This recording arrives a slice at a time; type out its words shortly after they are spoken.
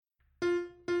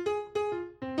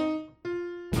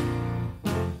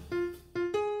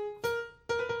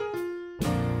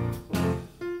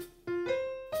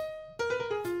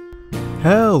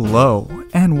Hello,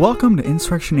 and welcome to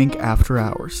Insurrection Inc. After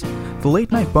Hours, the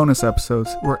late night bonus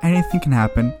episodes where anything can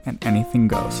happen and anything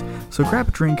goes. So grab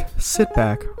a drink, sit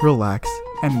back, relax,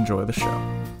 and enjoy the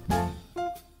show.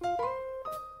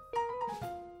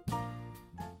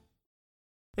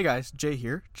 Hey guys, Jay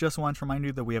here. Just wanted to remind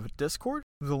you that we have a Discord.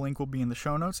 The link will be in the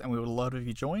show notes, and we would love it if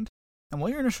you joined. And while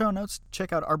you're in the show notes,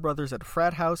 check out our brothers at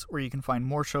Frat House, where you can find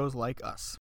more shows like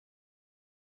us.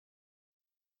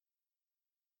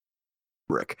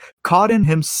 Rick Codden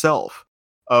himself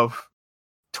of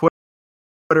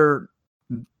Twitter,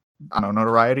 I don't know,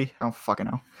 notoriety. I don't fucking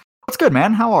know. What's good,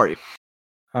 man? How are you?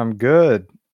 I'm good.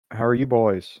 How are you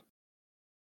boys?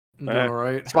 Doing all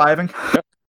right. Surviving. Yep.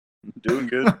 Doing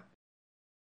good.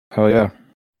 Hell yeah.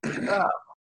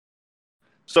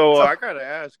 So I gotta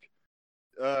ask,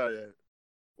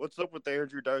 what's up with the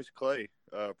Andrew Dice Clay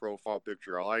profile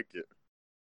picture? I like it.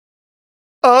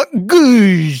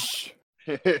 Goose.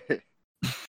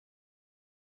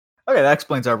 Okay, that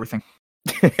explains everything.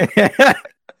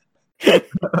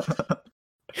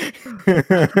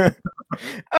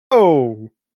 Oh,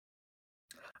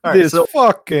 All right, this so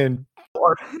fucking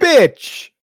bitch.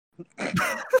 it's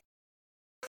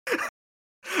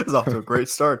off to a great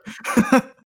start.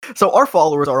 So our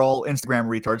followers are all Instagram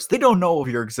retards. They don't know of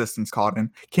your existence,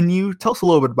 Codden. Can you tell us a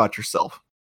little bit about yourself?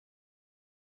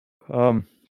 Well,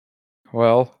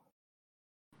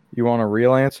 you want a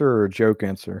real answer or a joke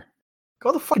answer?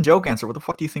 Go the fucking joke answer. What the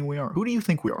fuck do you think we are? Who do you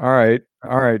think we are?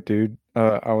 All right, dude.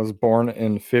 I was born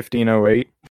in 1508,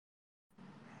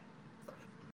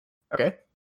 Okay.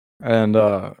 and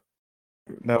that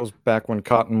was back when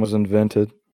cotton was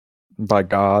invented by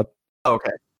God.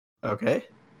 Okay.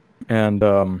 And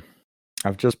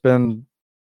I've just been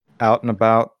out and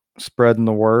about spreading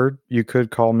the word. You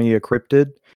could call me a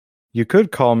cryptid. You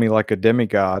could call me like a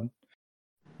demigod.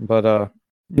 But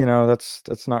you know,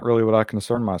 that's not really what I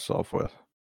concern myself with.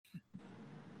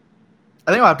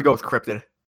 I think I'll have to go with cryptid.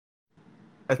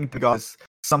 I think the god is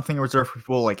something reserved for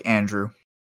people like Andrew,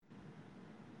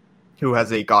 who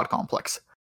has a god complex.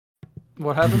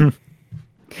 What happened?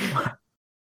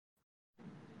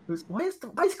 Why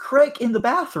is Craig in the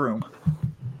bathroom?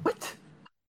 What?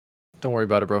 Don't worry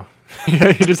about it, bro.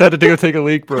 You just had to go take a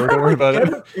leak, bro. Don't worry about it.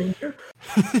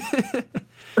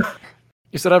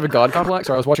 You said I have a god complex?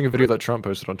 Or I was watching a video that Trump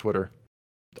posted on Twitter.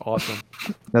 It's awesome.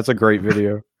 That's a great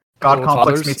video. God Little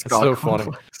complex toddlers? meets It's god so funny.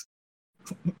 complex.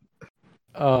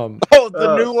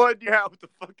 The new one? Yeah, with the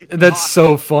fucking. That's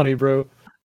so funny, bro.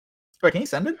 Wait, can you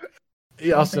send it?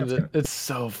 Yeah, I'll send it. It's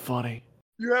so funny.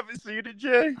 You haven't seen it,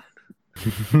 Jay?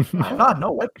 God,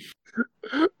 no. What?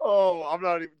 Oh, I'm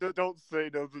not even. Don't say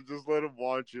nothing. Just let him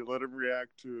watch it. Let him react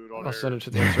to it on I'll air. send it to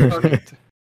the Insurrection.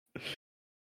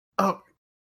 Oh,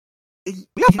 you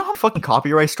know how fucking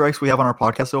copyright strikes we have on our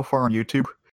podcast so far on YouTube?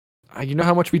 You know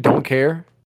how much we don't care?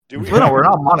 Do we? No, we're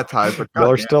not monetized. But Y'all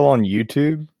are goddamn. still on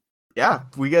YouTube? Yeah,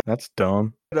 we get That's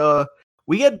dumb.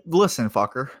 listen,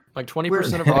 fucker. Like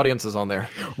 20% of our audience is on there.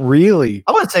 Really?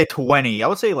 I wouldn't say 20. I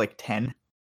would say like 10.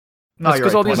 No, That's you're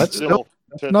 'cause right, all these- 20. That's Still,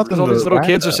 still nothing Because all these to little laugh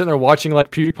kids are at. sitting there watching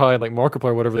like PewDiePie and like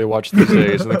Markiplier or whatever they watch these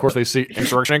days, and of course they see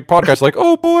Insurrection Inc. podcast, like,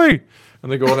 oh boy,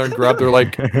 and they go in there and grab their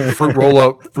like fruit roll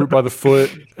up, fruit by the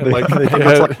foot, and They like, think it's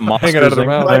head- like hang it out of their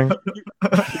Monsters, mouth.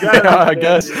 Inc. Yeah, I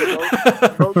guess.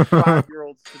 Those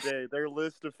 5-year-olds today, their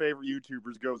list of favorite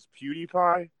YouTubers goes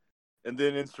PewDiePie, and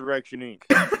then Insurrection Inc.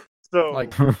 So,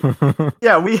 Like,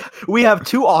 Yeah, we have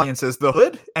two audiences, the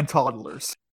hood and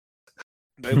toddlers.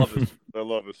 they love us. They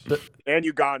love us. The- And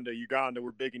Uganda.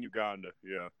 We're big in Uganda.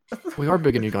 Yeah. we are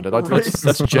big in Uganda.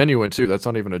 That's genuine too. That's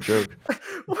not even a joke.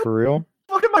 For real?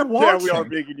 What am I Yeah, watching? we are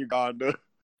big in Uganda.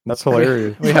 That's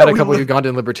hilarious. We had a couple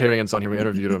Ugandan libertarians on here. We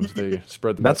interviewed them. They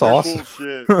spread the That's message.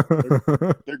 awesome. Cool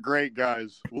shit. They're great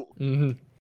guys. Mhm.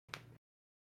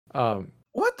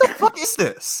 What the fuck is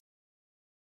this?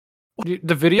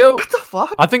 The video. What the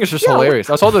fuck? I think it's just Yeah,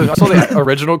 hilarious. I saw the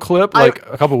original clip like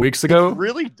a couple weeks ago.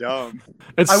 Really dumb.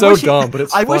 It's I so wish he- dumb, but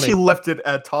it's I funny. wish he left it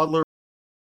at toddler.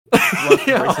 Left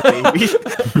Yeah. baby.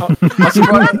 I'm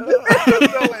surprised.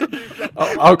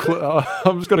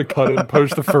 I'm just gonna cut it and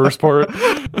post the first part.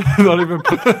 Not even.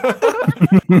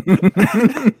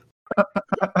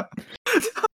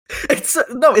 It's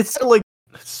like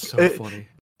That's so It- funny.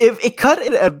 if it cut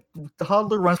it at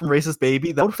toddler runs from racist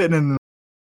baby, that would fit in the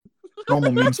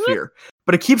normal meme sphere.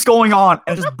 But it keeps going on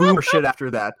and just boomer shit after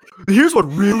that. Here's what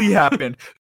really happened.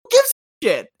 Who gives a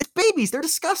shit? It's babies. They're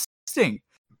disgusting.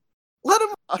 Let them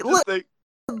I just think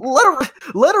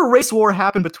let a race war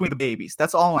happen between the babies.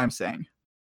 That's all I'm saying.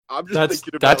 I'm just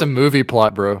thinking about That's a movie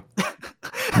plot, bro.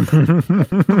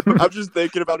 I'm just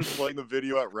thinking about him playing the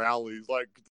video at rallies, like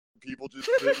people just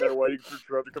sitting there waiting for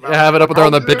Trump to come out. Yeah, have it up there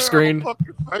on the Oh, big yeah, screen. my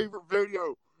fucking favorite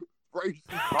video.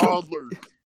 Racist toddlers.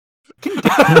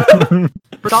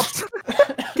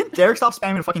 Can Derek stop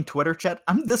spamming the fucking Twitter chat?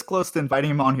 I'm this close to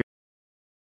inviting him on here.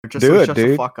 Just Do so he it, shuts the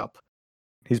dude. fuck up.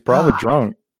 He's probably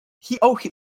drunk. He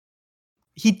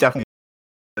definitely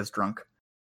is drunk.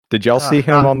 Did y'all see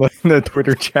him on the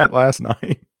Twitter chat last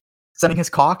night? Sending his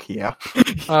cock? Yeah.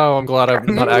 Oh, I'm glad I'm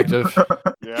not active.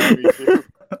 Yeah, me too.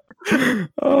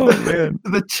 Oh man.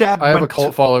 The chat I have a went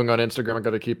cult following on Instagram I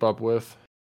got to keep up with.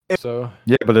 So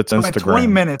Yeah, but it's went 20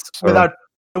 Instagram. minutes so- without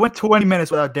it went 20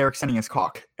 minutes without Derek sending his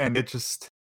cock, and it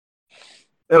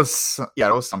was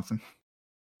something.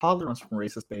 Toddler from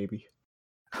racist baby.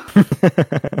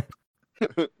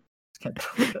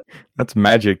 That's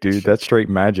magic, dude. That's straight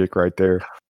magic right there.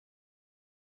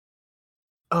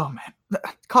 Oh man,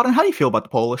 Cotton, how do you feel about the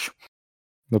Polish?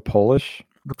 The Polish?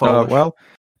 The Polish. Well,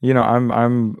 you know,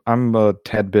 I'm a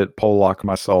tad bit Polak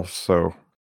myself, so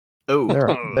oh, they're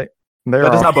that they're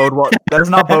does all- not bode well. That does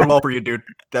not bode well for you, dude.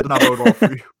 That does not bode well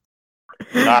for you.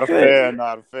 Not a fan.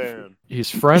 Not a fan. he's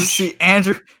French. See,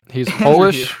 Andrew. He's Andrew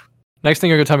Polish. here. Next thing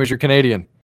you're gonna tell me is you're Canadian.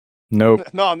 Nope,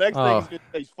 No, next thing Oh. he's gonna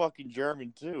say he's fucking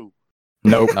German too.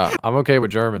 nope. No, I'm okay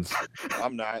with Germans.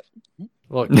 I'm not.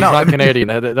 Look, he's No. not Canadian.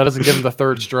 That doesn't give him the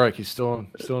third strike. He's still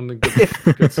on the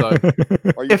good side.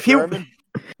 Are you If he- German?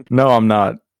 No, I'm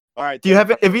not. All right. Do you then.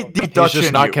 have if he He's Dutch just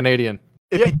in not you? Canadian.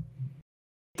 If he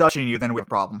Dutch in you, then we have a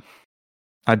problem.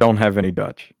 I don't have any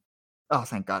Dutch. Oh,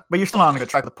 thank God! But you're still not going to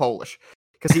try the Polish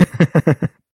because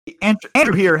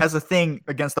Andrew here has a thing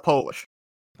against the Polish.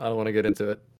 I don't want to get into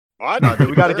it. I No, know, dude,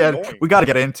 we got to they're get annoying.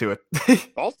 get into it.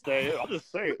 I'll say it. I'll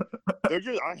just say it.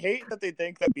 I hate that they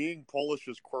think that being Polish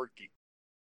is quirky.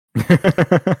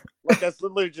 Like that's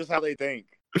literally just how they think.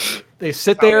 They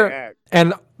sit How they there act.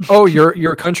 and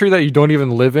your country that you don't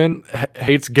even live in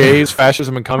hates gays,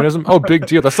 fascism, and communism. Oh, big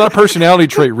deal. That's not a personality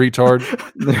trait, retard.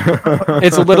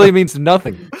 It literally means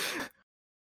nothing.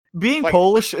 Being Like-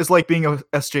 Polish is like being a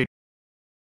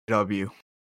SJW.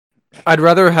 I'd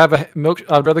rather have a milk.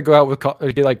 I'd rather go out with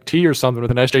get like tea or something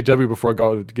with an SJW before I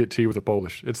go out to get tea with a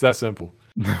Polish. It's that simple.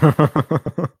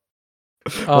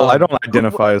 Well, I don't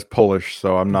identify as Polish,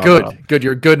 so I'm not. Good, good.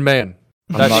 You're a good man.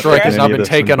 I'm That not strike has taking now any of been this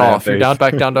in taken bad off. You're faith.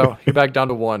 back down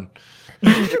to one.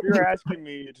 If you're asking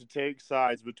me to take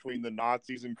sides between the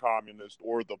Nazis and communists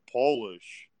or the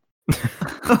Polish,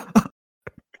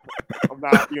 I'm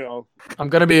not. I'm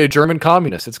gonna be a German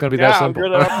communist. It's gonna be that simple.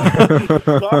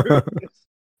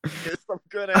 I'm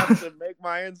gonna have to make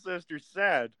my ancestors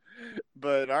sad,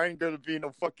 but I ain't gonna be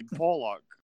no fucking Polak.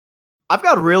 I've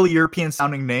got a really European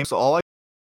sounding name, so all I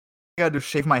gotta do is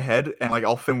shave my head and like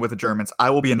I'll fit in with the Germans. I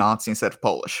will be a Nazi instead of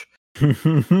Polish.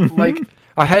 Like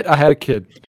I had a kid.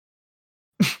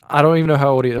 I don't even know how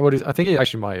old he is. I think he's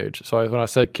actually my age. So when I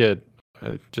said kid,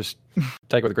 just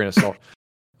take it with a grain of salt.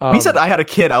 When he said I had a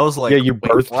kid, I was like, yeah, you "Wait,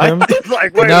 birthed what?" him. It's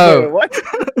like, wait, No. what?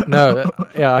 No,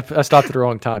 yeah, I stopped at the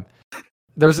wrong time.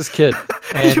 There was this kid,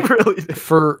 and You really did.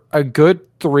 for a good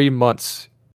 3 months,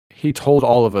 he told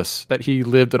all of us that he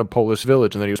lived in a Polish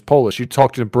village and that he was Polish. He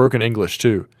talked in broken English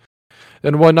too.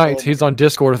 Then one night, Oh. he's on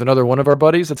Discord with another one of our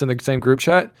buddies that's in the same group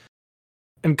chat,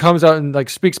 and comes out and like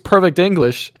speaks perfect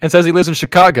English and says he lives in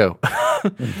Chicago,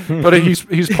 but he's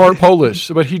part Polish.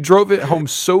 But he drove it home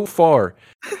so far,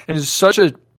 and is such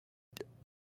a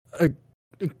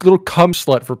little cum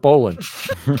slut for Poland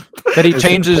that he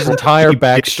changes his entire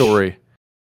backstory.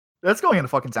 That's going in the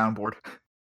fucking soundboard.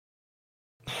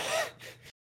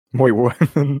 Wait, what?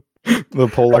 The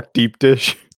Polak deep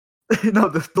dish. No,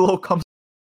 the little comes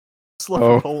slut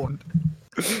Oh. from Poland.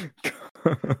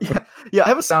 Yeah, I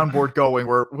have a soundboard going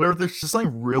where there's just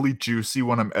something really juicy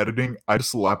when I'm editing. I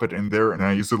just slap it in there and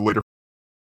I use it later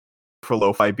for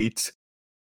lo-fi beats.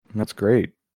 That's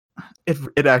great.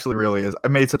 It actually really is. I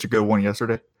made such a good one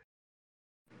yesterday.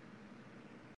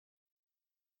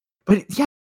 But yeah,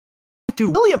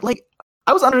 dude, really, like,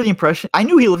 I was under the impression I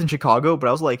knew he lived in Chicago, but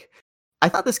I was like, I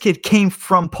thought this kid came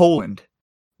from Poland.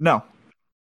 No,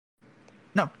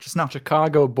 just no.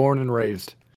 Chicago, born and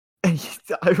raised.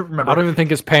 I remember. I don't even think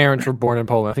his parents were born in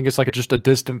Poland. I think it's like just a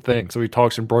distant thing. So he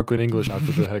talks in broken English now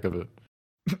for the heck of it.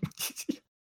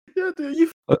 Yeah, dude,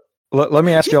 you. Let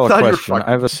me ask You y'all a thought you were question. fucking-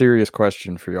 I have a serious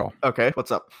question for y'all. Okay,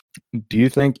 what's up? Do you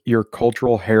think your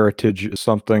cultural heritage is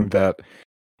something that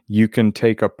you can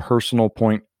take a personal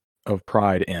point of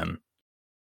pride in?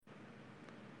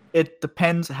 It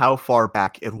depends how far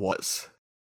back it was.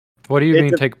 What do you It's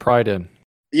mean a- take pride in?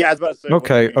 Yeah, I was about to say. what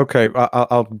do you Okay, mean? okay.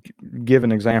 I'll give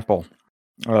an example.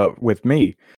 With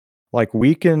me, like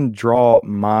we can draw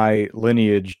my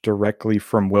lineage directly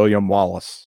from William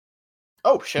Wallace,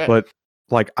 Oh shit! but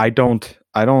like I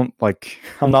don't like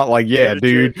I'm not like, yeah, Yeah,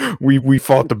 dude, we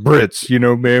fought the Brits, you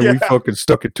know, man, we Yeah. fucking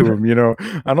stuck it to them, you know.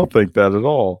 I don't think that at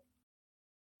all.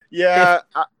 Yeah,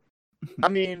 I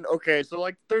mean, okay, so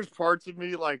like, there's parts of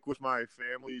me like with my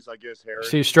family's, I guess,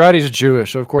 heritage. See, Stratty's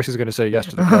Jewish, so of course he's going to say yes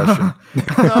to the question.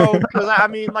 No, because I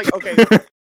mean, like, okay,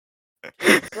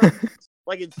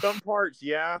 like in some parts,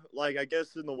 yeah, like I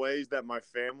guess in the ways that my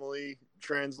family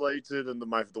translates it and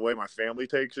the way my family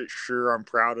takes it, sure, I'm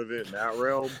proud of it in that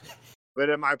realm. But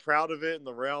am I proud of it in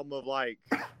the realm of like,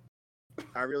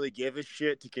 I really give a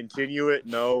shit to continue it?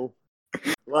 No.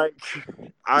 Like,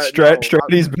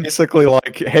 Stratty's basically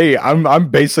like, hey, I'm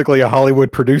basically a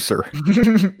Hollywood producer.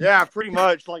 yeah, pretty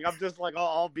much. Like, I'm just like,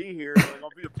 I'll be here. Like, I'll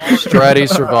be a part of Stratty it.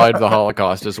 survived the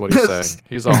Holocaust, is what he's saying.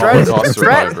 He's a Stratty's- Holocaust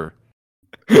Strat- survivor.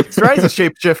 Stratty's a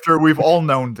shapeshifter. We've all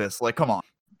known this. Like, come on,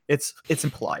 it's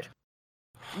implied.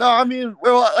 No, I mean,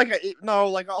 well, like, no,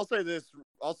 like, I'll say this.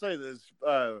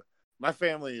 My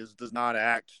family does not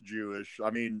act Jewish.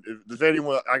 I mean, if there's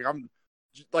anyone, like, I'm,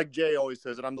 like Jay always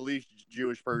says it, I'm the least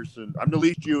Jewish person. I'm the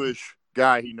least Jewish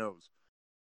guy he knows.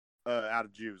 Out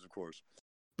of Jews, of course.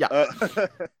 Yeah.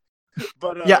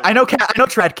 But Yeah, I know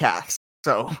Tradcast.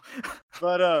 So,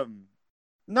 but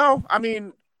no, I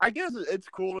mean, I guess it's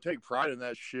cool to take pride in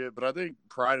that shit, but I think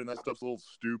pride in that stuff's a little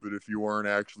stupid if you weren't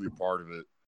actually a part of it.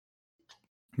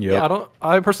 Yeah,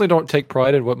 I personally don't take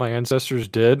pride in what my ancestors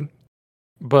did,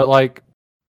 but like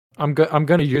I'm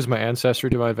going to use my ancestry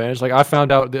to my advantage. Like I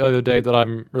found out the other day that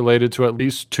I'm related to at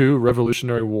least 2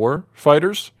 Revolutionary War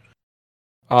fighters.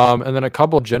 And then a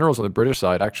couple of generals on the British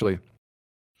side actually.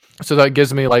 So that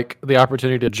gives me like the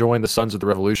opportunity to join the Sons of the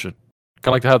Revolution.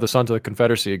 Kind of like to have the Sons of the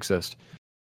Confederacy exist.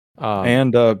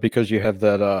 And because you have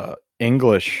that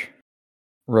English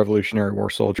Revolutionary War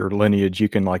soldier lineage, you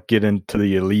can like get into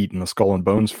the elite and the Skull and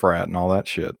Bones frat and all that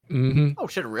shit. mhm. oh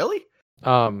shit, really?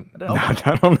 Um, I don't know.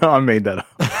 I don't know. I made that up.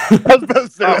 I was about to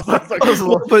say, that sounds like I was a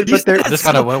little- but you there- said I just it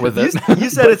kind of so- went with it. You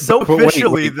said it so But wait,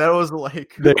 officially wait. that it was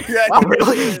like, There- yeah, Wow,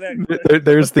 really?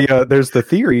 there's the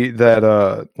theory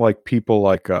that like people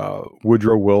like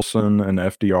Woodrow Wilson and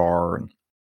FDR and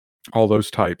all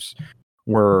those types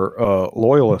were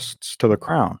loyalists to the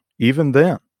crown even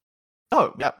then.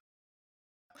 oh yeah.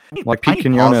 Like I Pete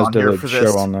need pause Quinones on did here a for show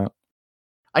this. on that.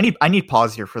 I need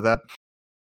pause here for that.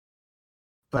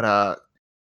 But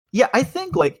yeah, I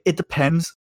think like it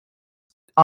depends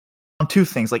on 2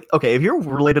 things. Like, okay, if you're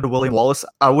related to William Wallace,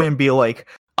 I wouldn't be like,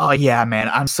 oh yeah, man,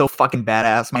 I'm so fucking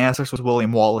badass. My ancestor was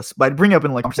William Wallace. But I'd bring it up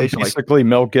in like conversation like, Basically,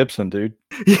 Mel Gibson, dude.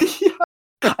 yeah.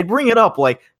 I'd bring it up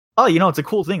like, oh, you know, it's a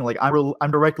cool thing. Like,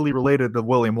 I'm directly related to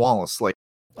William Wallace. Like,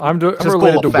 I'm Just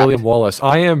related to cool fact. William Wallace.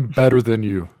 I am better than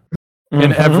you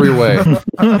in every way.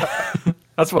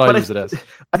 That's what I But use it as.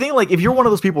 I think like if you're one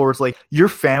of those people where it's like your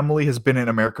family has been in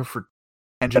America for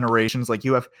 10 generations, like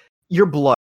you have your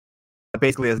blood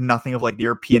basically has nothing of like the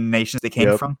European nations they came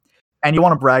Yep. from, and you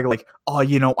want to brag like, oh,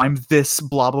 you know, I'm this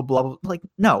blah blah blah. Like,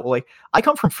 no, like I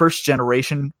come from first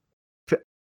generation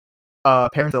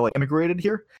parents that like immigrated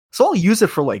here, so I'll use it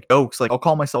for like jokes. Like I'll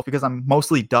call myself, because I'm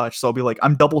mostly Dutch, so I'll be like,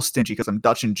 I'm double stingy because I'm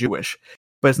Dutch and Jewish,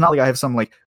 but it's not like I have some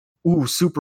like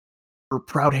super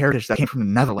proud heritage that came from the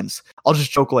Netherlands. I'll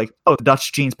just joke like, oh, the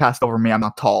Dutch genes passed over me, I'm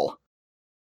not tall.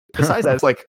 Besides that, it's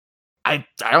like I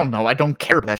don't know, I don't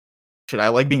care about that shit. I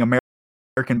like being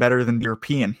American better than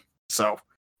European. So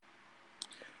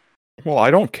Well,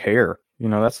 I don't care. You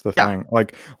know, that's the Yeah. thing.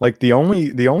 Like the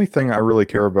only thing I really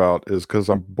care about is because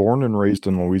I'm born and raised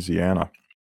in Louisiana,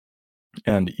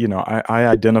 and you know, I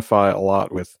identify a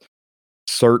lot with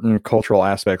certain cultural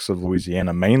aspects of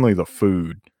Louisiana, mainly the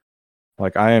food.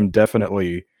 Like I am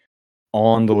definitely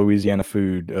on the Louisiana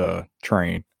food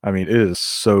train. I mean, it is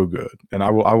so good, and I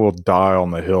will die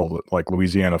on the hill that like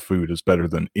Louisiana food is better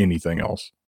than anything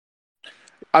else.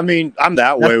 I mean, I'm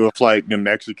that way with like New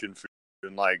Mexican food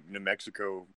and like New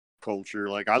Mexico culture.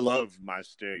 Like, I love my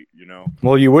state, you know.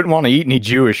 Well, you wouldn't want to eat any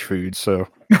Jewish food, so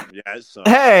Yeah, it sucks.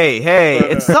 hey,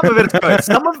 it's some of it's good.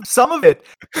 Some of it,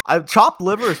 chopped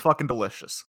liver is fucking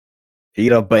delicious.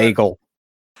 eat a bagel.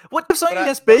 What if something But I-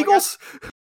 against but I got- bagels?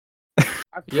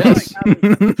 I feel Yes. like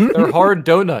having- They're hard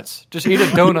donuts. Just eat a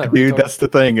donut. Dude, that's the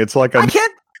thing. It's like I a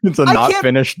can't it's a I not can't-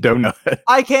 finished donut.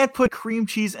 I can't put cream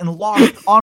cheese and lard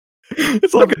on.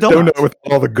 It's like a Donut. donut with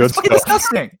all the good It's fucking stuff.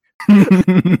 disgusting.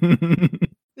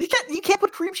 You can't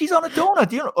put cream cheese on a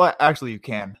donut. You know, well, actually, you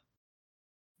can.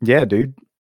 Yeah, dude.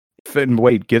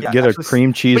 Wait, get Yeah, a actually,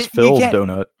 cream cheese you filled can't-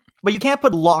 donut. But you can't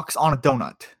put lox on a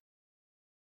donut.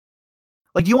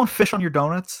 Like, do you want fish on your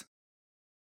donuts?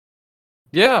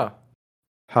 Yeah.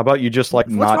 How about you just like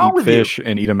What's not wrong eat with you? fish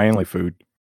and eat a manly food?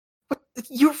 What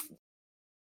you?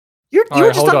 You All were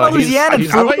right, just hold talking about on. Louisiana.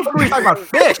 He's- Food. What are we talking about?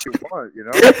 Fish. You want, you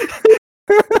know?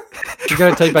 You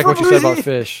gotta take back what you said about Louisiana.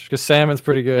 fish, because salmon's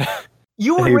pretty good.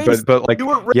 You were Hey, raised. but like you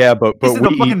were raised yeah, but in we the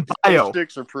eat fucking bio.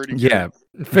 Sticks are pretty good. yeah,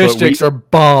 Fish But sticks we- are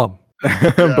bomb.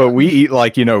 but we eat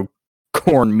like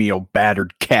cornmeal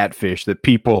battered catfish that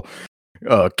people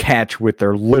catch with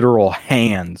their literal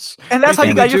hands. And that's how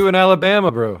you got got your in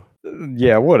Alabama, bro.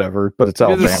 Yeah, whatever, but it's You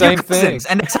do the Alabama. same your thing. cousins.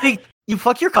 And that's how you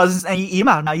fuck your cousins and you eat them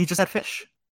out. Now you just had fish.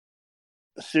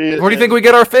 See, Where do you think we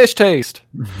get our fish taste?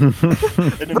 in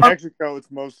New Mexico, it's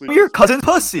mostly Your just- cousin's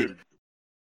pussy.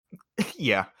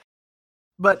 Yeah.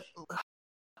 But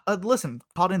listen,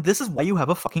 Pauden, this is why you have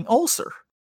a fucking ulcer.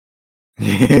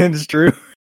 It's true.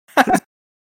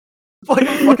 Why you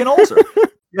have a fucking ulcer.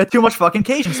 You had too much fucking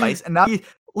Cajun spice, and now you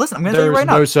listen. I'm gonna tell you right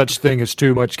now. such thing as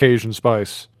too much Cajun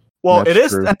spice. Well, That's it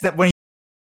is true. that when he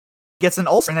gets an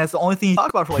ulcer, and that's the only thing you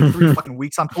talk about for like 3 fucking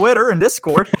weeks on Twitter and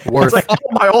Discord. Worth. It's like, oh,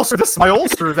 my ulcer, this, my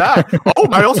ulcer, that. Oh,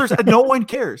 my ulcer's. No one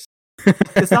cares.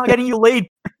 It's not getting you laid,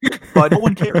 but no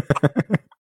one cares.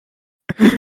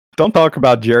 Don't talk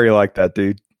about Jerry like that,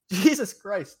 dude. Jesus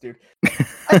Christ, dude.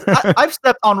 I've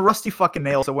stepped on rusty fucking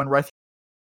nails that went right through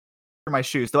my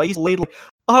shoes. So I used to ladle.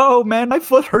 Oh man, my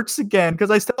foot hurts again because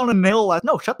I stepped on a nail last.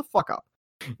 No, shut the fuck up.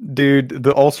 Dude,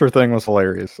 the ulcer thing was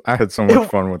hilarious. I had so much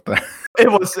fun with that. It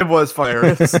was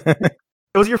hilarious.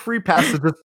 It was your free pass to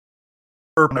just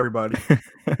burp on everybody.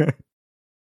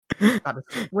 God,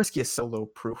 this whiskey is so low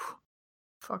proof.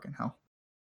 Fucking hell.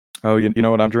 Oh, you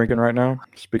know what I'm drinking right now?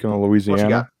 Speaking of What you Louisiana,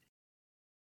 got?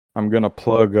 I'm gonna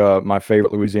plug my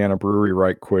favorite Louisiana brewery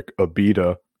right quick,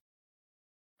 Abita.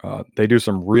 They do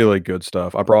some really good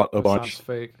stuff. I brought a That bunch. sounds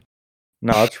fake.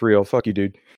 No, it's real. Fuck you,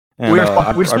 dude. And, We're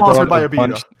I sponsored by brought a Abita.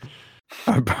 bunch-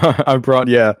 I brought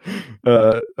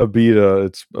Abita.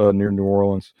 It's near New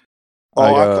Orleans. Oh, I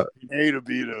I, fucking hate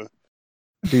Abita.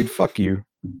 dude, fuck you.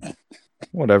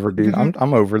 Whatever, dude.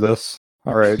 I'm over this.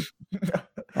 All right.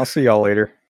 I'll see y'all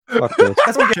later. Fuck this.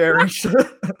 That's what Jerry.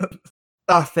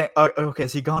 Okay,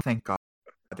 is he gone? Thank God.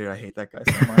 Dude, I hate that guy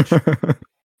so much.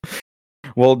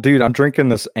 Well, dude, I'm drinking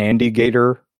this Andy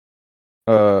Gator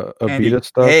Abita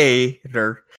stuff,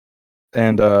 Hater.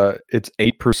 and it's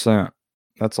 8%.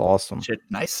 That's awesome, Shit,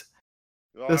 nice.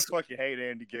 Oh, This- I fucking hate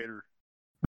Andy Gator.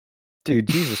 dude.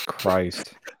 Jesus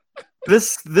Christ.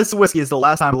 This whiskey is the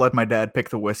last time I let my dad pick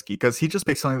the whiskey because he just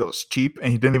picked something that was cheap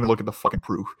and he didn't even look at the fucking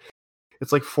proof.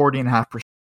 It's like 40.5%.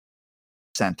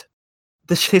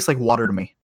 This tastes like water to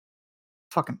me.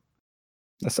 Fucking.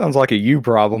 That sounds like a you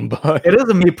problem, but It is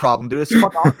a me problem, dude. It's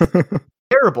fucking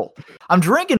terrible. I'm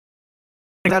drinking.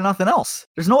 I got nothing else.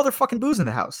 There's no other fucking booze in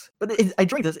the house. But I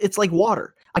drink this. It's like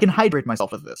water. I can hydrate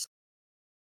myself with this.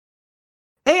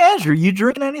 Hey, Andrew, you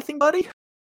drinking anything, buddy?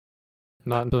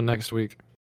 Not until next week.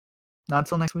 Not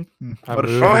until next week. I'm What a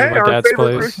moving Oh, to hey, my our dad's favorite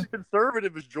place. Christian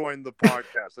conservative has joined the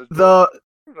podcast.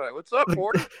 What's up, the-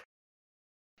 Morty?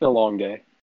 A long day.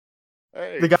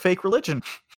 Hey, They got fake religion.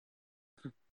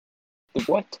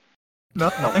 What? No,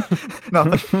 nothing.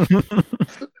 Nothing.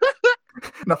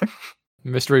 Nothing.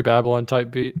 Mystery Babylon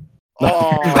type beat.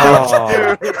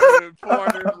 oh, dude,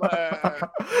 poor lad.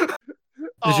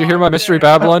 Did you hear my Mystery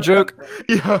damn. Babylon joke?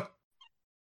 Yeah.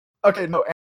 Okay, no,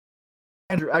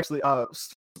 Andrew. Actually,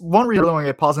 one reason I really want to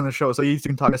get pause in the show so you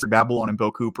can talk to Mr. Babylon and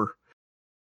Bill Cooper.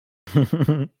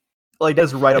 Like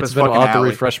that's right up It's his been a fucking while to alley.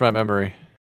 refresh my memory.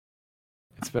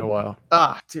 It's been a while.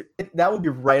 Dude, that would be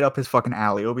right up his fucking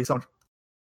alley. It would be so much.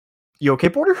 You okay,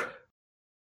 Porter?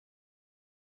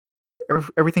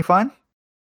 Everything fine?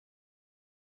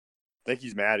 I think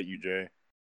he's mad at you, Jay.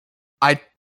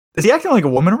 Is he acting like a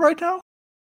woman right now?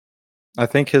 I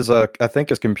think his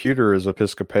computer is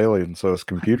Episcopalian, so his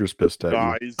computer's pissed at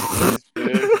Nah, you. he's pissed.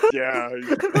 Yeah,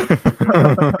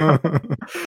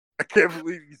 I can't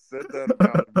believe you said that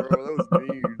about him, bro.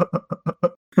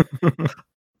 That was mean.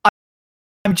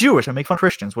 I'm Jewish. I make fun of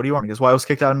Christians. What do you want me? That's why I was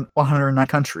kicked out in 109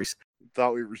 countries.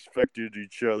 Thought we respected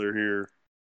each other here.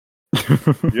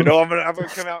 You know, I'm gonna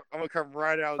come out. I'm gonna come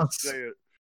right out and say it.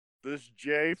 This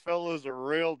Jay fella's a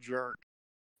real jerk.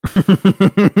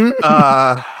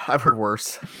 I've heard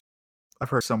worse. I've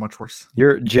heard so much worse.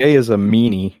 Your Jay is a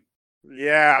meanie.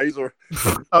 Yeah, he's a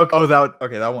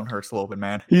That one hurts a little bit,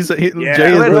 man. Jay is real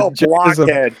a, Jay, is a,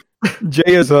 blockhead.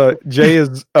 Jay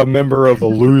is a member of the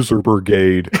loser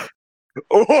brigade.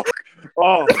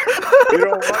 Oh, you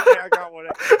know what? Yeah, I got one.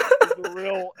 He's a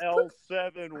real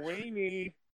L7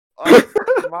 weenie.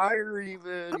 Meyer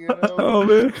even, you know. Oh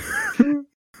man.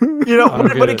 You know, I don't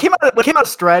when get it it. came out of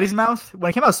Stratty's mouth,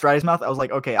 I was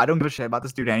like, okay, I don't give a shit about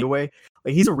this dude anyway.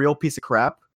 Like, he's a real piece of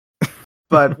crap.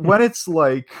 But when it's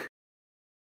like,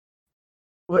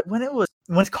 when it was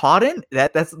when it's caught in,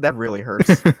 that really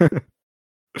hurts.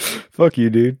 Fuck you,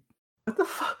 dude. What the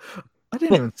fuck? I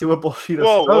didn't even see what bullshit.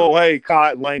 Whoa, hey,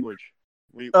 caught language.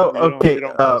 We okay,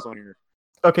 don't cuss on here.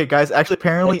 Okay, guys. Actually,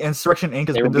 apparently, Insurrection Inc.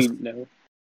 has There been will be no.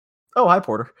 Oh, hi,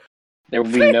 Porter. There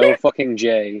will be no fucking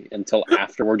J until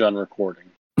after we're done recording.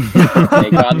 Hey,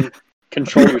 God,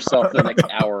 control yourself for the next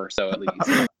hour or so at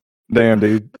least. Damn,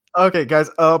 dude. Okay, guys.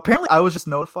 Apparently, I was just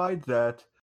notified that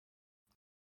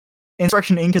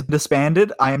Insurrection Inc. has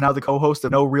disbanded. I am now the co-host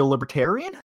of No Real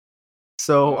Libertarian.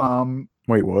 So,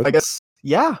 Wait, what? I guess,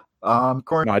 yeah. No,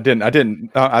 I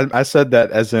didn't. I said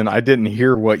that as in I didn't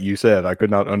hear what you said. I could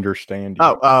not understand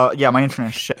you. Yeah, my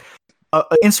internet shit.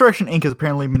 Insurrection Inc. has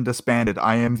apparently been disbanded.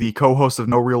 I am the co-host of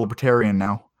No Real Libertarian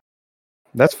now.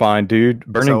 That's fine, dude.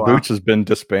 Burning So, Boots has been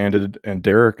disbanded, and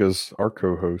Derek is our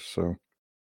co-host. So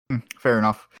Fair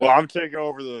enough. Well, I'm taking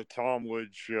over the Tom Wood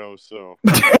show, so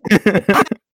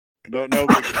no big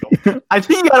deal. I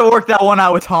think you gotta work that one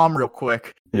out with Tom real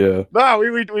quick. yeah. No,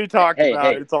 we talked about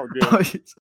Hey. it. It's all good.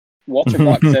 Walter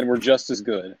Block said we're just as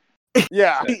good.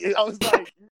 Yeah, I was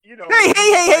like, you know.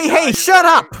 Hey, shut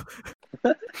up!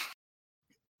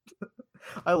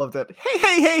 I love that.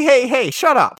 Hey,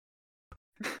 shut up!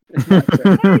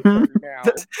 Now.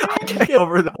 I can't get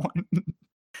over that one.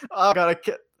 Oh god,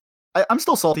 I'm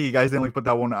still salty you guys didn't put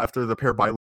that one after the pair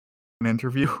by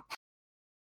interview.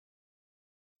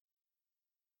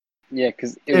 Yeah,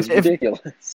 because it was If-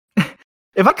 ridiculous.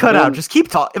 If I cut Well- out, just keep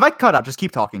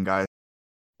talking, guys.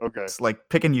 Okay. It's like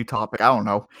pick a new topic. I don't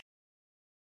know.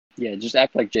 Yeah, just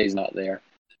act like Jay's not there.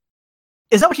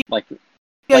 Is that what you Like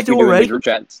guys do we do in already? the group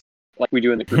chats. Like we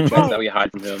do in the group chats that we hide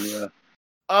from him, yeah.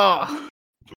 Oh,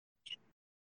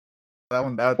 that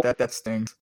one that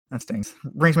stings. That stings.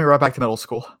 Brings me right back to middle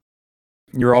school.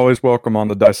 You're always welcome on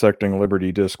the Dissecting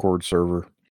Liberty Discord server.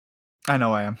 I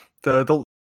know I am. The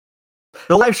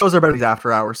live shows are better than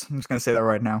after hours. I'm just gonna say that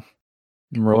right now.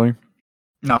 Really?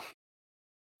 No.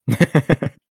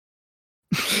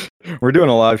 We're doing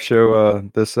a live show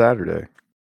this Saturday.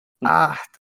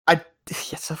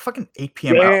 It's a fucking 8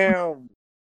 p.m. Damn.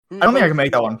 I don't think I can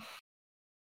make that one.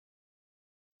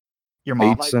 Your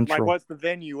mom? Eight. Central. what's the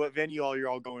venue? What venue you're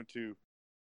all going to?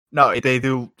 No, they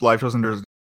do live shows and there's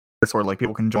Discord, like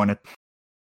people can join it.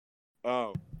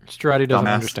 Oh. Stratty doesn't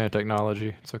Dumbass. understand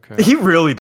technology. It's okay. He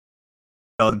really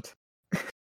doesn't.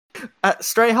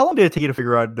 Stray, how long did it take you to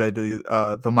figure out that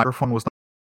the microphone was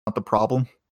not the problem?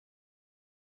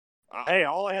 Hey,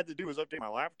 all I had to do was update my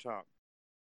laptop.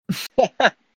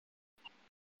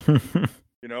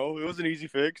 You know, it was an easy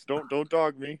fix. Don't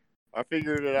dog me. I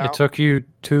figured it out. It took you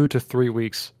 2 to 3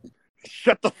 weeks.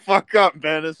 Shut the fuck up,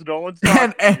 Dennis. No one's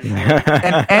And, talking. to you.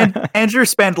 and Andrew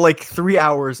spent like 3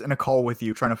 hours in a call with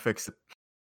you trying to fix it,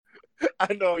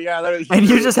 I know, yeah, that is. and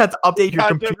you true. just had to update your got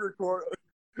done computer.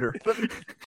 record-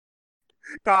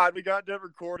 God, we got done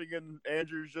recording, and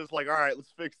Andrew's just like, "All right,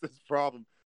 let's fix this problem."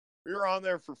 We were on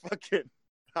there for fucking,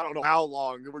 I don't know how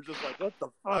long, and we're just like, "What the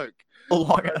fuck?" A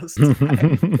long ass. And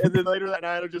then later that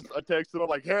night, I texted him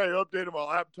like, "Hey, I updated my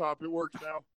laptop. It works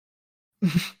now."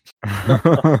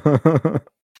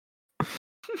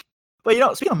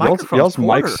 But speaking of microphones, y'all's mic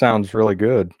Porter- sounds really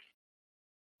good.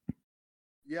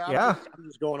 Yeah, Yeah. I'm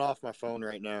just going off my phone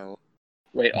right now.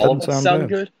 Wait, all of Doesn't us sound sound bad.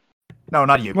 good? No,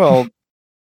 not you. Well,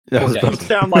 yeah, Okay. You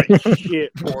sound like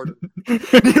shit, Porter.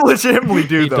 You legitimately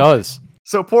do He though. does.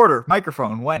 So Porter,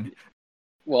 microphone when?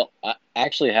 Well, I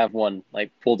actually have one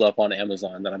like pulled up on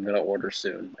Amazon that I'm gonna order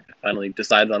soon. Like, I finally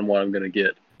decided on what I'm gonna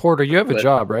get. Porter, you have a But-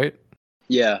 job, right?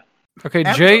 Yeah, Okay,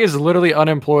 Amazon- Jay is literally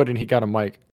unemployed and he got a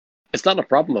mic. it's not a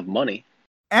problem of money.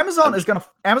 Amazon is gonna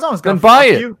Then buy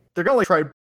fuck it. you. They're gonna like try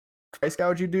to price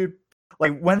gouge you, dude.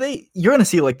 Like when you're gonna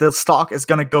see like the stock is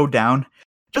gonna go down.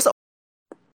 Just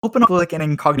open up like an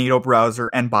incognito browser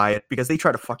and buy it because they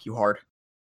try to fuck you hard.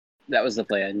 That was the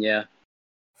plan. Yeah.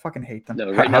 Fucking hate them. No,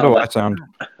 How, right how now do I sound?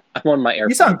 I'm on my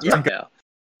AirPods sound right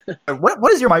good. now.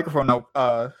 What is your microphone now,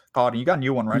 Todd? You got a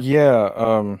new one, right?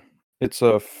 Yeah, it's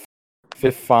a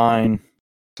Fifine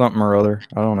something or other.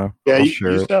 I don't know. Yeah, I'll you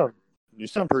share it.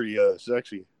 sound pretty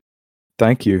sexy.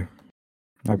 Thank you.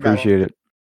 I Okay. appreciate it.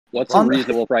 What's a On-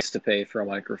 reasonable price to pay for a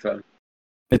microphone?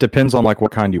 It depends on like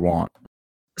what kind you want.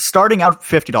 Starting out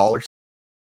 $50.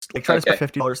 Like try to spend Okay.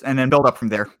 $50 and then build up from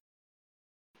there.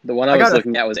 The one I I was got it.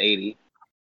 looking at was 80.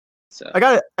 So I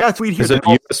got a tweet here. Is it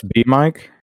that- USB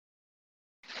mic?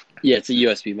 yeah, it's a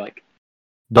USB mic.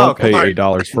 Don't okay. pay Alright.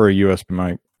 $8 for a USB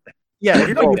mic. Yeah, if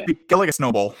you're going Okay. to get like a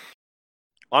snowball.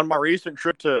 On my recent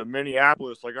trip to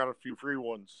Minneapolis, I got a few free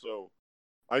ones, so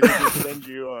I can just send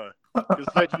you. I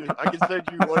can send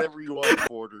you whatever you want,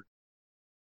 Porter.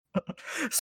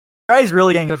 Guys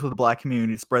really getting in touch with the black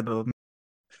community to spread the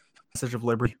Statue of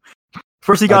Liberty.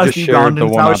 First he I got his just feet bound, shared the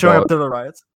and one now I he's showing up bought. to the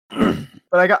riots.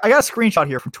 But I got a screenshot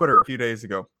here from Twitter a few days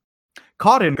ago.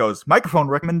 Caught in goes microphone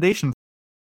recommendation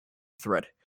thread.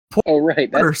 Oh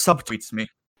right, Porter subtweets me.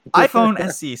 iPhone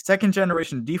SE, second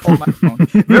generation default microphone.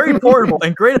 Very portable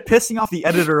and great at pissing off the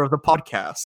editor of the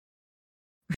podcast.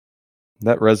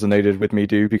 That resonated with me,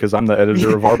 dude, because I'm the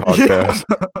editor of our podcast.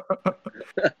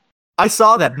 I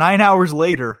saw that 9 hours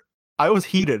later. I was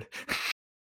heated.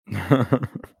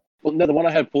 Well, no, the one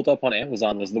I had pulled up on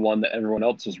Amazon was the one that everyone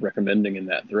else was recommending in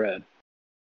that thread.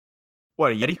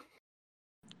 What, a Yeti?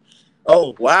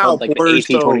 Oh wow, Called, like the Porter, AT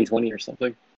 2020 or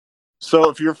something. So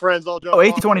if your friends all jump Oh, AT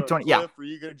off 2020, the yeah. cliff, are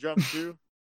you gonna jump too?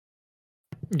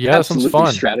 Yeah, that sounds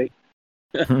fun. Stratty.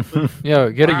 Yeah,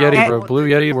 get a Wow, Yeti, I bro. want Blue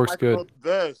to Yeti get works my good. phone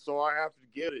best, so I have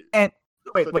to get it. And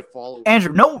wait, Such wait, a follower.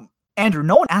 Andrew,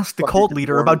 no one asked the Fucking cult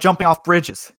leader worm. about jumping off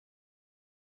bridges.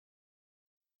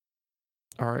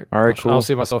 All right, All right, I'll cool.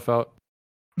 see myself out.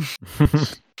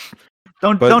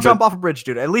 Don't But- jump off a bridge,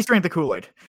 dude. At least drink the Kool-Aid.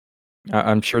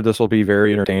 I'm sure this will be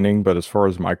very entertaining, but as far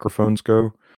as microphones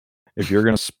go, if you're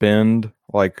going to spend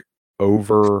like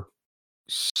over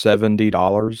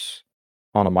 $70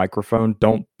 on a microphone,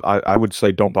 I would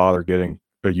say don't bother getting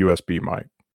a USB mic.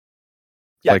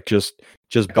 Yeah. Like just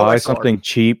Go buy XLR. something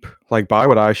cheap. Like buy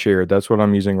what I shared. That's what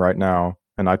I'm using right now.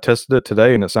 And I tested it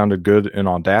today and it sounded good in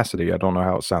Audacity. I don't know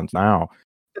how it sounds now,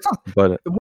 It's not, but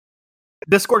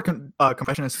Discord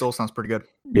confession still sounds pretty good.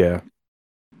 yeah.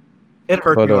 It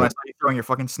hurt But, me when I saw you throwing your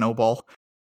fucking snowball.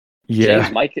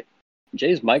 Yeah.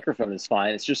 Jay's microphone is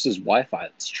fine. It's just his Wi-Fi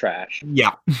that's trash.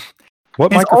 Yeah, What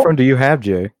It's microphone do you have,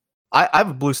 Jay? I have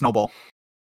a blue snowball,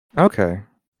 Okay.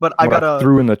 but I What, got a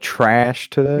threw in the trash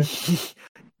today.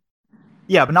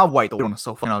 yeah, but not white. The one is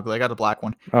so fucking ugly. I got a black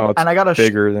one, Oh, it's and I got a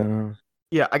bigger than.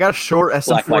 I got a short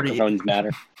Black SM40. microphones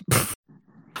matter.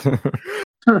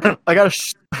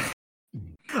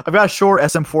 I've got a short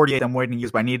SM48 I'm waiting to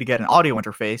use, but I need to get an audio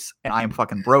interface, and I am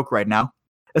fucking broke right now.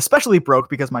 Especially broke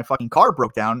because my fucking car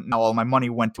broke down. Now all my money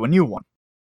went to a new one.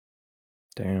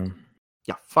 Damn.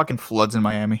 Yeah, fucking floods in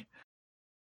Miami.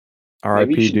 Maybe you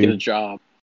R.I.P. should get a dude. job.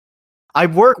 I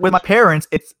work with my parents.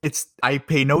 It's I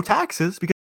pay no taxes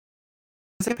because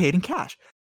I paid in cash,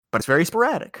 but it's very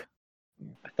sporadic.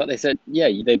 I thought they said, yeah,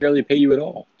 they barely pay you at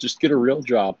all. Just get a real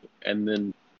job and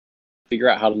then figure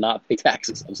out how to not pay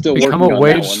taxes. I'm still working I'm a on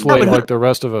wage that one. slave but- like the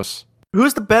rest of us.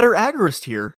 Who's the better agorist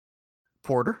here,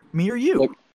 Porter? Me or you?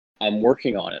 Look, I'm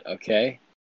working on it, okay?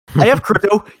 I have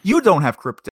crypto. You don't have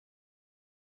crypto.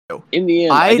 In the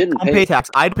end, I I didn't don't pay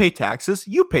tax. I pay taxes.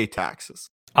 You pay taxes.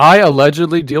 I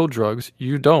allegedly deal drugs.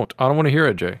 You don't. I don't want to hear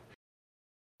it, Jay.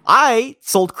 I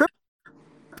sold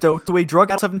crypto to a drug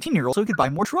out 17-year-old so he could buy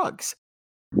more drugs.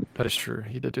 That is true.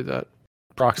 He did do that.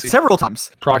 Proxy. Several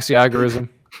times. Proxy agorism.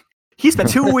 He spent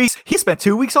 2 weeks. He spent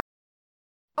 2 weeks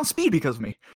on speed because of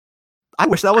me. I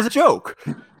wish that was a joke.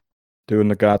 Doing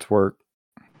the God's work.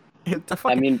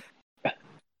 I mean,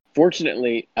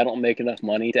 fortunately, I don't make enough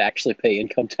money to actually pay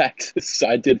income taxes. So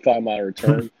I did file my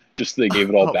return, just so they gave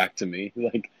it all Oh. back to me.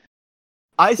 Like,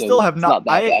 I so still have it's not.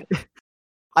 that bad.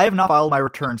 I have not filed my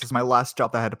return since my last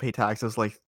job that I had to pay taxes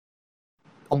like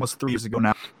almost 3 years ago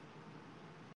now.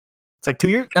 It's like 2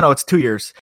 years? No, it's 2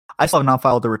 years. I still have not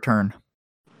filed the return.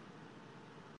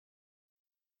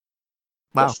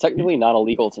 Wow. It's technically not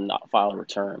illegal to not file a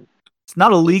return. It's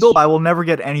not illegal, but I will never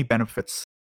get any benefits.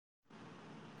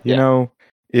 You Yeah. know,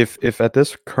 if at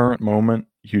this current moment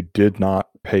you did not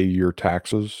pay your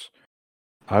taxes,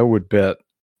 I would bet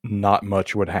not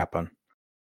much would happen.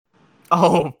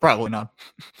 Oh, probably not.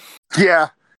 Yeah.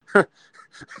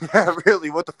 Yeah, really.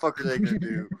 What the fuck are they gonna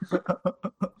do?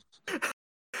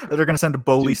 They're gonna send a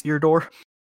police to your door.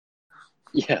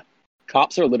 Yeah.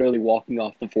 Cops are literally walking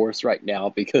off the force right now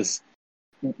because,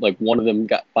 like, one of them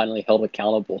got finally held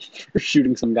accountable for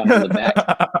shooting some guy in the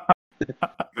back.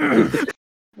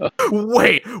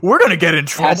 Wait, we're gonna get in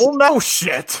trouble? No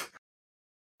shit.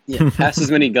 Yeah, pass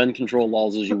as many gun control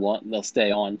laws as you want, and they'll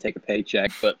stay on, take a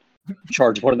paycheck, but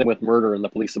charge one of them with murder, and the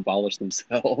police abolish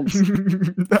themselves.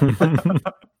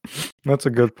 That's a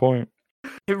good point.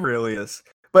 It really is.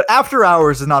 But after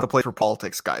hours is not a place for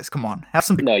politics, guys. Come on, have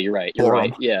some No, you're right. You're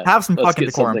Decorum. right. Yeah. have some Let's fucking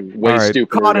get decorum. something way All right.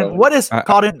 stupider Cotton, going. what is I-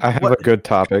 Cotton? I have what, a good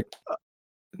topic.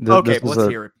 okay, this is let's a,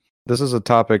 hear it. This is a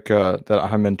topic that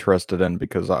I'm interested in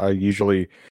because I usually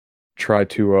try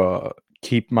to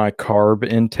keep my carb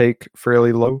intake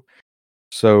fairly low.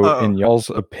 So, Uh-oh. in y'all's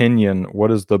opinion,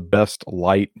 what is the best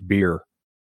light beer?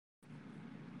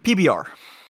 PBR.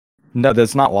 No,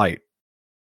 that's not light.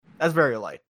 That's very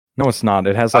light. No, it's not.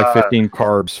 It has like 15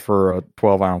 carbs for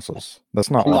 12 ounces.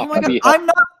 That's not I'm light. Oh my god, be-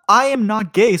 I am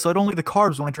not gay, so I don't like the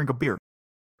carbs when I drink a beer.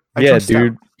 I Yeah, turned stout.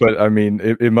 dude. But I mean,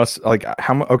 it must like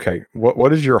how much? Okay,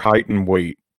 what is your height and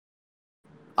weight?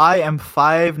 I am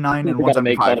 5'9" and We gotta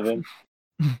make fun of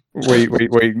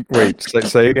 175. him. Wait.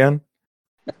 Say again.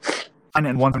 9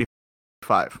 and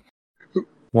 175.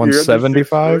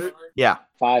 175. Yeah.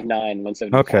 5'9",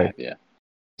 175. Okay. Yeah.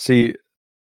 See,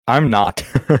 I'm not.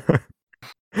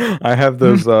 I have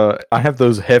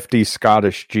those hefty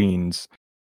Scottish genes.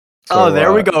 Oh, So,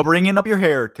 there we go. Bringing up your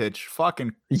heritage.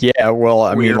 Fucking. Yeah, well,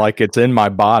 I mean, Weird. like it's in my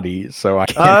body, so I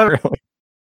can't really.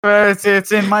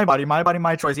 It's in my body. My body,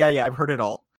 my choice. Yeah. I've heard it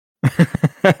all.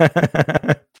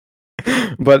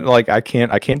 But like, I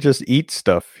can't just eat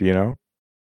stuff, you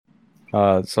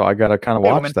know. So I gotta kind of Hey,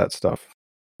 watch woman. that stuff.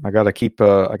 I gotta keep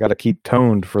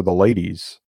toned for the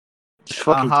ladies. Just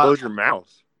fucking close your mouth.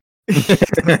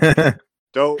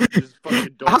 Don't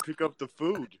pick up the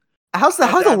food. How's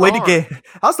Not the that lady hard. game?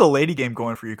 How's the lady game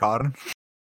going for you, Cotton?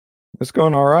 It's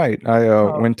going all right.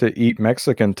 I went to eat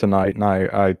Mexican tonight, and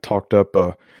I talked up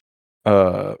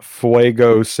a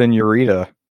Fuego Senorita.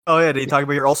 Oh yeah, did you talk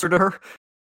about your ulcer to her?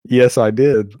 Yes, I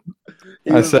did. He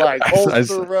I was said- like, I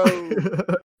said- Ulster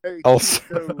Road. Hey, Ulcer-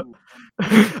 Chico."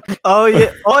 Oh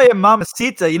yeah,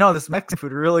 mamacita. You know this Mexican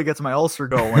food really gets my ulcer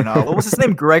going. What was his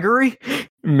name? Gregory?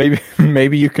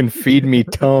 Maybe you can feed me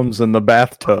Tums in the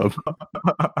bathtub.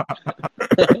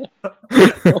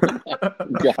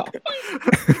 God.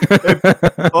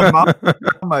 Oh,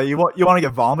 Mama, you want to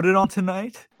get vomited on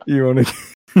tonight? You want to?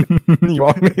 You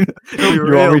want me? You want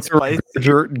Real me to spicy.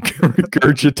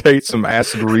 regurgitate some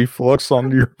acid reflux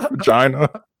onto your vagina?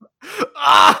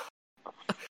 Ah!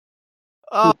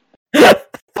 Oh,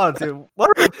 oh, dude.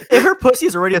 What if her pussy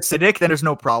is already acidic? Then there's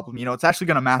no problem. You know, it's actually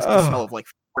gonna mask the Oh. smell of like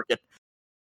frickin'.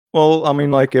 Well, I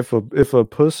mean, like if a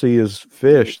pussy is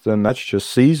fish, then that's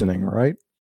just seasoning, right?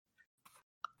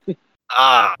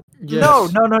 Ah! Yes. No.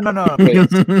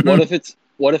 Wait,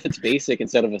 what if it's basic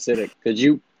instead of acidic? Could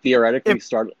you theoretically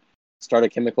start a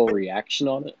chemical reaction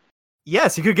on it?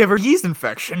 Yes, you could give her yeast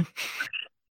infection.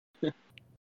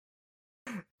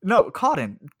 No,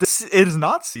 Cotton. It is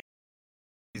not seasoning.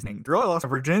 The girl I lost my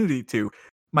virginity to.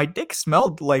 My dick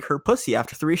smelled like her pussy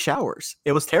after 3 showers.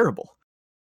 It was terrible.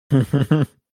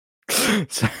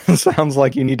 Sounds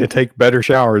like you need to take better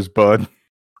showers, bud.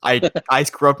 I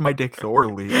scrubbed my dick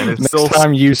thoroughly, and it Next still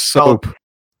time, use soap.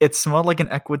 it smelled like an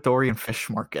Ecuadorian fish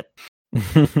market.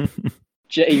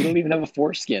 Jay, you don't even have a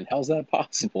foreskin. How's that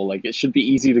possible? Like, it should be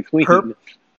easy to clean.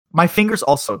 My fingers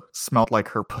also smelled like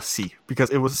her pussy because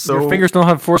it was so. Your fingers don't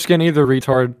have foreskin either,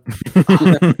 retard.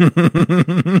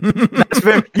 That's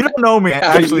very- you don't know me. How do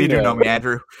Actually, you you do know? know me,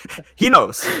 Andrew. He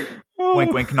knows.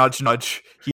 Wink, wink, nudge, nudge.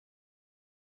 He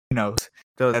knows.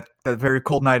 That very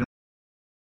cold night.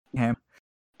 in Ham.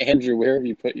 Andrew, where have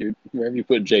you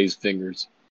put Jay's fingers?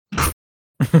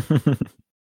 You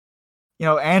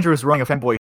know, Andrew is running a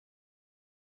fanboy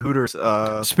Hooters.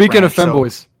 Speaking of branch, so-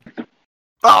 femboys,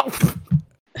 Oh!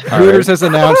 Hooters has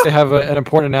announced they have an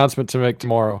important announcement to make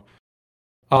tomorrow.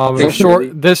 Really?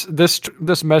 Short.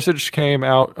 This message came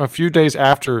out a few days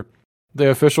after the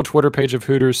official Twitter page of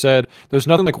Hooters said there's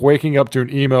nothing like waking up to an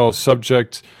email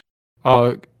subject,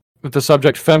 with the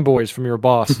subject "femboys" from your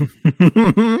boss.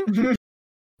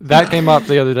 That came up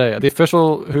the other day. The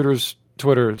official Hooters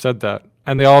Twitter said that,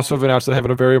 and they also have announced they have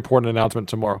a very important announcement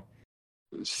tomorrow.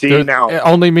 See, now, It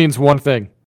only means one thing: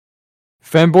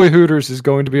 Femboy Hooters is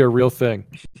going to be a real thing.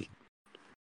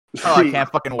 Oh, I can't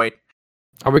fucking wait.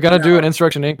 Are we gonna do an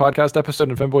Insurrection Inc. podcast episode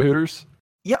in Femboy Hooters?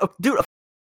 Yeah, dude. Of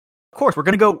course, we're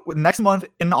gonna go next month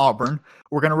in Auburn.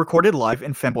 We're gonna record it live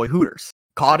in Femboy Hooters.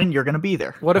 Cotton, you're gonna be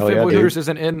there. What if Hell yeah, Femboy dude. Hooters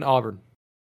isn't in Auburn?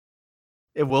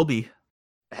 It will be.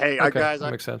 hey, Okay, guys,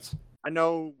 that makes sense. I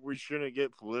know we shouldn't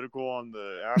get political on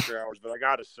the after hours, but I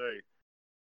gotta say,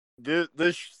 this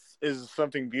is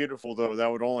something beautiful though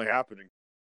that would only happen.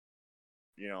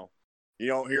 You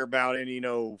don't hear about any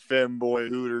femboy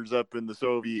Hooters up in the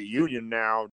Soviet Union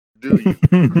now, do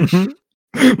you?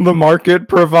 The market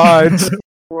provides.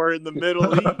 Or in the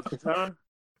Middle East, huh?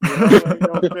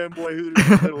 Femboy Hooters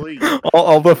in the Middle East.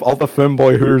 all the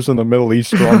femboy Hooters in the Middle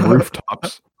East are on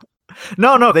rooftops.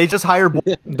 No, they just hire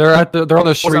boys They're on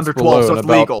the streets under below 12, so and it's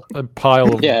about legal. a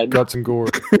pile of Yeah. guts and gore.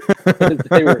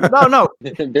 They were No.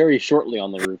 very shortly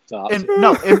on the rooftops.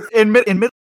 In Middle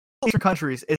Eastern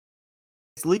countries,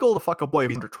 it's legal to fuck a boy if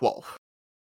he's under 12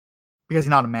 because he's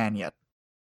not a man yet.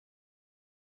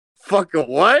 Fuck a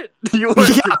what? You were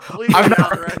Yeah, completely I'm out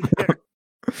not- right there.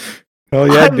 Hell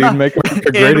yeah, I'm dude! not- Make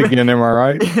America great in- again. Am I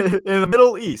right? In the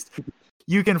Middle East,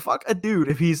 you can fuck a dude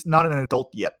if he's not an adult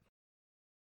yet.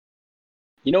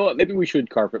 You know what? Maybe we should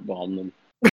carpet bomb them.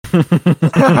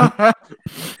 Oh,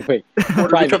 Wait, Or become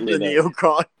privately the though.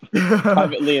 neocon.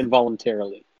 Privately and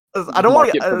voluntarily. I don't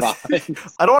want Market to.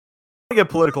 provides. I don't want to get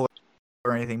political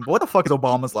or anything. But what the fuck is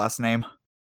Obama's last name?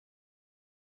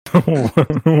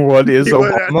 What is You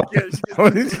would have to Obama? guess-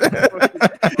 What is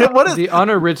Yeah, what is? The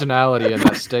unoriginality in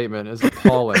that statement is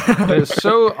appalling. It is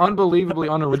so unbelievably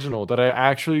unoriginal that I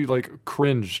actually like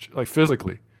cringed, like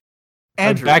physically.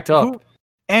 Andrew, backed up.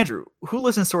 Andrew, who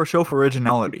listens to our show for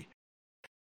originality?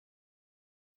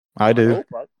 I do.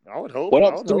 I would hope. What I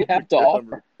else would do we hope have to get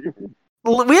offer?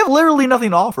 We have literally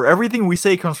nothing to offer. Everything we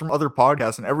say comes from other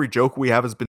podcasts, and every joke we have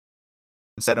has been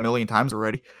said a million times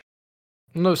already.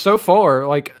 No, so far,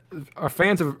 like our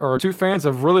two fans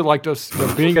have really liked us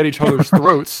being at each other's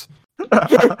throats.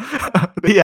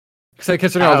 Yeah,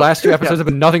 Considering our last two episodes have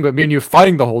been nothing but me and you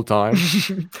fighting the whole time.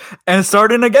 and it's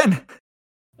starting again.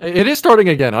 It is starting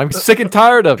again. I'm sick and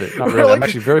tired of it. Not We're really. I'm like-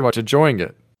 actually very much enjoying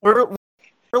it. We're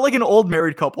like an old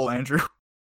married couple, Andrew.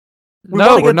 We No,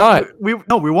 wanna we're get- not. We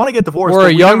want to get divorced. We're but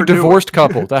a we young never do. divorced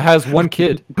couple that has one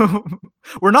kid.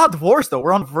 We're not divorced though.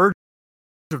 We're on the verge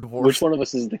of divorce. Which one of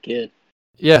us is the kid?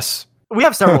 Yes. We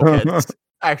have several kids,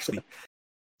 actually.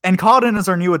 And Cotton is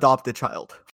our new adopted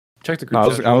child. Check the group I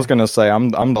was chat. gonna say I'm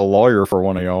the lawyer for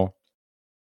one of y'all.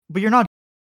 But you're not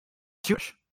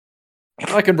Jewish.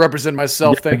 I can represent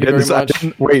myself. Yeah, Thank I you very didn't- I much.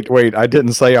 didn't- Wait. I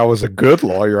didn't say I was a good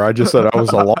lawyer. I just said I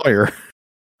was a lawyer.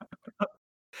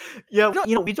 Yeah,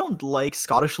 we don't like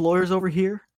Scottish lawyers over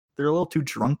here. They're a little too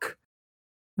drunk.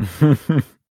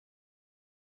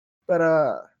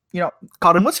 But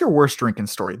Cotton, what's your worst drinking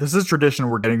story? This is a tradition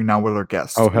we're getting now with our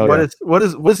guests. Oh, hell What yeah.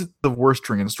 is the worst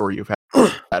drinking story you've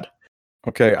had?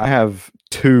 Okay, I have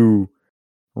two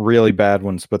really bad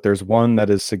ones, but there's one that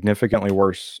is significantly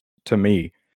worse to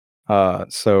me.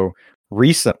 So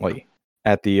recently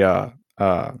at the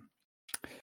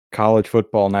college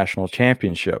football national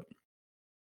championship,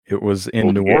 it was in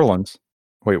Oh, New yeah. Orleans.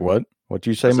 Wait, what? What'd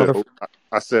you say,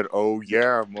 I said, oh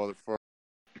yeah, motherfucker.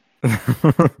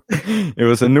 It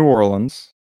was in New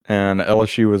Orleans, and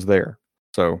LSU was there,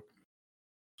 so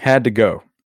had to go.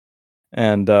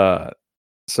 And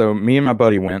so me and my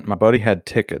buddy went. My buddy had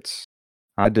tickets.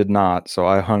 I did not, so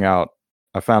I hung out.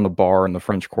 I found a bar in the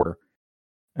French Quarter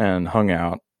and hung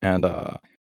out. And I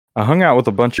hung out with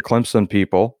a bunch of Clemson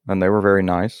people, and they were very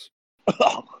nice.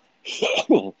 I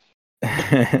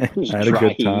had a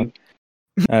good time.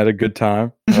 I had a good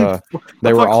time.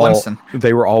 They were Fuck all Clemson.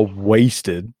 they were all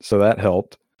wasted, so that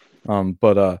helped.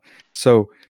 So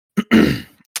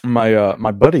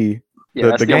my buddy, Yeah,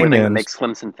 that's the the only game thing that ends- makes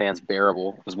Clemson fans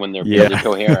bearable is when they're Yeah. really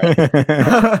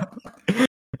coherent.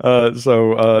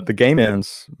 So the game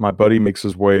ends. My buddy makes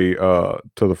his way to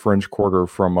the French Quarter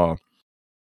from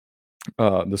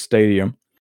the stadium.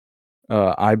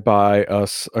 I buy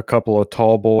us a couple of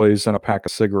tall boys and a pack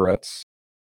of cigarettes.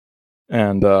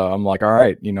 And I'm like, all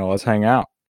right, let's hang out.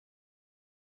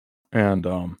 And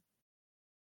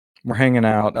we're hanging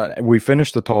out. We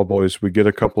finish the tall boys. We get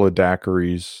a couple of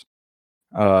daiquiris.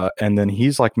 And then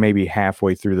he's like maybe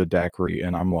halfway through the daiquiri.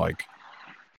 And I'm like,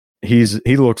 he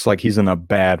looks like he's in a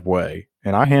bad way.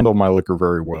 And I handle my liquor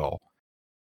very well.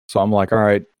 So I'm like, all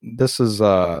right, this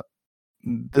isn't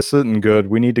good.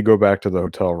 We need to go back to the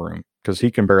hotel room because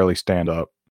he can barely stand up.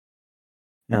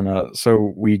 And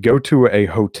so we go to a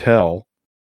hotel.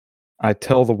 I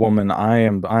tell the woman I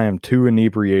am too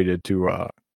inebriated to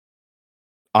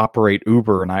operate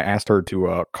Uber, and I asked her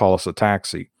to call us a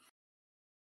taxi.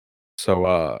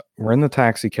 So we're in the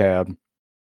taxi cab,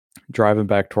 driving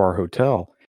back to our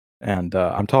hotel, and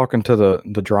I'm talking to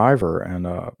the driver, and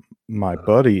my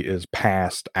buddy is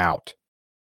passed out.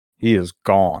 He is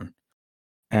gone,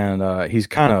 and he's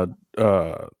kind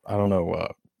of I don't know.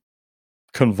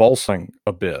 Convulsing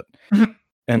a bit,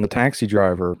 and the taxi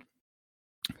driver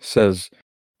says,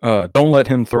 "Don't let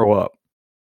him throw up."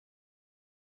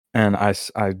 And I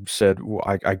said, well,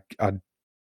 I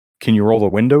can you roll the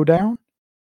window down?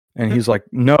 And he's like,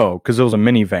 no, because it was a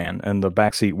minivan and the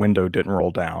backseat window didn't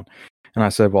roll down. And I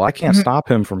said, well, I can't stop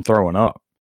him from throwing up.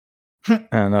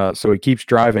 And so he keeps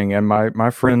driving, and my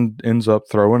friend ends up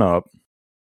throwing up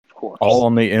Of course. all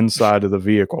on the inside of the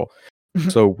vehicle.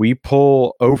 So we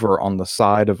pull over on the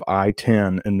side of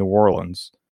I-10 in New Orleans,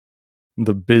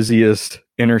 the busiest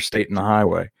interstate in the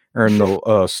highway or in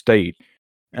the state.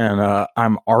 And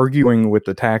I'm arguing with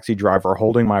the taxi driver,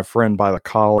 holding my friend by the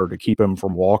collar to keep him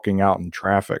from walking out in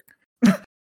traffic.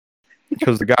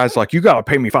 Because the guy's like, you got to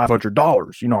pay me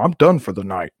 $500. I'm done for the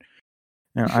night.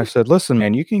 And I said, listen,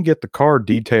 man, you can get the car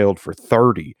detailed for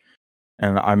 $30.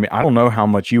 And I mean, I don't know how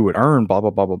much you would earn, blah, blah,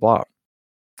 blah, blah, blah.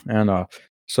 And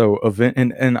so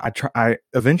I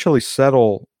eventually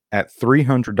settle at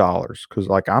 $300 because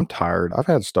like I'm tired. I've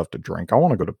had stuff to drink. I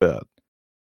want to go to bed.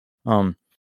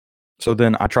 So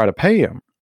then I try to pay him,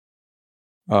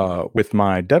 with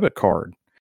my debit card.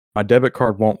 My debit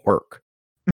card won't work.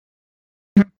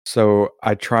 So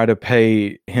I try to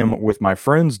pay him with my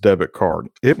friend's debit card.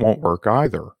 It won't work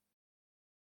either.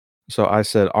 So I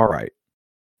said, all right,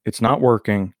 it's not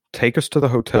working. Take us to the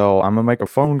hotel. I'm going to make a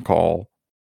phone call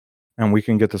and we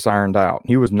can get this ironed out.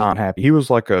 He was not happy. He was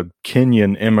like a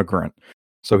Kenyan immigrant.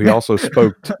 So he also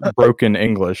spoke broken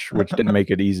English, which didn't make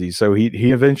it easy. So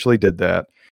he eventually did that.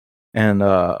 And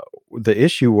the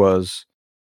issue was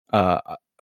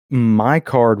my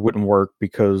card wouldn't work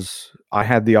because I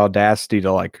had the audacity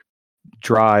to like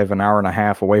drive an hour and a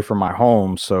half away from my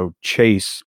home. So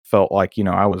Chase felt like,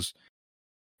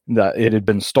 that it had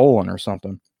been stolen or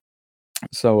something.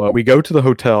 So we go to the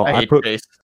hotel. I hate Chase.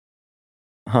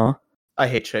 Huh? I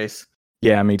hate Chase.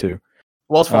 Yeah, me too.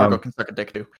 Wells Fargo can suck a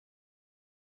dick too.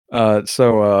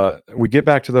 So we get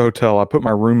back to the hotel. I put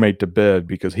my roommate to bed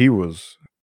because he was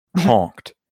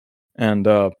honked. And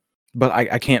but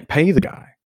I can't pay the guy.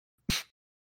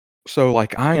 So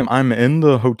like I'm in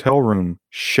the hotel room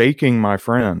shaking my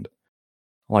friend.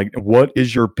 Like, what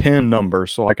is your PIN number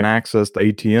so I can access the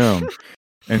ATM?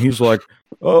 And he's like,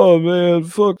 oh man,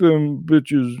 fuck them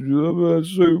bitches.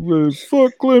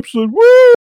 Fuck Clemson.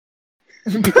 Woo!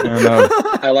 And,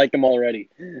 I like him already.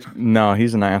 No,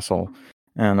 he's an asshole.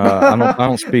 And I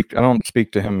don't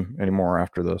speak to him anymore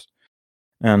after this.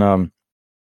 And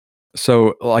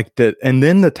so like that, and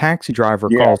then the taxi driver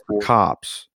calls the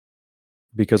cops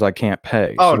because I can't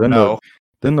pay. Oh, so then no.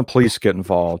 Then the police get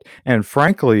involved. And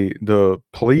frankly, the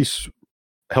police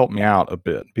helped me out a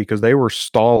bit because they were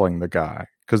stalling the guy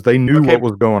because they knew what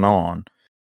was going on.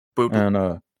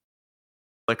 Boop.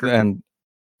 And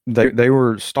they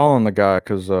were stalling the guy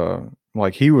because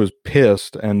like he was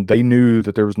pissed and they knew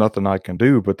that there was nothing I can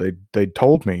do, but they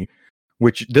told me,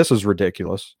 which this is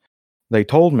ridiculous. They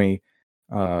told me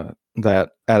that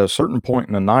at a certain point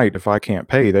in the night, if I can't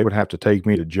pay, they would have to take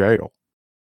me to jail.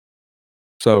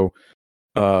 So,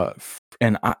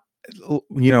 and I,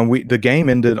 the game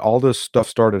ended, all this stuff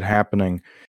started happening.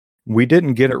 We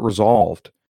didn't get it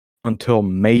resolved until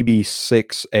maybe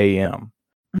 6 a.m.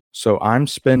 So I'm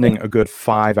spending a good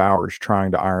 5 hours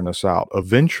trying to iron this out.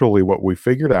 Eventually, what we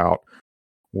figured out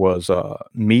was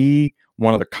me,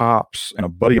 one of the cops, and a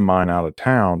buddy of mine out of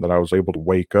town that I was able to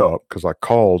wake up because I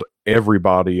called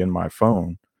everybody in my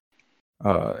phone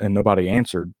and nobody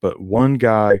answered. But one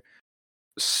guy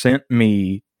sent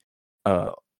me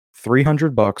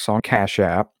 $300 on Cash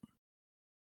App,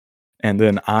 and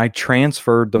then I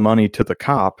transferred the money to the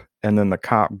cop, and then the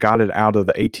cop got it out of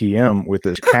the ATM with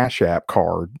his Cash App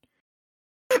card,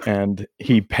 and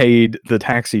he paid the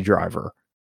taxi driver.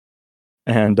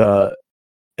 And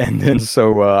then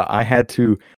so I had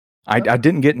to, I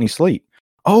didn't get any sleep.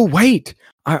 Oh wait,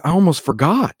 I almost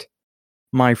forgot.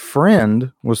 My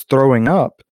friend was throwing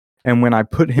up, and when I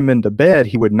put him into bed,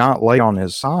 he would not lay on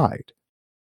his side.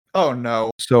 Oh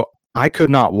no. So I could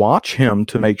not watch him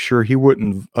to make sure he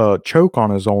wouldn't choke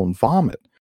on his own vomit.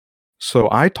 So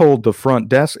I told the front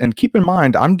desk, and keep in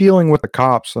mind, I'm dealing with the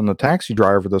cops and the taxi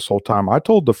driver this whole time. I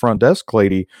told the front desk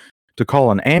lady to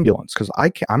call an ambulance because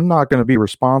I'm not going to be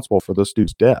responsible for this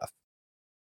dude's death.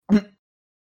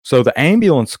 So the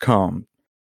ambulance come,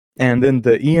 and then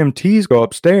the EMTs go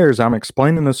upstairs. I'm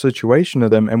explaining the situation to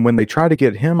them, and when they try to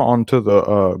get him onto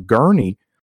the gurney,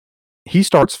 he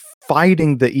starts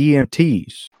fighting the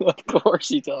EMTs. Of course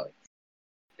he does.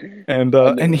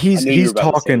 And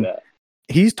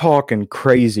he's talking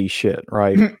crazy shit,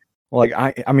 right? Like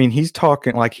I mean he's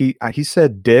talking like he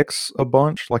said dicks a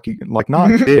bunch, like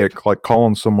not dick, like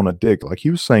calling someone a dick, like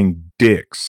he was saying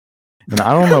dicks. And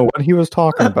I don't know what he was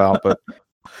talking about, but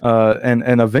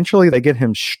and eventually they get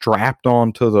him strapped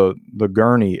onto the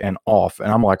gurney and off,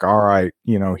 and I'm like, all right,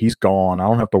 he's gone. I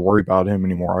don't have to worry about him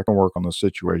anymore. I can work on the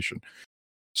situation.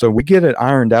 So we get it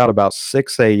ironed out about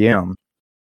 6 a.m.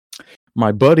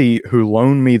 My buddy who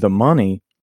loaned me the money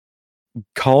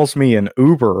calls me an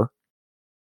Uber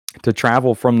to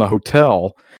travel from the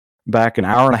hotel back an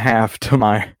hour and a half to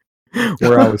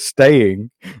where I was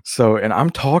staying. So, and I'm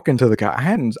talking to the guy. I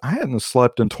hadn't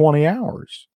slept in 20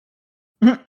 hours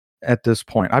at this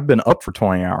point. I've been up for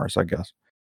 20 hours, I guess.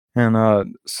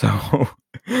 And so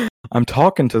I'm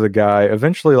talking to the guy.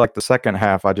 Eventually, like the second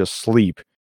half, I just sleep.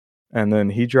 And then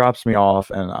he drops me off,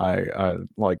 and I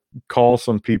like call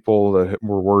some people that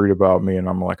were worried about me, and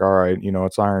I'm like, all right,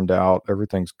 it's ironed out.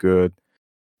 Everything's good.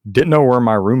 Didn't know where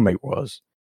my roommate was.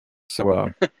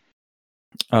 So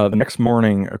the next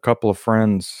morning, a couple of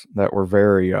friends that were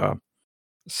very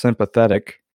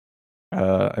sympathetic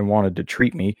and wanted to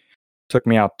treat me took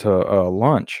me out to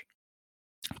lunch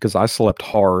because I slept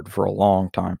hard for a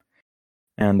long time.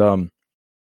 And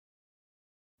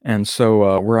And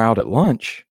so we're out at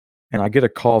lunch, and I get a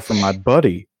call from my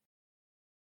buddy,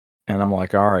 and I'm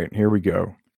like, all right, here we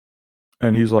go.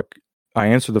 And he's like, I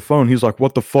answer the phone. He's like,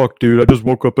 what the fuck, dude? I just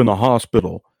woke up in the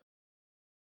hospital.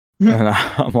 And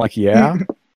I'm like, yeah,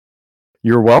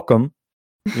 you're welcome,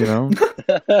 you know?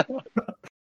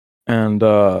 And,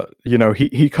 you know,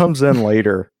 he comes in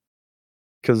later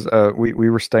because we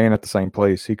were staying at the same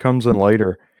place. He comes in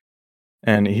later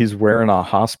and he's wearing a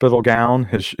hospital gown.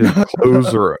 His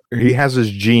clothes are, he has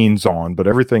his jeans on, but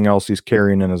everything else he's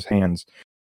carrying in his hands.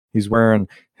 He's wearing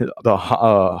the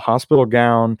hospital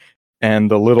gown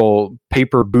and the little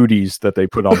paper booties that they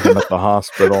put on him at the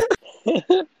hospital.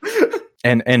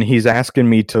 And he's asking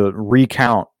me to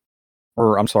recant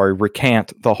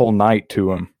the whole night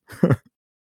to him.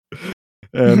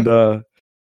 And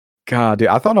God, dude,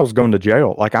 I thought I was going to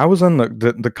jail. Like I was in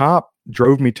the cop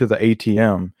drove me to the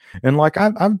ATM, and like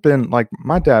I've been like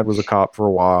my dad was a cop for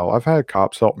a while. I've had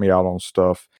cops help me out on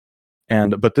stuff,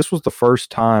 but this was the first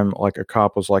time like a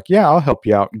cop was like, "Yeah, I'll help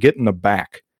you out. Get in the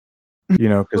back," you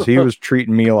know, because he was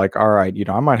treating me like, "All right, you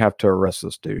know, I might have to arrest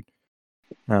this dude,"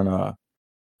 and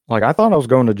like I thought I was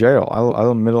going to jail.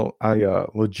 I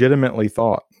legitimately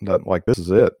thought that like this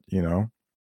is it, you know.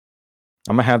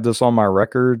 I'm gonna have this on my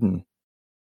record and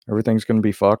everything's gonna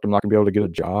be fucked. I'm not gonna be able to get a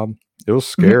job. It was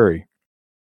scary.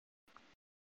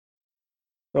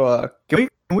 So, can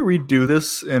we redo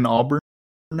this in Auburn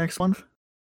next month?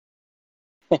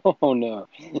 Oh no.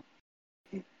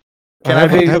 Can I I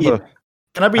be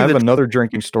have the another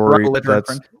drinking story belligerent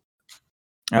that's friend?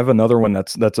 I have another one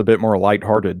that's a bit more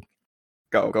lighthearted.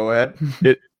 Go ahead.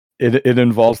 It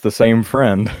involves the same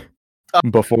friend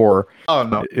before. Oh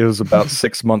no. It was about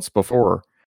 6 months before.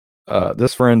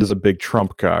 This friend is a big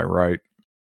Trump guy, right?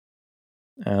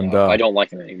 And I don't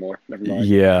like him anymore. Never mind.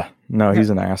 yeah, no, he's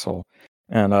an asshole.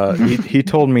 And he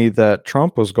told me that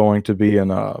Trump was going to be in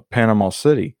Panama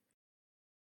City.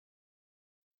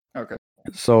 Okay.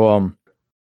 So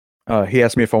he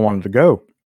asked me if I wanted to go.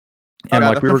 And Okay,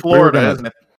 like that's we in were Florida, gonna, isn't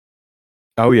it?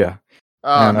 oh yeah.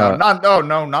 Oh And,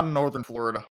 no, not in northern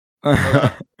Florida.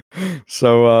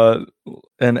 So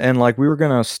and like we were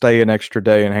gonna stay an extra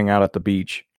day and hang out at the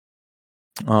beach.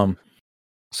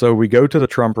 So we go to the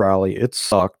Trump rally. It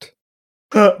sucked.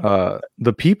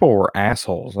 The people were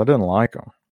assholes. I didn't like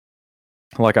them.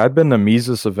 Like I'd been to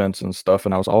Mises events and stuff,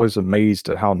 and I was always amazed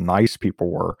at how nice people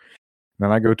were. And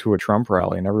then I go to a Trump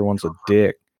rally, and everyone's a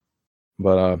dick.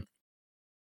 But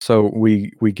so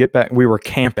we get back. We were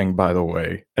camping, by the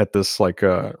way, at this like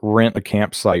rent a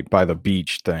campsite by the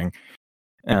beach thing.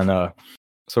 And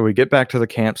so we get back to the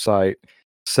campsite,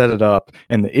 set it up,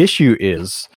 and the issue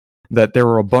is that there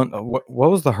were a bunch. What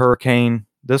was the hurricane?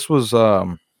 This was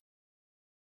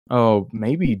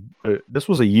maybe this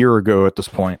was a year ago at this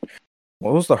point.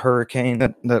 What was the hurricane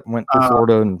that went through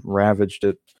Florida and ravaged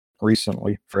it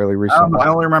fairly recently? I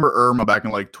only remember Irma back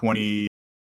in like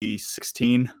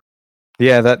 2016,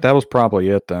 Yeah, that was probably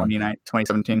it then.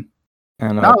 2017.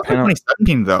 And No, it was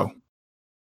 2017 though.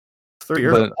 3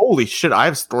 years. But- Holy shit! I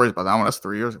have stories about that one. That's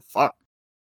 3 years. Fuck.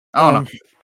 I don't know.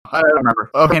 I don't remember.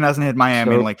 Hurricane hasn't hit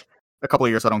Miami in like a couple of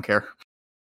years. I don't care.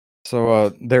 So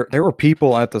there were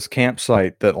people at this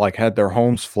campsite that like had their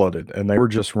homes flooded, and they were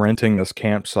just renting this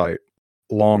campsite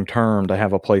long term to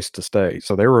have a place to stay.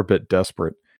 So they were a bit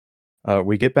desperate.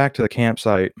 We get back to the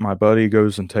campsite. My buddy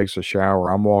goes and takes a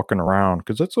shower. I'm walking around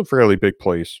because it's a fairly big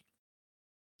place.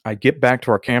 I get back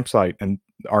to our campsite, and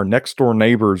our next door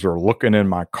neighbors are looking in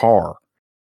my car.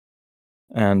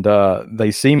 And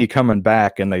they see me coming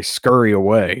back, and they scurry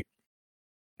away.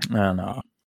 And I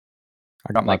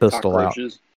got my Like pistol out.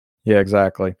 cockroaches. Yeah,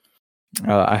 exactly.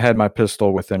 I had my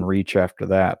pistol within reach after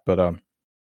that. But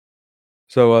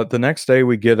so the next day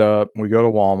we get up, we go to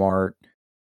Walmart.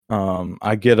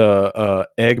 I get a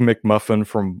egg McMuffin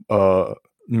from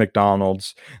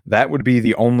McDonald's. That would be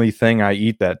the only thing I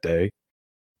eat that day.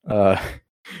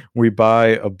 We buy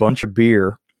a bunch of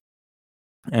beer,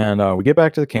 and we get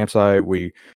back to the campsite.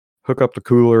 We hook up the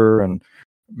cooler and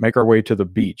make our way to the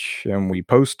beach. And we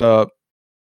post up,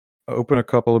 open a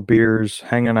couple of beers,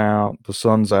 hanging out. The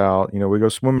sun's out. You know, we go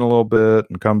swimming a little bit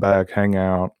and come back, hang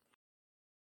out.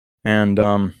 And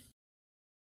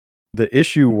the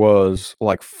issue was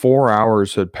like 4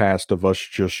 hours had passed of us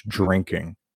just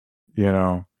drinking, you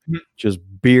know, just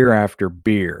beer after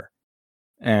beer.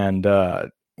 And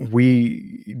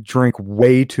we drink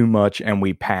way too much and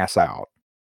we pass out.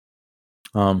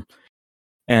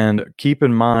 And keep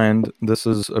in mind, this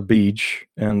is a beach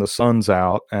and the sun's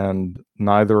out, and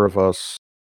neither of us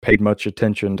paid much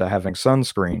attention to having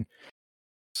sunscreen.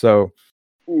 So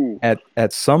Ooh.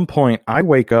 at some point, I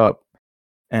wake up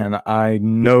and I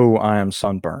know I am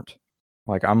sunburnt.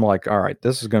 Like I'm like, all right,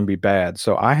 this is going to be bad.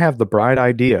 So I have the bright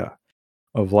idea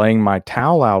of laying my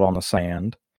towel out on the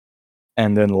sand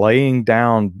and then laying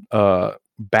down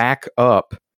back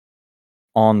up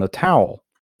on the towel,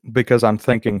 because I'm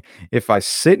thinking if I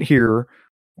sit here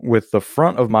with the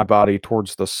front of my body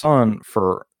towards the sun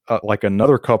for like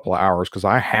another couple of hours, because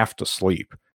I have to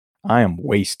sleep, I am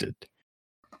wasted.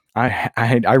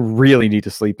 I really need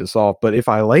to sleep this off. But if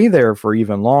I lay there for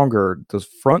even longer, the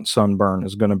front sunburn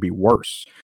is going to be worse.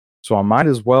 So I might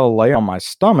as well lay on my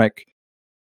stomach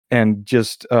and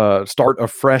just start a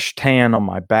fresh tan on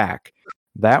my back.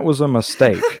 That was a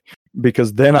mistake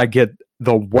because then I get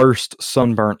the worst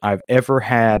sunburn I've ever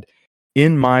had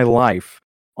in my life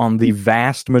on the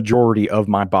vast majority of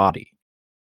my body.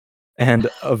 And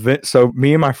so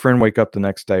me and my friend wake up the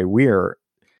next day.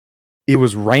 It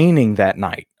was raining that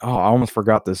night. Oh, I almost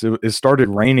forgot this. It started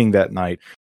raining that night.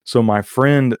 So my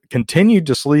friend continued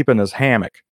to sleep in his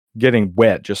hammock, getting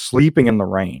wet, just sleeping in the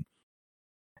rain.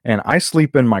 And I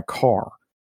sleep in my car,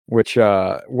 which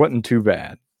wasn't too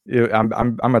bad.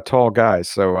 I'm a tall guy,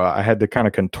 so I had to kind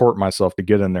of contort myself to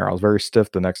get in there. I was very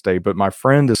stiff the next day. But my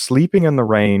friend is sleeping in the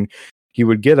rain. He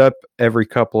would get up every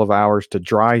couple of hours to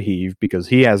dry heave because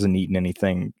he hasn't eaten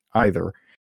anything either.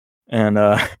 And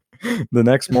the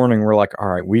next morning, we're like, all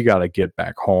right, we got to get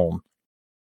back home.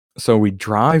 So we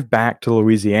drive back to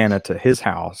Louisiana to his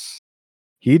house.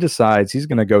 He decides he's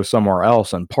going to go somewhere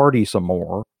else and party some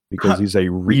more because he's a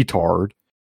retard.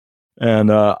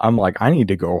 And I'm like, I need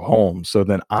to go home. So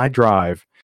then I drive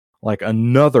like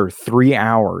another 3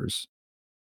 hours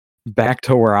back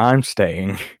to where I'm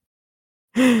staying.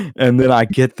 And then I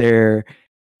get there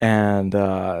and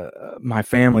my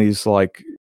family's like,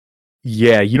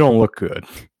 yeah, you don't look good.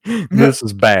 This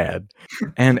is bad.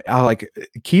 And I like,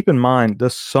 keep in mind, the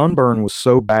sunburn was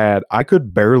so bad, I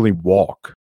could barely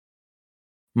walk.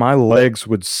 My legs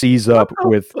would seize up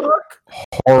with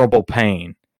horrible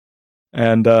pain.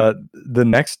 And the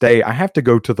next day, I have to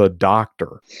go to the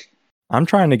doctor. I'm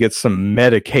trying to get some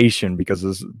medication because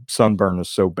this sunburn is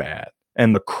so bad.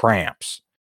 And the cramps.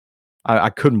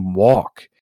 I couldn't walk.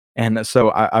 And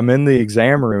so I'm in the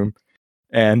exam room,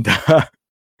 and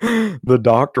the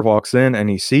doctor walks in, and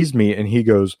he sees me, and he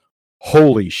goes,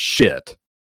 "Holy shit.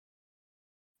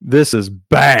 This is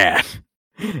bad."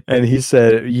 And he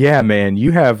said, "Yeah, man,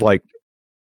 you have like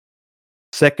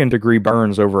second-degree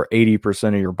burns over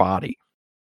 80% of your body."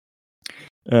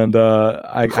 And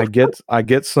I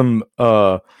get some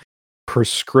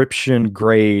prescription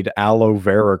grade aloe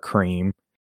vera cream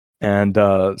and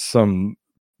some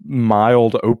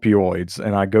mild opioids,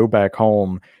 and I go back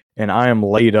home and I am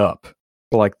laid up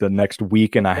for like the next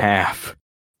week and a half.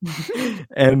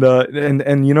 and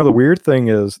you know, the weird thing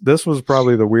is, this was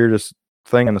probably the weirdest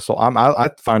thing in the soul. I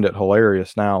find it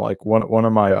hilarious now. Like one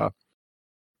of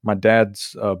my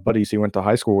dad's buddies he went to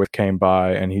high school with came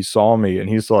by, and he saw me, and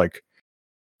he's like,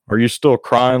 "Are you still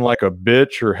crying like a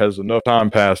bitch, or has enough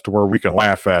time passed to where we can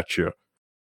laugh at you?"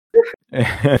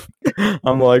 And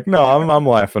I'm like, "No, I'm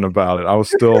laughing about it. I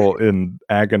was still in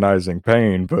agonizing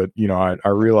pain, but you know, I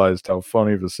realized how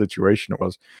funny of a situation it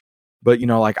was." But you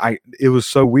know, like it was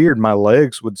so weird. My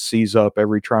legs would seize up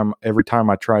every time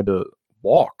I tried to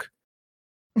walk.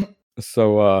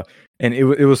 So and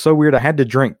it was so weird. I had to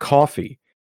drink coffee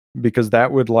because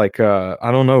that would like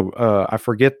I don't know, I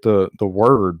forget the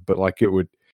word, but like it would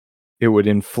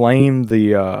inflame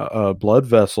the blood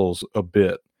vessels a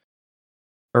bit.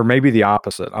 Or maybe the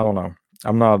opposite. I don't know.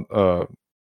 I'm not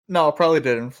No, it probably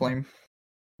did inflame.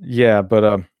 Yeah, but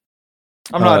I'm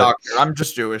not a doctor. I'm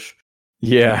just Jewish.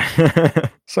 Yeah.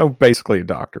 So basically a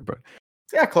doctor, but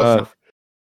Yeah, close enough.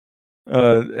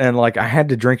 And like I had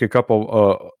to drink a cup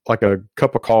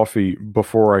of coffee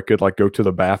before I could like go to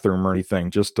the bathroom or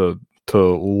anything, just to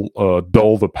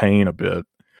dull the pain a bit.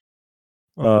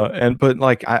 But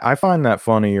like I find that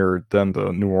funnier than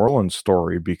the New Orleans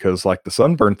story, because like the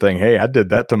sunburn thing, hey, I did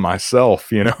that to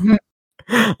myself, you know.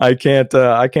 I can't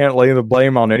lay the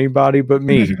blame on anybody but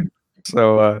me.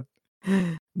 So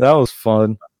that was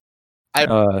fun.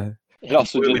 It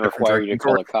also completely didn't different require you to drinking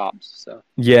call the story. cops. So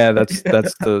Yeah, that's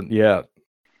the yeah,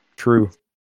 true.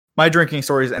 My drinking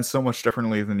stories end so much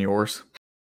differently than yours.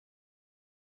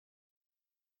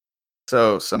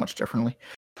 So much differently.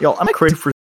 Yo, am I crazy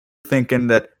for thinking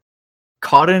that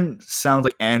Cotton sounds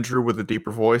like Andrew with a deeper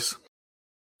voice?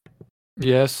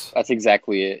 Yes. that's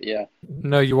exactly it. Yeah.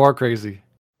 No, you are crazy.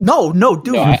 No,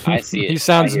 dude. No, I see it. He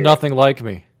sounds I hear it. nothing like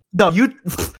me. No, you.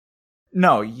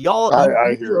 No, y'all.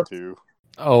 I hear it too.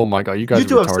 Oh my god, you guys You are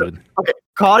two have retarded. Okay,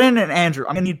 Cotton and Andrew.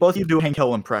 I'm gonna need both of you to do a Hank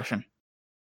Hill impression.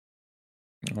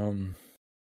 All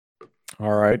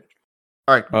right.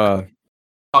 All right, Uh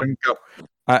Cotton, go.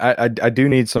 I do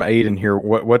need some aid in here.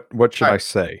 What should I Alright.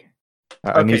 say?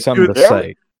 I Okay, need something dude, to there-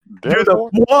 say. Do the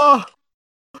whoa,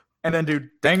 and then do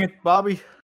dang it, Bobby.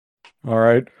 All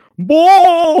right.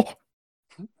 Ball!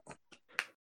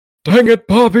 Dang it,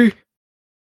 Bobby!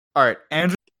 All right,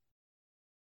 Andrew.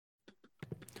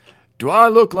 Do I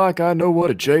look like I know what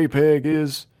a JPEG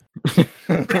is?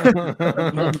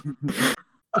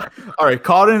 All right,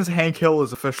 Cotton's Hank Hill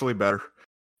is officially better.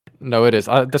 No, it is.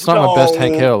 That's not my best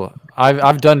Hank No. Hill.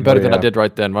 I've done better than I yeah. did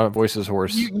right then. My voice is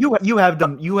hoarse. You have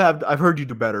done I've heard you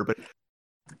do better, but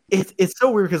it's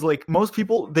so weird because like most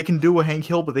people they can do a Hank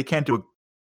Hill, but they can't do a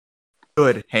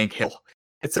good Hank Hill.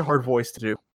 It's a hard voice to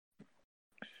do.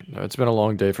 No, it's been a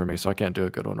long day for me, so I can't do a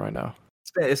good one right now.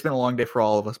 It's been a long day for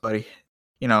all of us, buddy.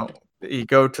 You know, you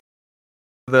go to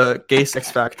the gay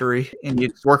sex factory and you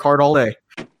just work hard all day.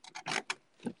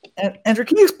 Andrew,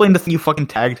 can you explain the thing you fucking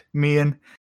tagged me in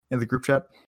the group chat?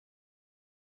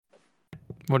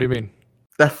 What do you mean?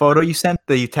 That photo you sent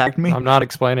that you tagged me? I'm not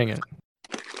explaining it.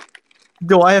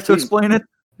 Do I have to Please- explain it?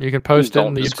 You can post it don't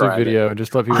in the YouTube describe it. video and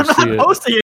just let people I'm see not it.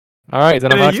 posting it All right,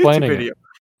 then I'm in a not YouTube explaining video. it.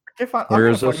 Okay, fine. Where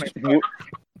I'm is gonna this? fucking-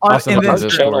 Austin, and look then- at Our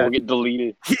this channel one. will get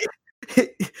deleted.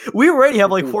 we already have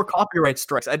like 4 copyright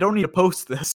strikes. I don't need to post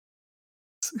this.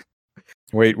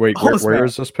 Wait, where Almost where there.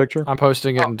 is this picture? I'm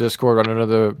posting it in Discord on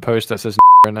another post that says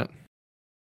in it.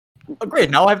 Oh, great,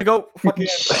 now I have to go fucking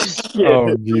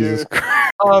Oh, Jesus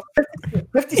Christ.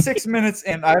 56 minutes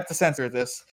and I have to censor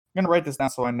this. I'm gonna write this down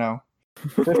so I know.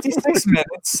 56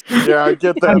 minutes. Yeah, I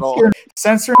get that all.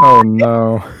 Censor. Oh,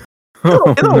 no.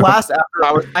 In the last after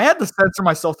hours, I had to censor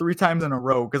myself 3 times in a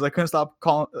row because I couldn't stop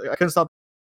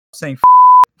saying.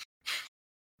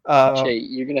 Jay,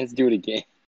 you're gonna have to do it again.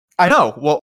 I know.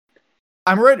 Well,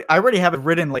 I already have it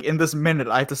written. Like in this minute,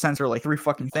 I have to censor like 3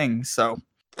 fucking things. So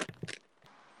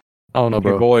Oh no, Hey,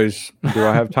 bro. boys, do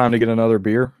I have time to get another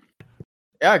beer?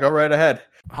 yeah, go right ahead.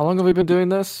 How long have we been doing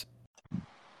this?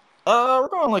 We're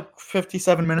going like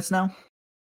 57 minutes now.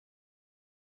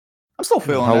 I'm still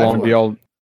feeling How it. long do y'all?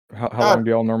 How long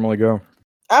do y'all normally go?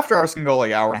 After hours can go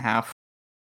like hour and a half.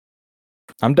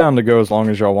 I'm down to go as long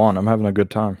as y'all want. I'm having a good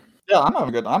time. Yeah, I'm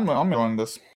having good. I'm enjoying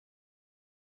this.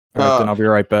 All right, then I'll be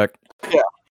right back.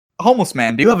 Homeless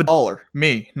man, do you have $1?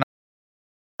 Me.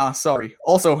 No. Sorry.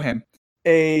 Also him.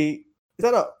 Is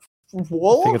that a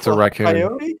wolf? I think it's a raccoon.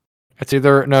 Coyote? It's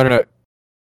either no.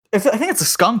 I think it's a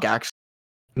skunk actually.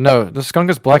 No, the skunk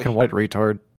is black and white,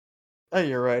 retard. Oh,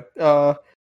 you're right.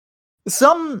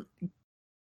 Some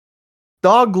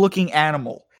dog-looking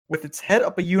animal with its head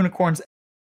up a unicorn's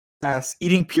ass,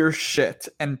 eating pure shit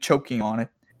and choking on it,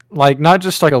 Like not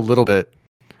just like a little bit,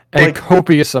 a Like-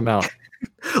 copious amount.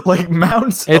 like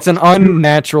mounts. It's an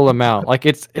unnatural amount. Like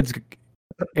it's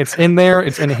in there.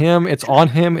 It's in him. It's on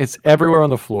him. It's everywhere on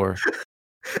the floor.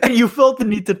 And you felt the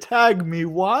need to tag me.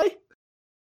 Why?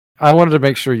 I wanted to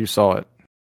make sure you saw it.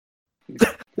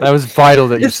 That was vital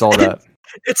that you It's- saw that.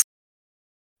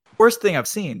 Worst thing I've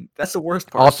seen. That's the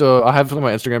worst part. Also, I have something on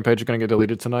my Instagram page going to get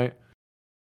deleted tonight.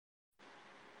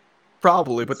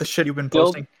 Probably, but the shit you've been Still-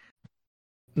 posting.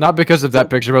 Not because of that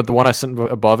picture, but the one I sent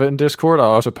above it in Discord. I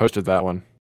also posted that one.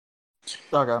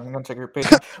 Okay, I'm gonna take your page.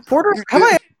 Porter, have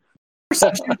I ever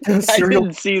sent you the I cereal?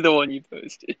 didn't see the one you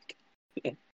posted.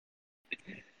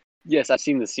 Yes, I've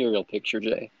seen the cereal picture,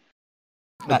 Jay.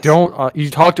 Nice. Don't. You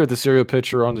talked about the serial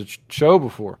picture on the show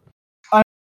before.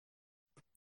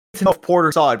 To know if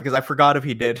Porter saw it because I forgot if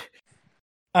he did.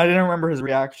 I didn't remember his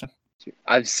reaction.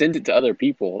 I've sent it to other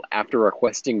people after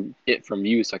requesting it from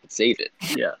you so I could save it.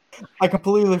 Yeah. I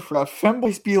completely forgot.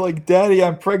 Femboys be like, "Daddy,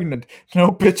 I'm pregnant."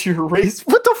 No picture race.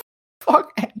 What the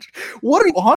fuck, Andrew? What are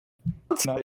you on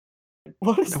tonight?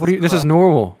 What is What do you? This is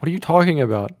normal. What are you talking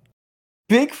about?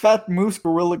 big fat moose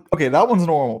gorilla? Okay, that one's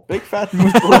normal. Big fat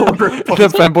moose gorilla. The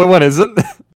fanboy one isn't.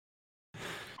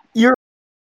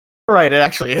 Right, it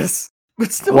actually is.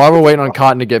 But still, While we're waiting on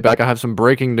Cotton to get back, I have some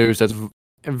breaking news that's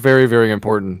very, very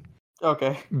important.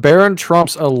 okay. Barron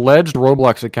Trump's alleged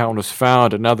Roblox account was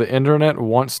found, and now the internet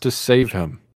wants to save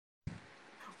him.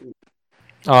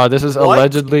 This is What?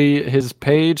 allegedly his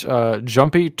page,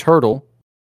 Jumpy Turtle.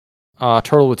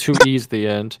 Turtle with 2 E's at the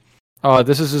end.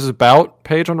 This is his about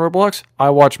page on Roblox. I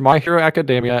watch My Hero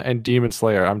Academia and Demon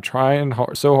Slayer. I'm trying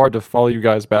so hard to follow you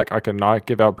guys back. I cannot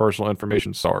give out personal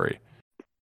information. Sorry.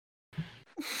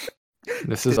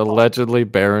 This is allegedly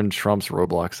Barron Trump's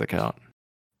Roblox account.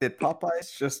 Did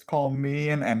Popeyes just call me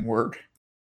an N-word?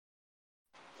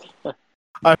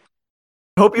 I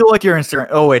hope you like your Instagram.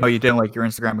 Oh wait, no, you didn't like your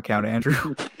Instagram account,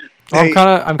 Andrew. Hey,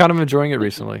 I'm kind of enjoying it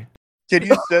recently. can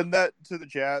you send that to the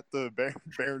chat, the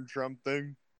Baron Trump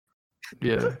thing?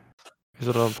 Yeah. Is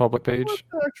it on a public page? What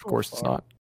the Of actual course it's fuck? not.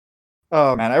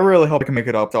 Oh man, I really hope I can make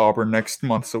it up to Auburn next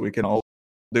month so we can all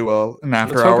do an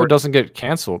after Let's hope hour. it doesn't get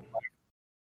canceled.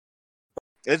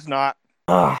 It's not.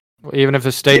 Even if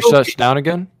the state POV. shuts down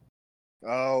again.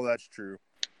 Oh, that's true.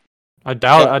 I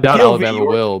doubt POV Alabama or-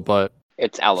 will, but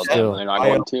It's Alabama. Still. They're not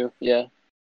going to. Yeah.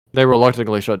 they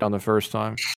reluctantly shut down the first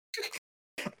time.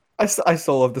 I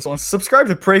still love this one. Subscribe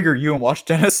to PragerU and watch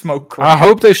Dennis smoke I crack.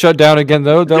 hope they shut down again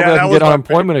though. They'll Yeah, that get was my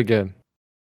unemployment again.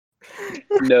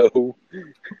 No.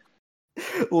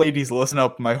 Ladies, listen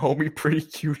up. My homie pretty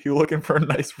cute. He looking for a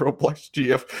nice Roblox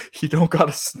GF. He don't got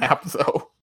a snap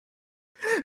though.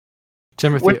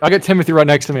 Timothy, What- I got Timothy right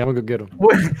next to me. I'm gonna go get him.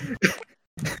 What?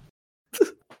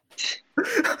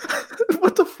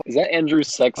 What the fuck? Is that Andrew's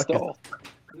sex Okay. doll?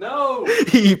 No.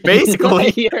 He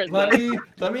basically. Here, Let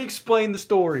me explain the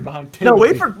story behind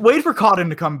Timothy. No, wait for Cotton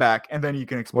to come back, and then you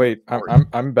can explain. Wait,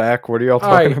 I'm back. What are y'all All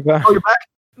talking right. about? Oh, you're back,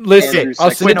 Listen, Andrew's I'll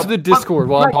sex send it doll. to the Discord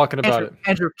while I'm Right, talking about Andrew, it.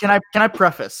 Andrew, can I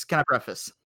preface?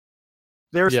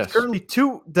 There's Yes. currently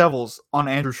 2 devils on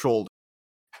Andrew's shoulders.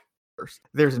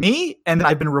 There's me, and then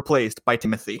I've been replaced by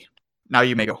Timothy. Now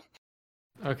you may go.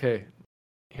 Okay,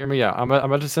 hear me out. I'm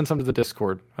about to send some to the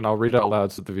Discord, and I'll read it out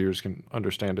loud so the viewers can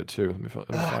understand it too. Let me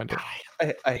find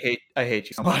it. I hate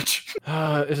you so much.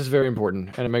 This is very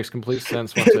important, and it makes complete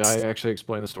sense once I actually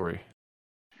explain the story.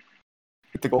 The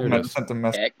Here it Goldman is. sent a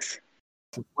message. X.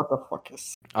 What the fuck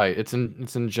is? Alright, it's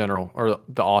in general, or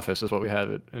the office is what we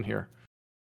have it in here.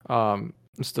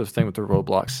 It's the thing with the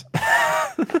Roblox.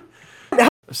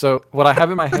 So what I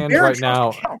have in my hands right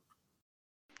now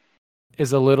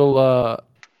is a little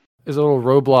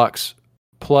Roblox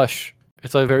plush.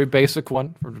 It's a very basic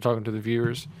one. We're talking to the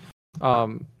viewers.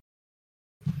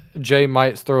 Jay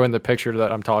might throw in the picture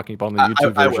that I'm talking about on the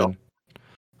YouTube I will.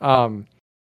 version.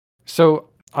 So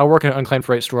I work in an unclaimed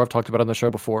freight store. I've talked about it on the show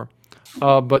before.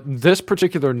 But this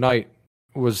particular night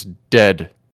was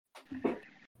dead.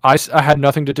 I had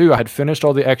nothing to do. I had finished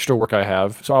all the extra work I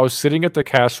have. So I was sitting at the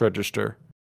cash register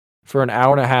for an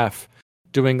hour and a half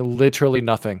doing literally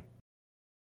nothing.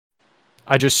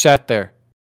 I just sat there.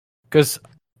 Because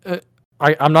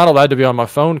I'm not allowed to be on my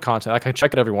phone content. I can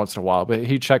check it every once in a while, but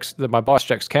my boss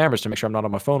checks cameras to make sure I'm not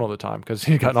on my phone all the time because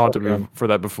he got on to me for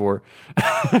that before.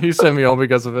 He sent me home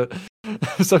because of it.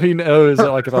 So he knows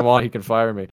that like if I'm on, he can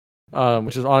fire me,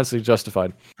 which is honestly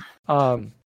justified.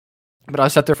 But I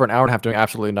sat there for an hour and a half doing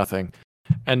absolutely nothing.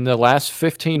 And the last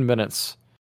 15 minutes,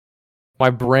 my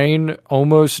brain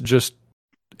almost just,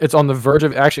 it's on the verge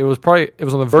of, actually, it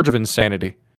was on the verge of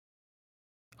insanity.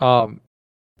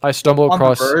 I stumbled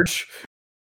across. On the verge.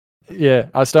 Yeah,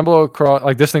 I stumbled across,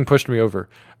 like, this thing pushed me over.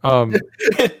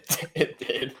 It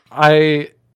did.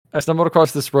 I stumbled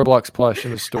across this Roblox plush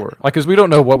in the store. Like, because we don't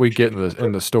know what we get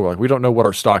in the store. Like, we don't know what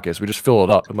our stock is. We just fill it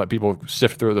up and let people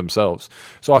sift through it themselves.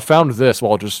 So I found this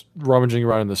while just rummaging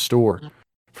around in the store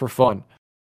for fun.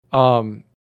 And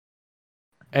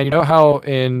you know how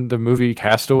in the movie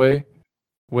Castaway,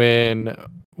 when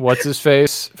what's his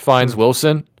face finds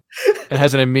Wilson and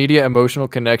has an immediate emotional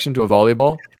connection to a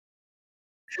volleyball?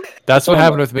 That's what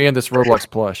happened with me in this Roblox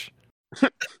plush.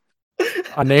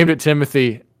 I named it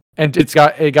Timothy. And it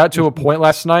got to a point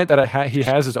last night that he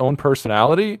has his own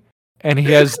personality, and he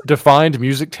has defined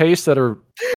music tastes that are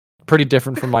pretty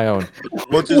different from my own.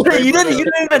 What's his Wait, you favorite,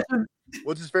 didn't mention.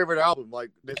 What's his favorite album?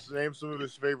 Like, let's name some of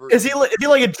his favorite. Is he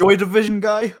like a Joy Division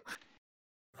guy?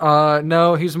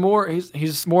 No, he's more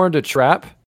into trap.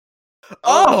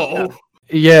 Oh,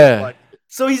 Yeah, Like,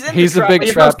 so he's in. He's a big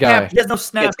trap guy. He has no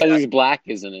snap. It's because he's black,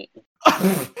 isn't it?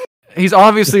 he's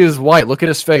obviously is white. Look at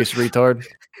his face, retard.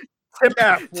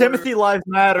 Timothy Lives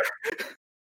Matter.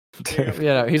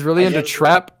 Yeah, he's really into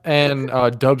trap and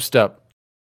dubstep.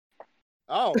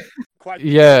 Oh, quite.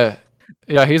 Yeah,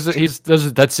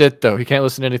 that's it though. He can't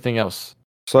listen to anything else.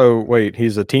 So wait,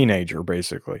 he's a teenager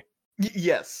basically.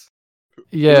 Yes.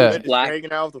 Yeah, Just Black.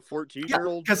 hanging out with a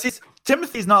 14-year-old. Because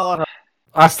Timothy's not allowed.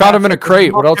 I found him in a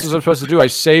crate. What else was I supposed to do? I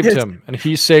saved him, and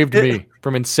he saved me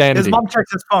from His insanity. mom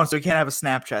checks his phone, so he can't have a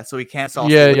Snapchat, so he can't. Solve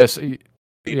Yeah, yes,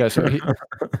 so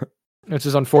it's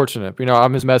just unfortunate. You know,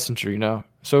 I'm his messenger. You know,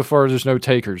 so far there's no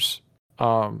takers.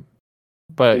 But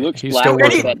He looks he's black still like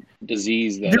working. that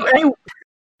disease that Do any,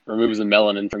 removes the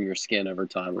melanin from your skin over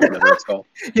time, or whatever it's called.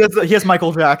 he has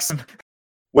Michael Jackson.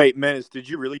 Wait, Menace, did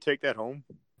you really take that home?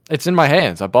 It's in my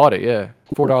hands. I bought it. Yeah,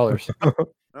 $4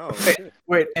 Oh, Wait. shit.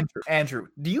 Wait, Andrew,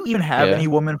 do you even have Yeah. any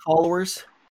woman followers?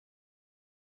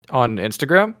 on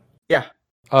Instagram. Yeah.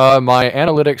 My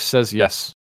analytics says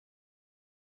yes,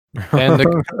 and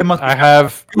It must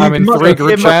I'm in It 3 must-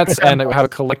 group it must chats, be- and I have a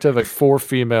collective of 4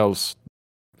 females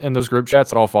in those group chats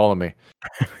that all follow me.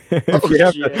 If you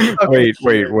have to,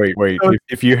 wait.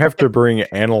 If you have to bring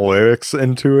analytics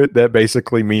into it, that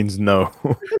basically means no.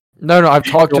 No, I've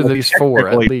talked to these 4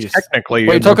 at least. Technically,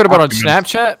 Wait, you talking about on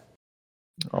Snapchat?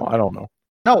 Oh, I don't know.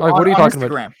 No, Like, what are you on talking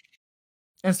about?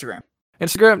 Instagram.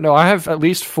 Instagram? No, I have at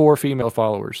least 4 female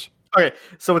followers. Okay,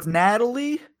 so it's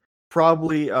Natalie,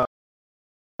 probably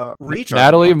Reach.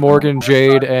 Natalie, Morgan,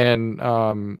 Jade, and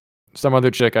some other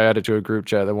chick I added to a group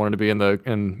chat that wanted to be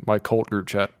in my cult group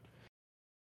chat.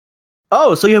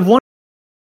 Oh, so you have one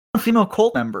female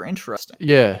cult member. Interesting.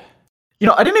 Yeah. You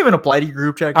know, I didn't even apply to your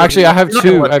group chat. Actually, I have You're not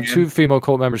gonna 2. let I have me 2 in. female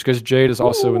cult members because Jade is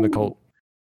also in the cult.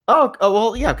 Oh,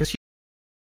 well, yeah, because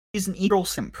she's an e-girl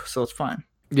simp, so it's fine.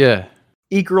 Yeah.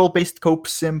 E-girl based cope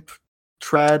simp,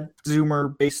 trad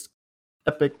zoomer based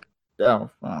epic. Oh,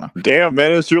 I don't know. Damn,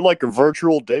 man, you're like a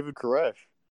virtual David Koresh.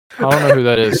 I don't know who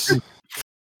that is.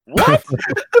 What?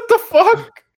 What the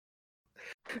fuck?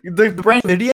 The Brand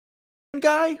Lydian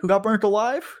guy who got burnt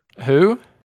alive? Who?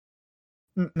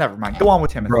 Never mind. Go on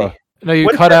with Timothy. Bruh. No, you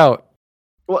What is cut that? out.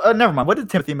 Well, never mind. What did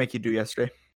Timothy make you do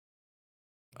yesterday?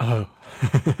 Oh.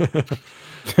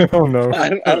 Oh no. I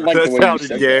don't like That the way you sounded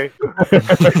said gay.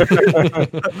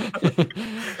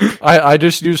 I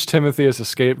just used Timothy as a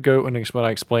scapegoat when I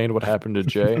explained what happened to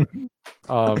Jay.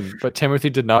 But Timothy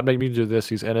did not make me do this.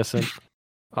 He's innocent.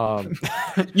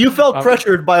 You felt Um,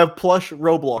 pressured by a plush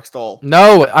Roblox doll.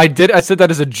 No, I did. I said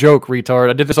that as a joke, retard.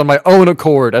 I did this on my own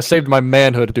accord. I saved my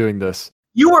manhood doing this.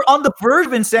 You were on the verge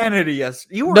of insanity. Yes,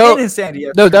 you were No, in insanity.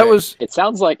 No, that yesterday. was It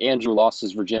sounds like Andrew lost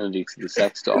his virginity to the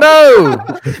sex doll. no.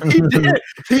 He did.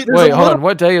 There's Wait, a hold little- on.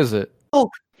 What day is it?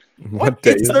 What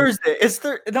day It's is it? Thursday. It's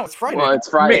No, it's Friday. Well, it's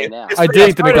Friday Wait, now. it's I Friday. did eat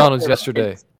It's the Friday. McDonald's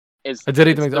yesterday. It's, I did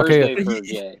eat the it's okay. Thursday for He-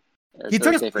 Jay. Or He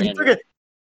took, Thursday for he, Andrew. took it.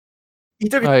 He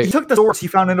Hey. took the source he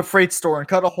found in a freight store and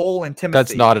cut a hole in Timothy.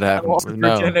 That's not it and lost his happened.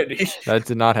 No, virginity. that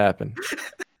did not happen.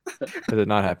 That did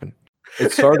not happen.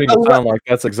 It's starting to sound like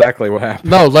that's exactly what happened.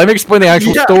 No, let me explain the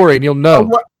actual Yeah. story and you'll know.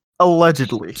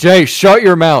 Allegedly. Jay, shut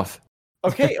your mouth.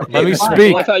 Okay. Let me fine.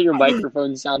 speak. I thought your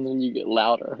microphone sounds when you get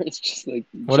louder. It's just like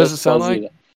What does just it sound fuzzy.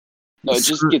 like? No, it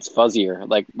just gets fuzzier,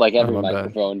 like every my bad.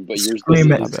 microphone. But yours Scream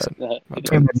doesn't. it. It's- My bad.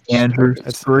 Scream at me, Andrew.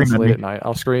 It's Scream at late me. at night.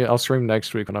 I'll scream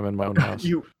next week when I'm in my own house.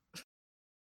 You.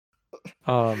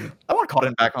 Um. I want to call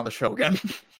him back on the show again.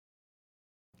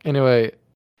 Anyway,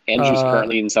 Andrew's Uh,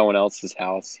 currently in someone else's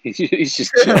house. He's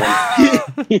just chilling.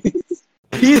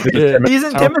 He's Yeah. he's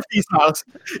in Timothy's house.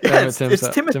 Yes, it's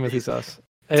Timothy. Timothy's house.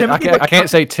 Timothy I can't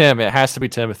say Tim. It has to be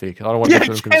Timothy 'cause I don't want to Yeah, get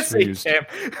you them can't say confused. Tim.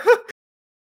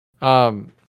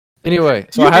 Anyway,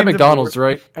 so You I had named the McDonald's,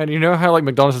 right? And you know how like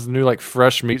McDonald's has the new like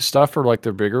fresh meat stuff for like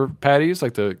the bigger patties,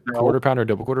 like the No. quarter pounder,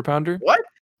 double quarter pounder.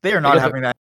 They are not got the- having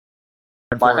that.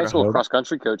 in My high Florida. school cross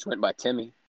country coach went by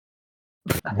Timmy.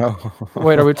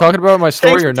 Wait, are we talking about my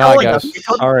story Thanks or for not, telling guys? us. You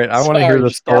told- All right, I want to hear the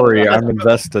story. I'm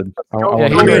invested. I Go, want Yeah,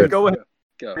 to go he- hear ahead. it. Go ahead.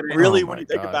 Go. Really, Oh when my you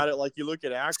think God. about it, like you look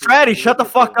at actors. Stratty, you shut look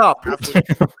the fuck at up.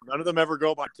 None of them ever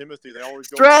go by Timothy. They always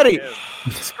go Stratty. by Tim.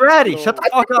 Scratty, shut the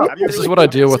fuck up. Have you This is really what I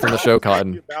thought deal with on the show,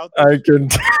 Cotton. about this? I can.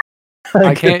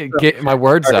 I can't get my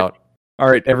words All right. out.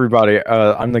 All right, everybody.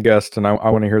 I'm the guest, and I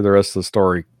want to hear the rest of the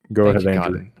story. Go Thank ahead, you,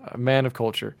 Andrew. Cotton. A man of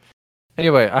culture.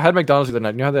 Anyway, I had McDonald's the other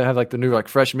night. You know how they have like the new like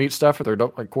fresh meat stuff with their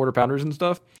like quarter pounders and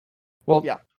stuff? Well,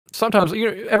 Yeah. sometimes,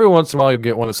 every once in a while you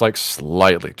get one that's like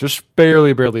slightly, just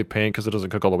barely pink because it doesn't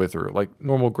cook all the way through. Like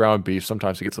normal ground beef,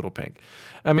 sometimes it gets a little pink.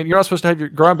 I mean, you're not supposed to have your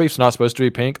ground beef's not supposed to be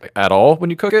pink at all when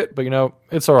you cook it, but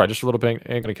it's all right. Just a little pink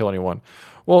ain't gonna kill anyone.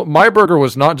 Well, my burger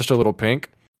was not just a little pink,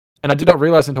 and I did not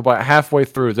realize until about halfway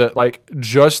through that like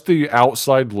just the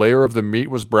outside layer of the meat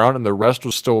was brown and the rest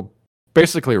was still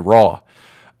basically raw.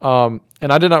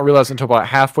 And I did not realize until about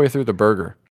halfway through the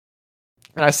burger.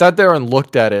 And I sat there and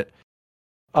looked at it.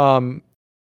 And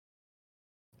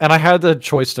I had the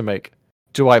choice to make.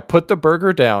 Do I put the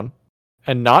burger down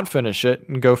and not finish it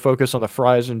and go focus on the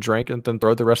fries and drink and then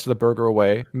throw the rest of the burger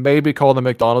away? Maybe call the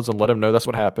McDonald's and let them know that's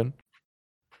what happened.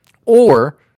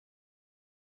 Or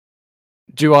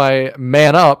do I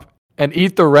man up and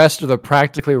eat the rest of the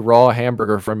practically raw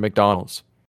hamburger from McDonald's?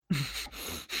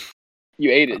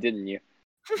 You ate it, didn't you?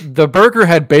 The burger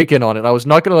had bacon on it. I was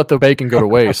not going to let the bacon go to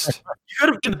waste. You could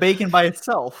have eaten the bacon by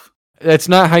itself. It's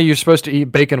not how you're supposed to eat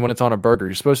bacon when it's on a burger.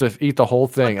 You're supposed to eat the whole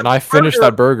thing. And I finished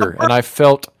that burger, and I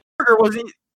felt Burger was it?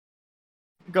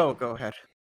 Go ahead.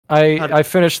 I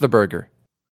finished the burger.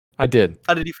 I did.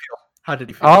 How did he feel? How did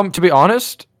he feel? To be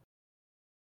honest,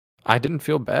 I didn't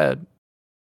feel bad.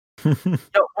 No,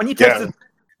 when you Yeah. texted,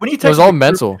 when you texted It was all the group-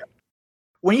 mental.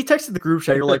 When you texted the group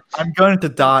chat, you're like, "I'm going to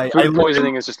die." Food I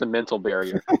poisoning is just a mental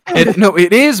barrier. No,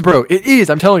 it is, bro. It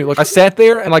is. I'm telling you. Look, I sat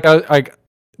there and like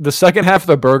the second half of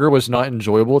the burger was not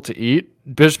enjoyable to eat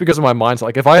just because of my mindset.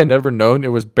 Like if I had never known it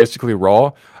was basically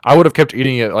raw, I would have kept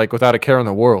eating it like without a care in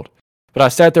the world. But I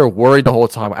sat there worried the whole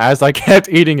time as I kept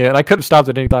eating it, and I could have stopped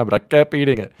at any time, but I kept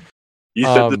eating it. You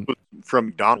said this was from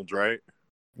McDonald's, right?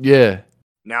 Yeah.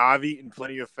 Now, I've eaten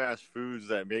plenty of fast foods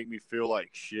that make me feel like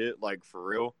shit, like for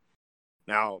real.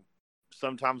 Now,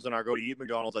 sometimes when I go to eat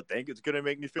McDonald's, I think it's going to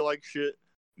make me feel like shit.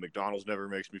 McDonald's never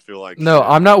makes me feel like No, shit.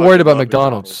 I'm not I worried about love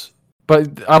McDonald's,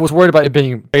 but I was worried about it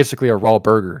being basically a raw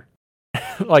burger.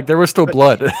 Like there was still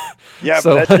blood. Yeah,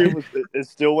 So, but that shit it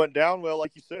still went down well,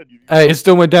 like you said. Hey, it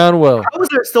still went down well. How is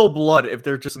there still blood if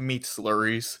they're just meat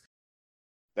slurries?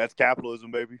 That's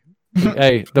capitalism, baby.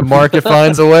 Hey, the market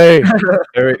finds a way.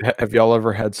 Eric, have y'all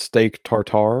ever had steak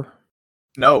tartare?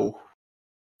 No.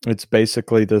 It's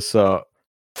basically this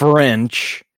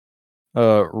French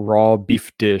raw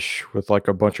beef dish with like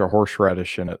a bunch of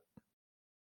horseradish in it.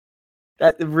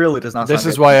 That really does not. This sound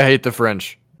is good. why I hate the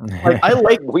French. Like, I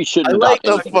like. We should I not like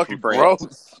take That's it fucking for granted.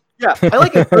 gross. Yeah, I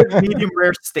like a good medium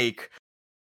rare steak.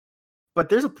 But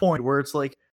there's a point where it's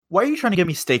like, why are you trying to give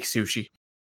me steak sushi?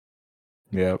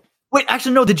 Yeah. Wait,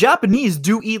 actually, no. The Japanese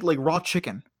do eat like raw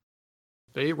chicken.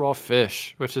 They eat raw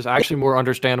fish, which is actually more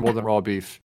understandable than raw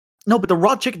beef. No, but the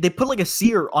raw chicken, they put like a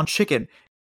sear on chicken,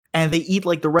 and they eat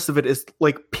like the rest of it is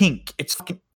like pink. It's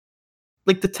fucking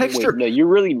like the texture. Wait, no, you're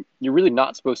really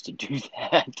not supposed to do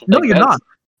that. No, Like, you're that's- not.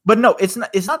 But no, it's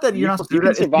not. It's not that you're not supposed to You do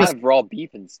can that. It's because, survive raw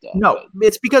beef and stuff. no, but-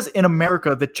 it's because in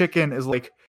America the chicken is like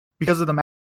because of the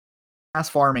mass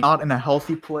farming, not in a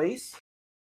healthy place,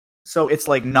 so it's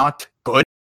like not good.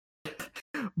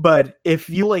 But if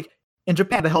you like in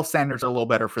Japan, the health standards are a little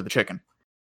better for the chicken,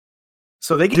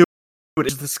 so they can do it.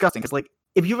 It's disgusting. It's like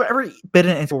if you've ever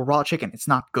bitten into a raw chicken, it's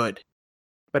not good.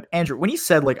 But Andrew, when you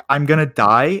said like I'm gonna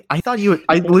die, I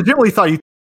legitimately thought you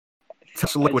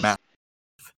touched liquid mask.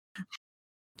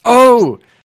 Oh,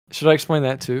 should I explain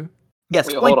that too? Yes,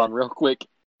 Wait, explain- hold on, real quick.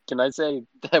 Can I say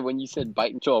that when you said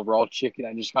bite into a raw chicken,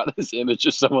 I just got this image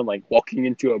of someone like walking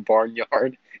into a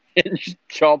barnyard and just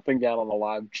chomping down on a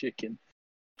live chicken.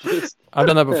 Just, I've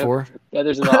done that before. yeah,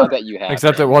 there's an I bet you have.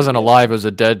 Except it wasn't alive; it was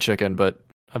a dead chicken. But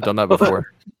I've done that before.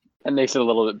 That makes it a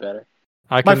little bit better.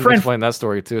 I My can friend- explain that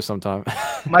story too sometime.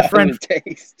 My friend The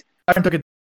taste. took a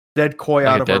dead koi Like a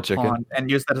out of dead our chicken. pond and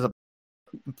used that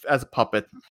as a puppet.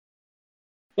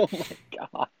 Oh my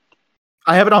god.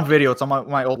 I have it on video. It's on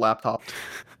my old laptop.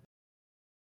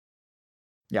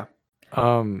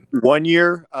 One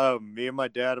year, me and my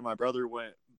dad and my brother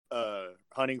went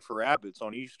hunting for rabbits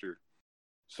on Easter.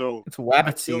 So It's rabbit I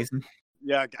killed- season.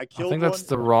 yeah, I I killed think that's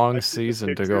one. the I wrong took a season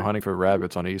to picture. go hunting for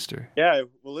rabbits on Easter. Yeah,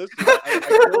 well, listen, I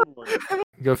killed one.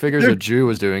 Go figures a Jew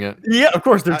was doing it. Yeah, of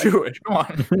course they're I- Jewish. Come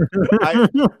on.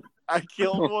 I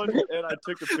killed one and I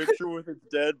took a picture with its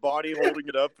dead body holding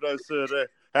it up and I said,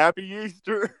 "Happy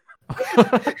Easter."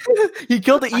 He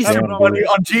killed the I Easter have it bunny video.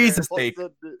 on Jesus' I'll Day.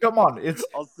 send it- Come on, it's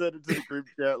I'll send it to the group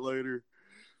chat later.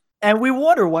 and we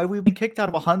wonder why we've been kicked out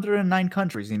of 109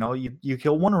 countries. You know, you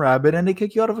kill one rabbit and they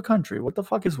kick you out of a country. What the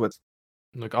fuck is with?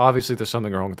 Look, obviously there's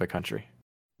something wrong with that country.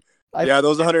 Yeah,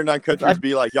 those 109 countries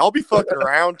be like, y'all be fucking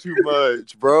around too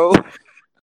much, bro.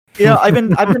 Yeah, I've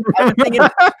been thinking.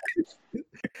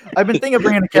 I've been thinking of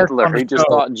bringing a character Hitler, on he the just show.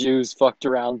 thought Jews fucked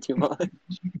around too much.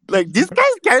 Like, this guy's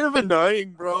kind of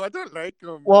annoying, bro. I don't like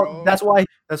him. Well, bro. that's why he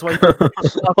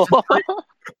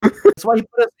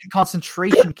put us in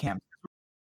concentration camps.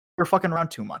 We're fucking around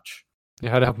too much. You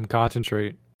had to help him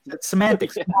concentrate. It's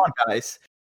semantics. Come on, guys.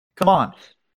 Come on.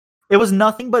 It was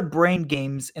nothing but brain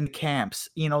games in camps.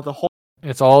 You know, the whole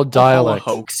It's all dialect.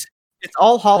 hoax. It's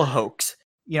all hollow hoax.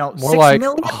 You know, More 6 like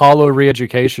million? hollow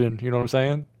re-education. You know what I'm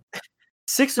saying?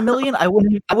 6 million? I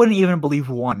wouldn't even believe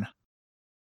one.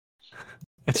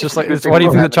 It's just like it's why do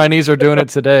you think the Chinese are doing it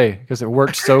today? Because it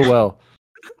worked so well.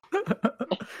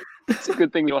 It's a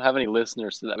good thing we don't have any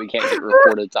listeners so that we can't get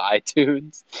reported to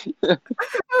iTunes.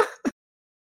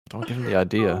 Don't give them the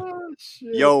idea. Oh,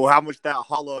 shit. Yo, how much that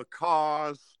hollow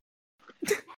cost?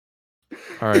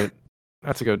 All right,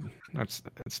 that's a good.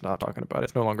 It's not talking about it.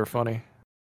 It's no longer funny.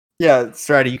 Yeah,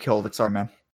 Stratty, you killed it. Sorry, man.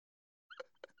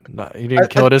 Not, he didn't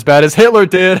kill it as bad as Hitler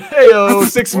did. Heyo,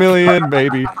 6 million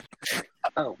maybe.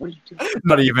 Oh, what are you doing?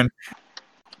 Not even.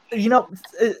 You know,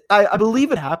 I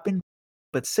believe it happened,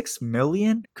 but 6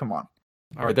 million? Come on.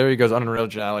 All right, there he goes.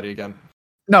 Unoriginality again.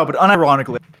 No, but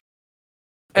unironically.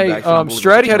 Hey, Actually, I believe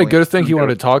Stratty it's had a million. good thing he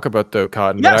wanted to talk about though,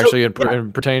 Cotton. Yeah, that so- actually yeah.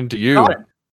 in pertained to you,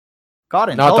 Got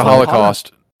it. not the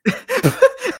Holocaust.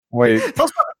 Wait, Tell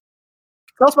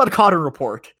us about the Cotton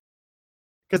Report.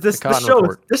 Because The Cotton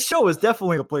Report. this show is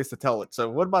definitely the place to tell it. So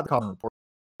what about the Cotton Report?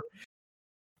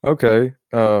 okay.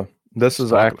 This is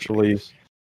Talk about actually this.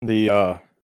 the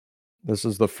This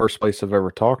is the first place I've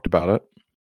ever talked about it.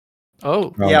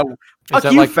 Oh, Yeah. is Fuck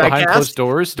that you, like behind fat closed ass.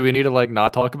 doors? Do we need to like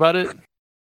not talk about it?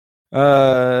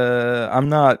 I'm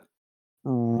not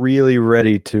really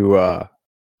ready to Oh,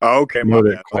 okay, my promote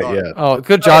bad. it quite I thought- yet. Oh,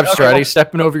 good job, okay, Stratty, well-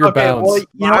 stepping over your Okay, bounds. well, you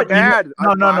know My what? bad.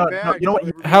 No, My no. bad. You know what?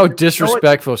 How Everybody-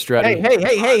 disrespectful,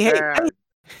 Stratty.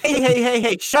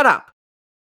 Hey, shut up.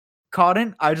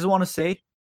 Cotton, I just want to say,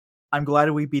 I'm glad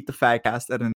we beat the Fagcast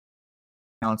at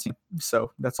announcing.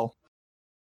 So that's all.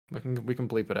 We can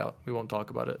bleep it out. We won't talk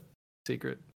about it.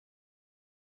 Secret.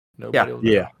 Nobody will know.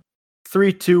 Yeah.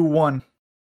 3, 2, 1.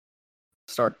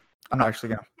 Start. I'm not actually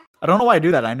gonna. I don't know why I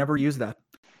do that. I never use that.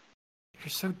 You're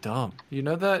so dumb. You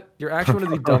know that? You're actually one of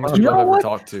the dumbest You people know I've ever what?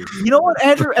 talked to. You know what,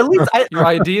 Andrew? At least Your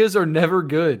ideas are never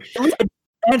good.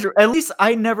 Andrew, at least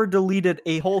I never deleted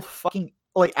a whole fucking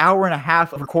hour and a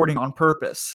half of recording on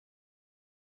purpose.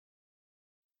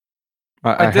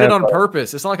 I did it have, on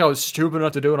purpose. It's not like I was stupid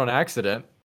enough to do it on accident.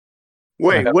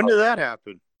 Wait, when did that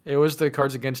happen? It was the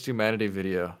Cards Against Humanity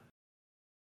video.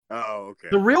 Oh, okay.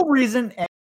 The real reason,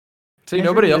 See, Andrew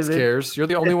nobody else did it cares. You're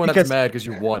the only one that's because- mad because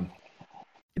you won.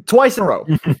 twice in a row.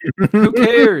 Who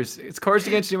cares? It's Cards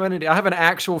Against Humanity. I have an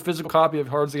actual physical copy of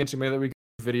Cards Against Humanity that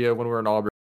we video when we were in Auburn.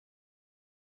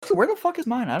 Where the fuck is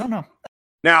mine? I don't know.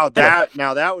 Now that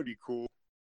would be cool.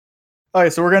 Okay,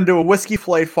 so we're gonna do a whiskey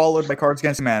flight followed by Cards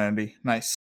Against Humanity.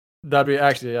 Nice. That'd be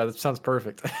actually, yeah, that sounds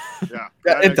perfect. Yeah, Yeah,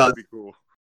 that it does. Be cool.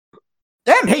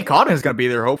 And hey, Cotton is gonna be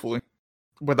there hopefully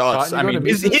with us. Cotton, I you mean,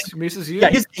 going to Mises U? yeah,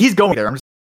 he's going there. I'm just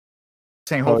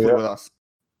saying hopefully yeah. with us.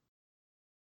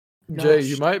 Jay, Gosh.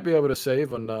 you might be able to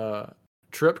save on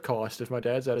trip cost if my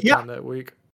dad's out of Yeah. town that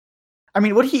week. I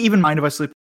mean, would he even mind if I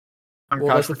sleep on your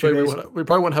Well, couch that's for the 2 thing. days? We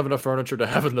probably won't have enough furniture to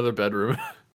have another bedroom.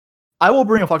 I will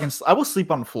bring a fucking. I will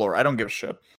sleep on the floor. I don't give a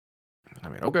shit. I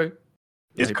mean, okay.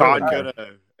 Is he Cotton probably-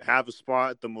 gonna have a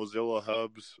spot at the Mozilla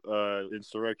Hubs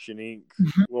Insurrection Inc?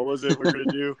 Mm-hmm. What was it we're gonna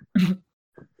do?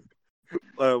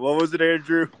 What was it,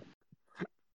 Andrew?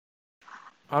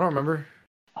 I don't remember.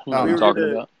 I don't know what we you're were talking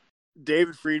gonna- about.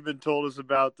 David Friedman told us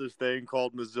about this thing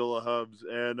called Mozilla Hubs,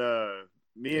 and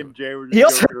me and Jay were He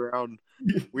just also- joking around.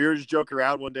 We were just joking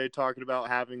around one day talking about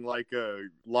having like a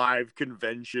live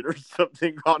convention or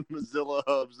something on Mozilla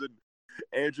Hubs, and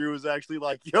Andrew was actually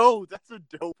like, "Yo, that's a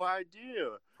dope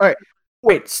idea."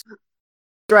 Wait,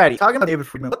 Stratty, talking about David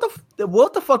Friedman.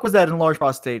 What the fuck was that Enlarged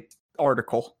Prostate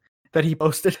article that he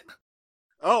posted?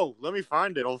 Oh, let me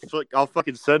find it. I'll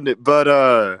fucking send it.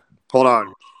 But hold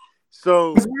on.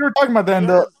 So 'Cause we were talking about that.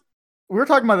 yes, We were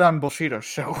talking about that on Bushido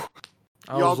show.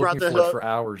 I Y'all was looking brought for that it up? for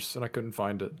hours and I couldn't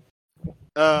find it.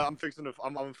 I'm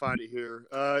gonna find it here.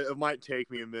 It might take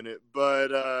me a minute,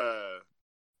 but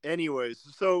anyways,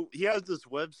 so he has this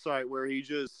website where he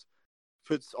just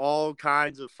puts all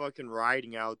kinds of fucking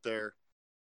writing out there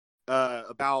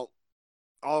about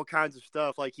all kinds of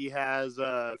stuff. Like he has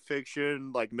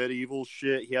fiction, like medieval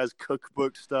shit. He has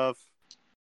cookbook stuff,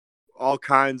 all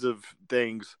kinds of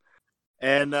things.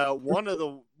 And one of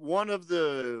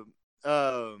the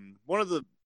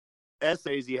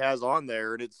essays he has on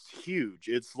there, and it's huge.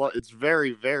 It's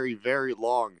very, very, very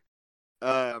long.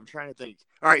 I'm trying to think.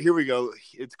 All right, here we go.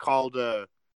 It's called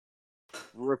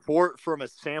 "Report from a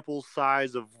Sample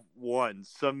Size of 1: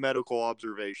 Some Medical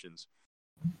Observations."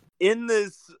 In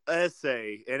this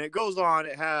essay, and it goes on.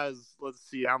 It has, let's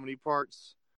see, how many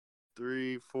parts?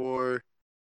 3, 4.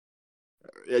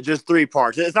 Just 3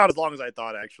 parts. It's not as long as I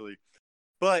thought, actually.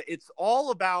 But it's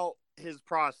all about his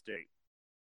prostate.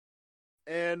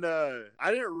 And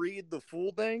I didn't read the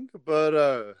full thing,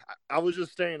 but I was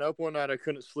just staying up one night. I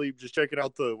couldn't sleep, just checking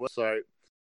out the website.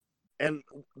 And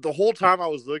the whole time I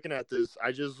was looking at this,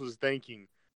 I just was thinking,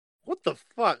 what the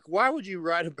fuck? Why would you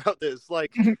write about this?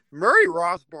 Like, Murray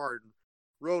Rothbard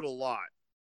wrote a lot.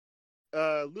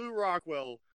 Lou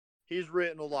Rockwell, he's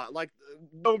written a lot. Like,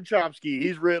 Noam Chomsky,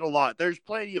 he's written a lot. There's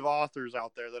plenty of authors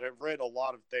out there that have written a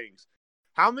lot of things.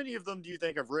 How many of them do you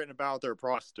think have written about their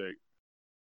prostate?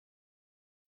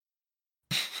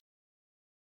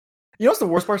 You know what's the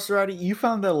worst part, Stratty? You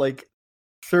found that like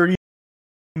 30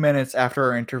 minutes after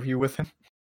our interview with him.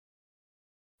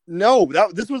 No,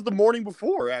 this was the morning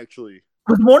before, actually.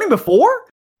 Was the morning before?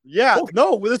 Yeah, Oh.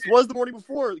 no, this was the morning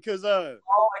before because I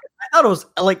thought it was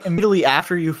like immediately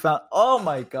after you found. Oh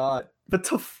my god! What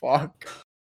the fuck?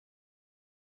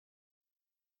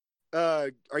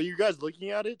 are you guys looking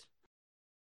at it?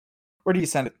 Where do you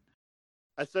send it?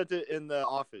 I sent it in the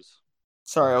office.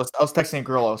 Sorry, I was texting a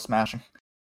girl I was smashing.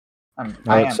 I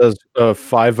It am. says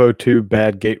 502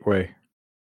 bad gateway.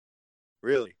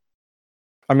 Really?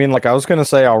 I mean, like I was gonna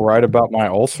say, I'll write about my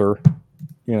ulcer.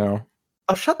 You know,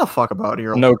 Oh, shut the fuck about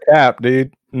here. no cap,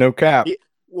 dude. No cap. Yeah.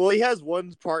 Well, he has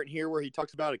one part here where he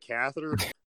talks about a catheter.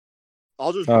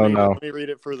 I'll just Oh, read no. it. Let me read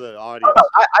it for the audience.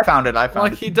 I found it. I found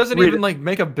Like it. he doesn't Read even it. like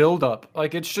make a build up.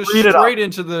 Like it's just Read it straight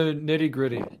into the nitty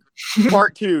gritty.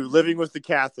 Part 2, living with the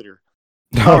catheter.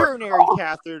 The Oh. urinary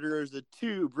catheter is a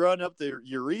tube run up the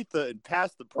urethra and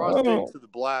past the prostate Oh. to the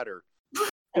bladder.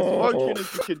 Its function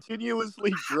is to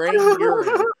continuously drain urine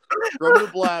from the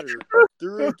bladder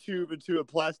through a tube into a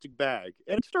plastic bag,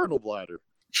 an external bladder.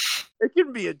 It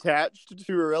can be attached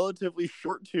to a relatively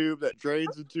short tube that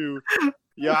drains into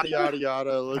yada yada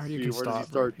yada. Let's Alright, you see, can where does he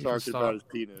stop, bro. start You can talking stop. about his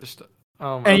penis? Just,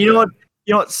 And you know what?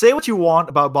 You know what? Say what you want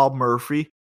about Bob Murphy,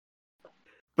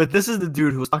 but this is the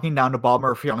dude who was talking down to Bob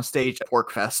Murphy on a stage at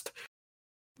Workfest.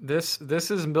 This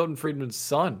is Milton Friedman's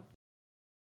son.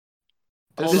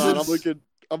 Hold This on, is-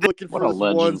 I'm looking What for a this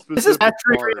one legend. specific This is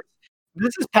Patrick. part.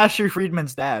 This is Patrick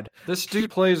Friedman's dad. This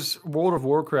dude plays World of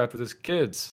Warcraft with his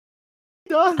kids.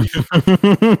 He does.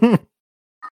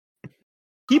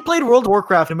 He played World of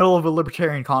Warcraft in the middle of a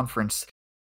libertarian conference.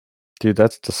 Dude,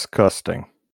 that's disgusting.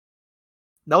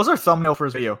 That was our thumbnail for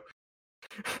his video.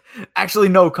 Actually,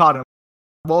 no, Cotton.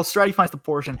 Well, Stratty finds the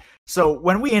portion. So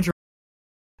when we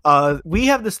we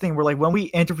have this thing where, like, when we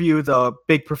interview the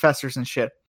big professors and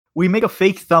shit, we make a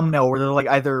fake thumbnail where they're like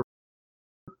either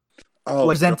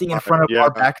presenting in front of yeah.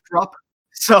 our backdrop.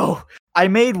 So I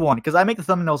made one because I make the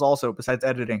thumbnails also besides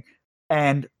editing,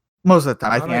 and most of the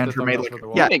time I think made the Andrew made thumbnails like for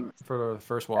the yeah, one- for the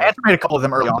first one. Andrew made a couple of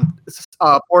them early on.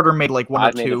 Porter made like one I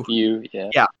or made two. a few,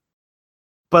 yeah.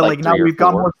 But Like like now 3 or we've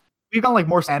got 4.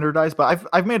 more standardized, but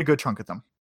I've made a good chunk of them.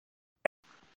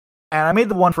 And I made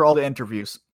the one for all the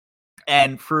interviews.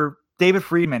 And for David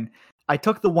Friedman, I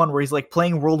took the one where he's like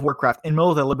playing World of Warcraft in the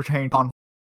middle of the libertarian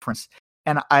conference,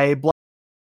 and I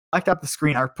blacked out the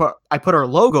screen. I put our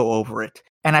logo over it,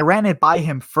 and I ran it by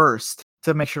him first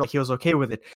to make sure like he was okay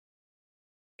with it.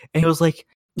 And he was like,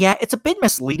 "Yeah, it's a bit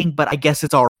misleading, but I guess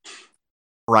it's all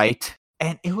right."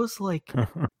 And it was like,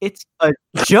 it's a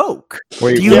joke.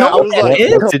 Wait, Do you Yeah, know I what was that like,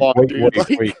 is? come did, on, wait, dude, wait,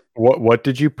 like- wait. What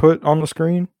did you put on the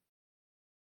screen?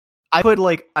 I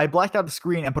blacked out the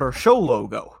screen and put our show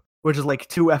logo, which is like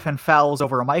 2 FN fouls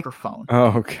over a microphone.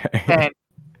 Oh, okay. And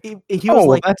he was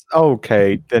like, that's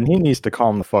okay. Then he needs to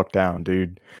calm the fuck down,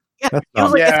 dude. yeah, That's he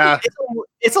was not, like, Yeah.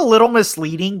 it's a little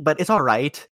misleading, but it's all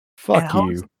right. fuck and I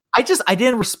was- you. I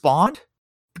didn't respond,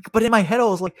 but in my head I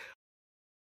was like,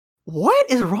 what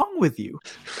is wrong with you?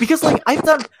 Because like I've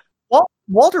done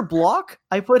Walter Block,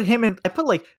 I put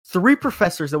like 3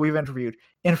 professors that we've interviewed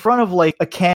in front of like a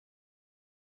can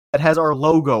that has our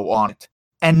logo on it.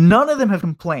 And none of them have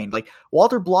complained. Like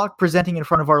Walter Block presenting in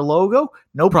front of our logo,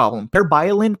 no problem. Per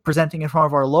Byland presenting in front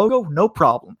of our logo, no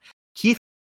problem. Keith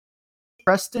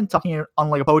Preston talking on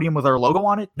like a podium with our logo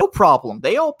on it, no problem.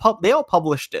 They all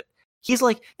published it. He's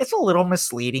like, it's a little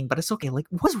misleading, but it's okay. Like,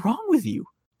 what's wrong with you?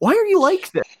 Why are you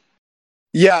like this?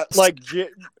 Yeah, like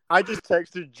I just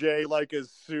texted Jay like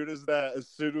as soon as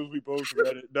we both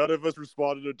read it. None of us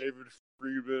responded to David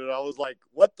Friedman, and I was like,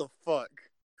 "What the fuck?"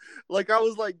 Like I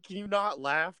was like, "Can you not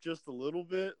laugh just a little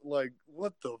bit?" Like,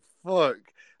 what the fuck?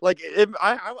 Like,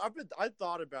 I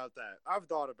thought about that. I've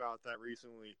thought about that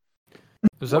recently.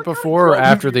 Was that before or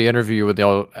after the interview with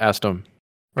y'all asked him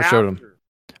or showed him? After.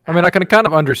 I mean, I can kind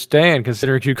of understand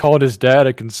considering you called his dad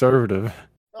a conservative.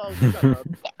 Oh, shut up.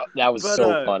 That was But,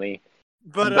 so funny.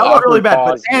 But That was really bad. But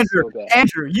Pause is Andrew, so bad.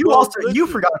 Andrew, you Well, also you listen.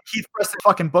 forgot Keith Preston's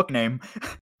fucking book name.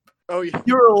 oh yeah,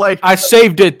 You were like, I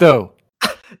saved it though.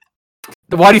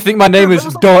 Why do you think my name is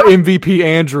Duh MVP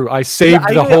Andrew? I saved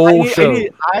the whole show.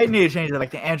 I need to change that back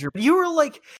to Andrew. You were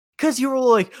like, because you were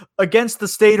like against the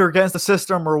state or against the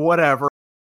system or whatever,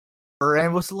 and it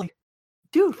was like,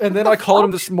 dude. And then what I the called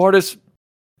him fuck? the smartest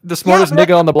but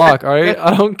nigga on the block. All right,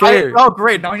 I don't care. Oh,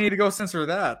 great! Now I need to go censor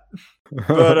that.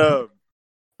 but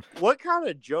what kind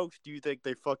of jokes do you think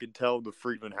they fucking tell in the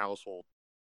Friedman household?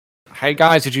 Hey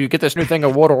guys, did you get this new thing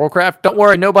of World of Warcraft? Don't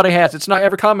worry, nobody has. It's not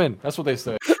ever coming. That's what they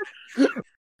say.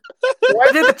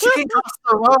 Why did the chicken cross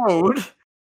the road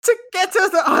to get to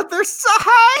the other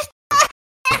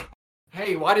side?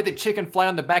 Hey, why did the chicken fly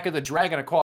on the back of the dragon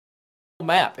across the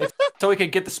map? It's so he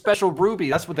could get the special ruby.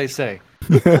 That's what they say.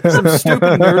 Some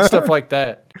stupid nerd stuff like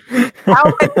that. How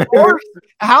many orcs?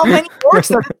 How many orcs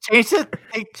does it change it?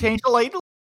 They change the light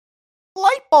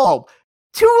bulb.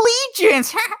 2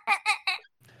 legions.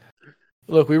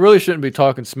 Look, we really shouldn't be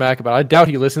talking smack about it. I doubt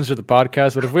he listens to the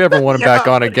podcast, but if we ever want him back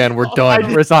on again, we're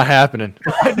done. It's not happening.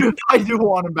 I do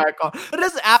want him back on. But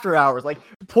this is after hours. Like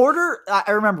Porter,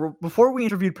 I remember before we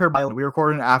interviewed Per Byland, we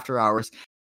recorded an after hours,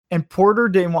 and Porter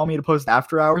didn't want me to post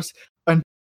after hours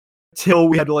until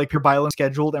we had like Per Byland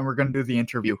scheduled and we're gonna do the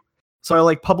interview. So I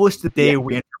like published the day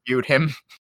we interviewed him.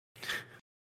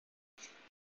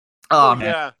 Oh man.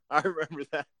 yeah, I remember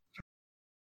that.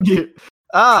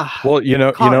 Well, you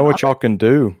know Connor, what y'all can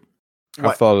do. I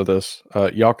What? thought of this.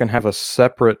 Y'all can have a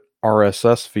separate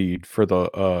RSS feed for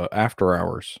the after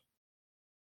hours.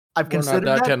 I've We're not considered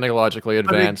that that. technologically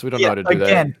but advanced. We don't know how to do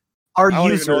again, our I don't even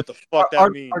know users, what the fuck that our,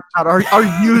 means. our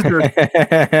users,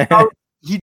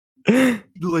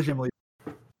 legitimately,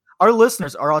 our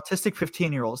listeners are autistic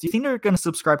 15-year-olds. Do you think they're going to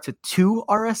subscribe to 2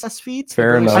 RSS feeds?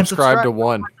 Fair that. enough. I'm Subscribe to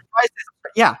one.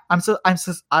 Yeah,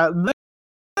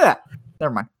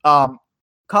 never mind.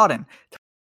 Cotton,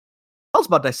 tell us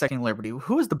about Dissecting Liberty.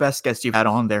 Who is the best guest you've had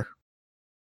on there?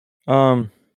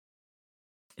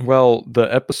 Well, the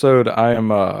episode I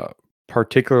am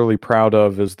particularly proud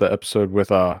of is the episode with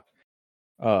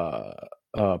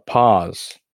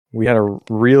Paz. We had a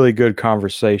really good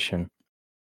conversation.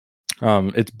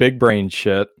 It's big brain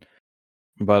shit,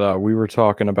 but we were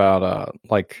talking about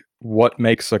like what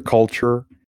makes a culture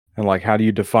and like how do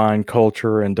you define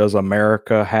culture and does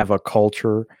America have a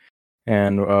culture?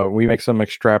 And we make some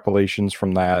extrapolations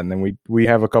from that, and then we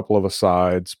have a couple of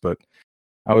asides, but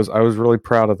I was really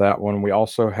proud of that one. We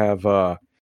also have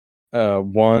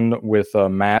one with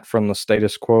Matt from the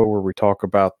Status Quo where we talk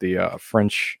about the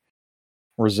French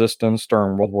resistance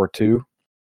during World War II.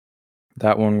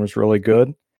 That one was really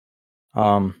good.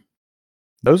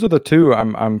 Those are the two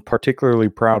I'm particularly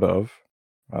proud of,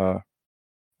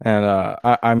 and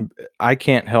I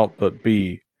can't help but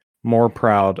be more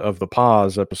proud of the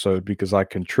Pause episode because I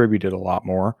contributed a lot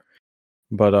more.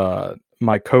 But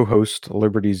my co-host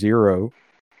Liberty Zero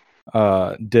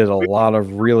did a lot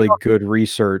of really good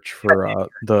research for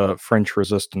the French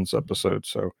Resistance episode.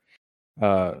 So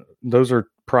those are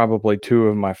probably two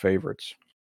of my favorites.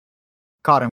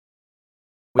 Cotton.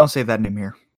 We don't say that name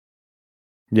here.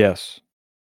 Yes.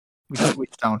 We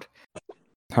don't.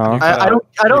 Huh? I don't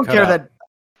cut care out.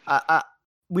 that.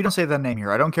 We don't say that name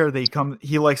here. I don't care that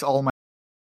he likes all my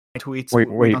tweets.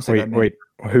 We don't say that name. Wait.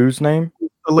 Whose name?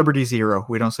 Liberty Zero.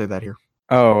 We don't say that here.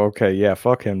 Oh, okay. Yeah,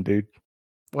 fuck him, dude.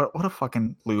 What a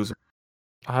fucking loser.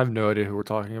 I have no idea who we're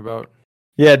talking about.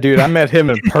 Yeah, dude, I met him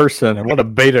in person, and what a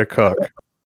beta cook.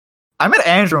 I met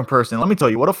Andrew in person. Let me tell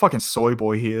you, what a fucking soy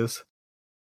boy he is.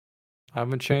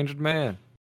 I'm a changed man.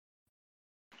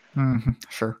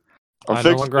 Sure. I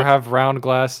no longer have round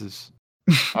glasses.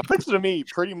 I'm fixing to meet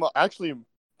pretty much, actually,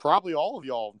 probably all of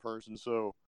y'all in person.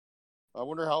 So I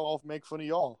wonder how I'll make fun of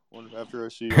y'all after I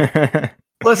see you.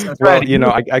 Listen, Well, Fred, you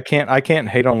know, I can't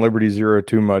hate on Liberty Zero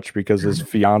too much because his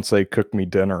fiance cooked me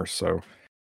dinner. So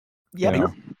yeah, you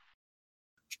know.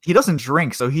 he doesn't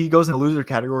drink, so he goes in the loser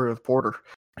category with Porter.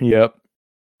 Yep.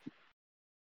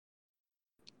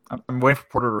 I'm waiting for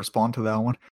Porter to respond to that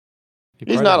one. You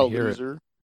He's probably not a didn't hear it. loser.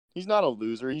 He's not a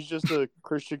loser. He's just a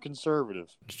Christian conservative.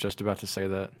 I was just about to say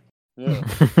that. Yeah.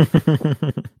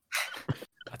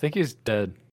 I think he's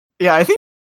dead. Yeah, I think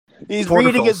He's Porter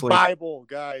reading fell his asleep. Bible,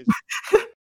 guys.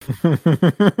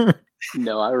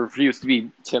 No, I refuse to be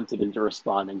tempted into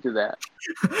responding to that.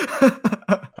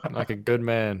 I'm like a good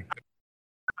man.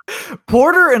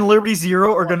 Porter and Liberty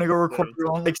Zero are gonna go record their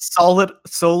own like solid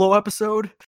solo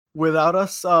episode without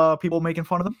us people making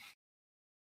fun of them.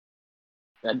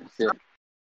 That's it.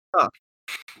 What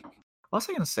was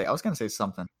I gonna say? I was gonna say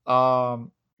something.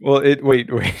 Well, wait,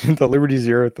 the Liberty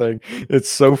Zero thing. It's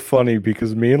so funny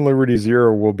because me and Liberty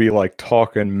Zero will be like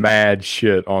talking mad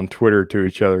shit on Twitter to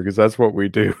each other because that's what we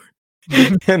do.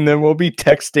 And then we'll be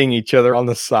texting each other on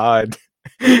the side.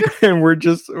 And we're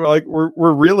just like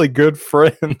we're really good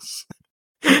friends.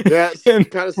 Yeah, And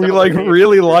kind of we like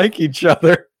really like each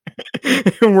other.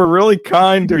 And we're really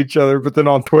kind to each other, but then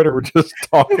on Twitter we're just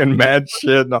talking mad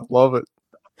shit and I love it.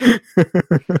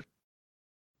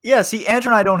 Yeah, see,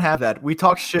 Andrew and I don't have that. We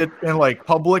talk shit in like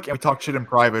public and we talk shit in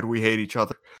private. We hate each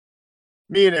other.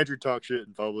 Me and Andrew talk shit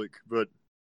in public, but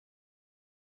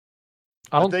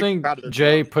I don't think think about it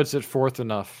Jay enough. puts it forth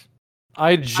enough.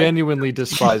 I genuinely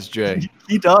despise Jay.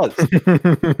 He does.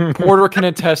 Porter can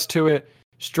attest to it.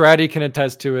 Stratty can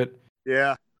attest to it.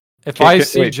 yeah. If I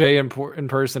see wait. Jay in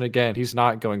person again, he's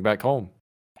not going back home.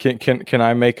 Can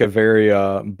I make a very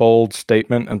bold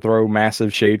statement and throw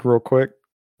massive shade real quick?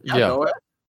 Yeah. Go ahead.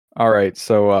 All right,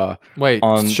 so Wait,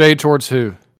 on- shade towards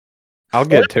who? I'll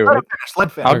get to it. Let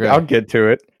finish. Okay. I'll get to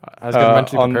it. I was gonna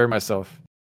mentally on- prepare myself.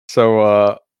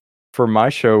 So for my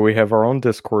show, we have our own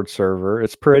Discord server.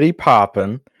 It's pretty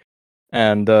poppin',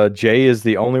 and Jay is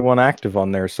the only one active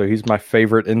on there, so he's my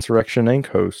favorite Insurrection Inc.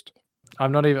 host. I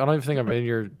don't even think I'm in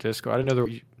your Discord. I didn't know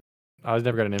that. I was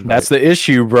never got an invite. That's the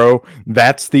issue, bro.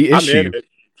 That's the I'm issue. in it.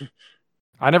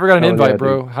 I never got an Hell invite, yeah,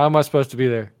 bro. How am I supposed to be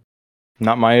there?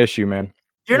 Not my issue, man.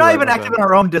 You're You're not right even about active that. in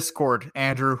our own Discord,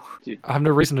 Andrew. I have no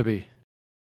reason to be.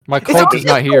 My It's cult on is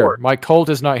not here. Discord. My cult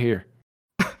is not here.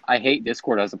 I hate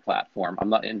Discord as a platform. I'm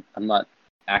not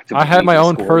active. I have my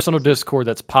own Discord. personal Discord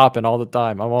that's popping all the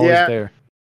time. I'm always Yeah. there.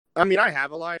 I mean, I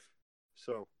have a life,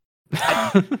 so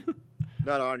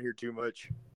not on here too much.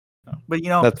 But you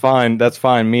know, That's fine. That's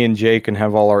fine. Me and Jay can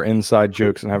have all our inside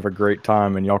jokes and have a great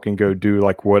time, and y'all can go do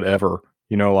like whatever,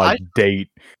 like date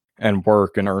and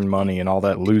work and earn money and all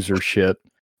that loser shit.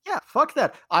 yeah, fuck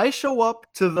that. I show up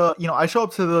to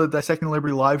the Dissecting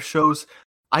Liberty live shows.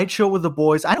 I chill with the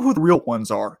boys. I know who the real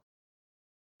ones are,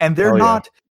 and they're Oh, yeah. not.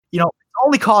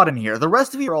 Only caught in here. The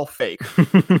rest of you are all fake.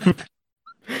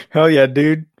 Hell yeah,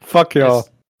 dude. Fuck y'all.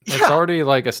 It's Yeah. already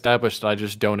like established that I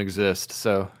just don't exist.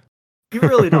 So You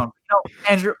really don't.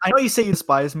 Andrew, I know you say you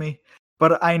despise me,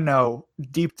 but I know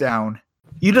deep down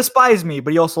you despise me,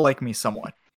 but you also like me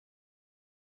somewhat.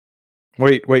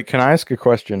 Wait. Can I ask a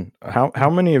question? How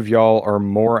many of y'all are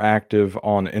more active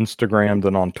on Instagram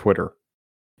than on Twitter?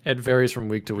 it varies from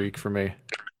week to week for me.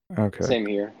 Okay. Same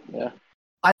here. Yeah.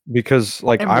 Because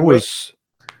like I'm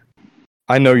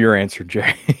I know your answer,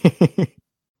 Jay.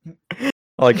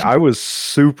 Like I was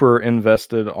super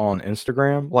invested on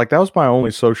Instagram. Like that was my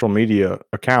only social media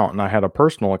account, and I had a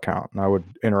personal account, and I would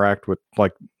interact with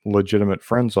like legitimate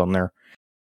friends on there,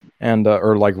 and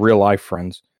or like real life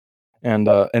friends, and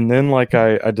then like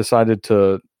I decided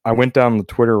I went down the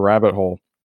Twitter rabbit hole,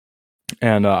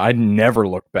 and I never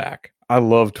looked back. I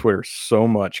love Twitter so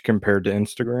much compared to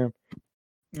Instagram.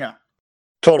 Yeah.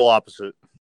 Total opposite.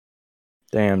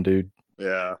 Damn, dude.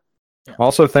 Yeah. I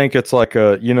also think it's like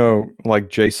like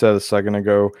Jay said a second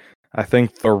ago, I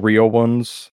think the real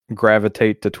ones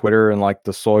gravitate to Twitter and like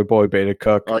the soy boy beta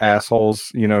cuck Oh, yeah. assholes,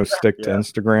 stick to Yeah.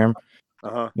 Instagram,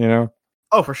 Uh-huh.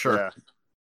 Oh, for sure. Yeah.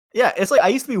 Yeah, it's like I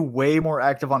used to be way more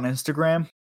active on Instagram. And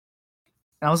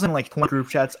I was in like 20 group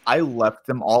chats. I left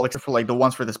them all except for like the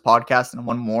ones for this podcast and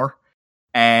one more.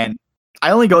 And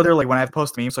I only go there like when I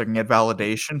post memes so I can get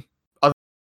validation. Other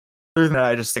than that,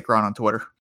 I just stick around on Twitter.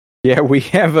 Yeah, we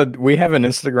have an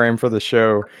Instagram for the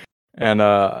show, and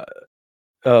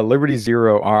Liberty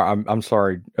Zero. I'm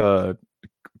sorry,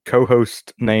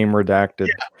 co-host name redacted.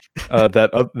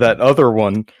 That other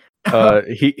one.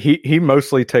 He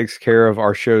mostly takes care of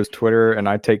our show's Twitter, and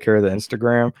I take care of the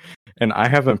Instagram. And I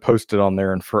haven't posted on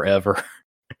there in forever.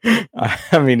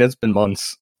 I mean, it's been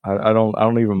months. I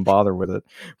don't even bother with it.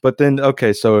 But then,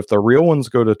 okay, so if the real ones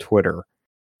go to Twitter,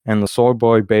 and the soy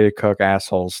boy beta cuck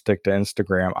assholes stick to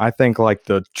Instagram, I think like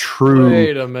the true.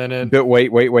 Wait a minute. But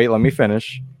wait. Let me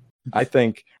finish. I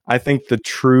think the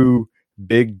true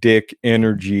big dick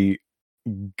energy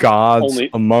gods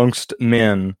amongst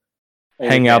men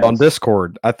hang out on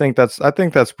Discord. I think that's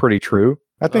pretty true.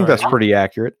 I think that's pretty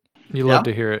accurate. You love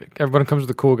to hear it. Everyone comes to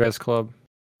the cool guys club.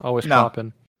 Always No.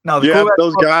 popping. No, the Yeah, cool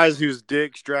those guys whose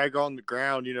dicks drag on the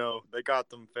ground, they got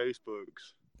them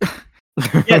Facebooks.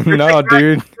 Yeah, they're No, dick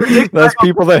dude, dick that's drag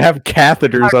people that have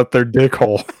catheters up their dick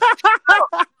hole.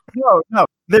 no,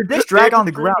 their dicks drag on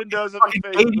the ground. David does have a Fucking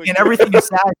Facebook. dating and everything is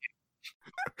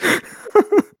sagging.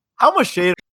 How much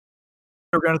shade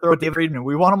are we gonna throw at David Friedman?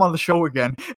 We want him on the show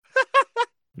again.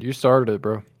 You started it,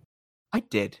 bro. I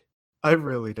did. I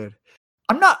really did.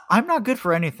 I'm not good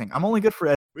for anything. I'm only good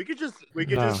for We could just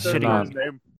No, say you're his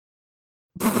name.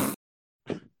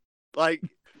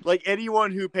 Like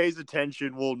anyone who pays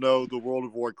attention will know the World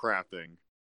of Warcraft thing.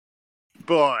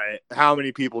 But how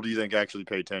many people do you think actually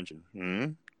pay attention?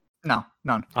 no,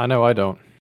 none. I know I don't.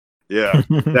 Yeah,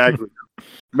 exactly.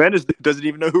 Menace doesn't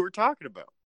even know who we're talking about.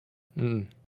 Mm.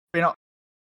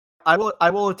 I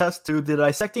will attest to the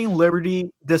Dissecting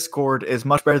Liberty Discord is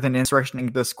much better than Insurrection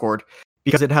Inc. Discord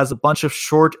because it has a bunch of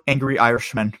short, angry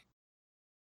Irishmen.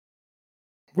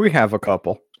 We have a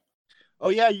couple. Oh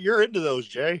yeah, you're into those,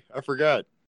 Jay. I forgot.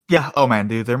 Yeah. Oh man,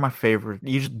 dude, they're my favorite.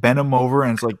 You just bend them over,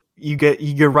 and it's like you get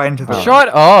right into the. Shut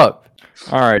up.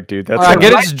 All right, dude. That's I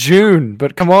get enough. it's June,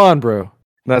 but come on, bro.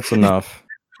 That's enough.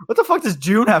 What the fuck does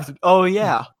June have to? Oh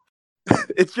yeah,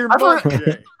 It's your I month, forgot-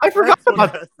 Jay. I forgot That's what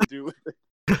about. it has to do with it.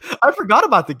 I forgot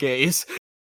about the gays.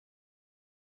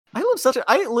 I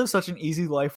live such an easy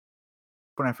life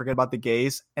when I forget about the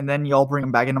gays, and then y'all bring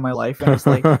them back into my life, and it's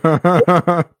like,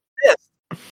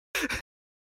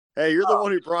 Hey, you're the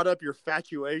one who brought up your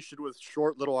infatuation with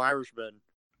short little Irishmen.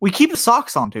 we keep the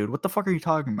socks on, dude. What the fuck are you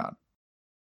talking about?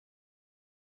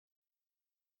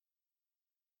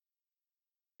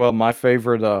 Well, my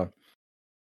favorite, I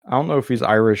don't know if he's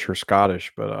Irish or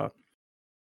Scottish, but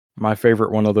my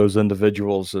favorite one of those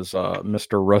individuals is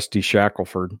Mr. Rusty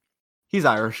Shackelford. He's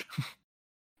Irish.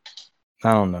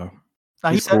 I don't know. Nah,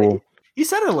 he He's said cool. he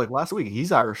said it like last week.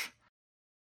 He's Irish.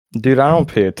 Dude, I don't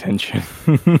pay attention.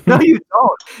 No, you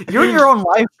don't. You're in your own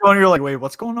life show, and you're like, wait,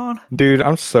 what's going on? Dude,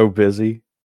 I'm so busy.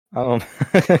 I don't.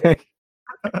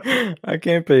 I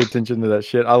can't pay attention to that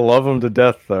shit. I love him to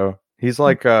death, though. He's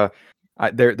like, there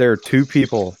are two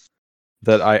people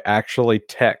that I actually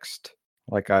text.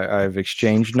 Like, I've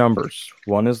exchanged numbers.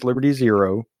 One is Liberty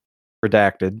Zero,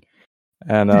 redacted,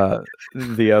 and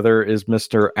the other is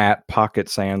Mr. at Pocket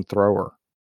Sand Thrower,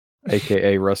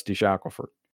 aka Rusty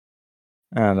Shackelford.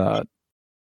 And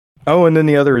and then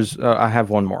the other is I have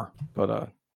one more, but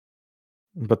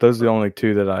those are the only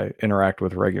two that I interact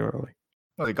with regularly.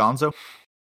 Oh, the Gonzo?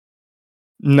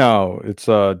 No, it's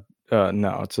a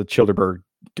Childerberg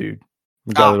dude.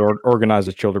 The guy that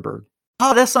organized Childerberg.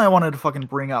 Oh, that's something I wanted to fucking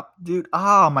bring up, dude.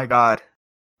 Oh my god,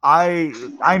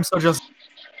 I'm so just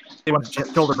what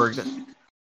Childerberg did.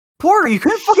 Porter, you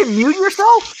couldn't fucking mute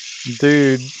yourself,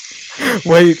 dude.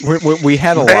 Wait, we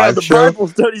had a live the show. Bible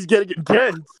study's getting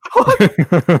intense. we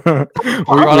had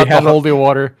the holy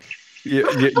water.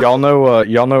 Y'all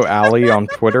know Allie on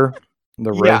Twitter,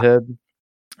 the redhead.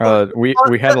 We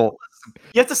had a.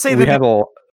 You have to say we had a.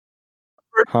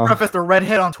 Preface the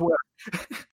redhead on Twitter.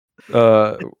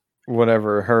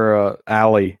 Whatever her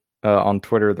Allie on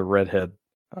Twitter, the redhead,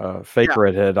 fake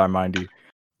redhead, I mind you.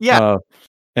 Yeah.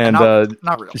 And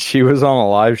not real. She was on a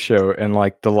live show, and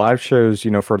like the live shows,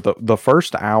 for the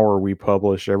first hour we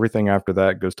publish, everything after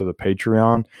that goes to the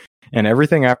Patreon, and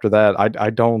everything after that I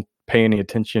don't pay any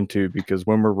attention to, because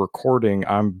when we're recording,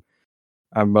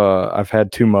 I've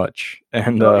had too much,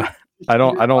 and I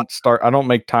don't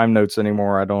make time notes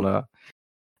anymore. I don't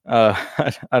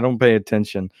I don't pay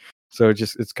attention, so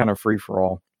it's kind of free for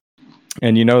all.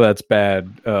 And that's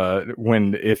bad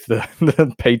if the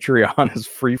Patreon is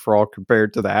free for all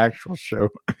compared to the actual show.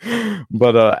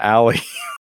 But Allie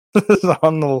is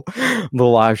on the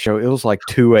live show. It was like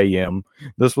 2 a.m.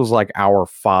 This was like hour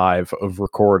 5 of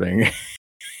recording.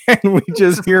 And we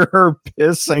just hear her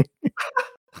pissing.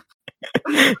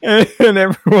 and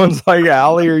everyone's like,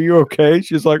 Allie, are you okay?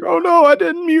 She's like, oh no, I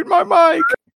didn't mute my mic.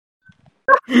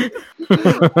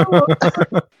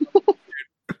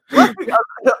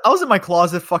 I was in my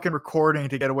closet fucking recording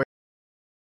to get away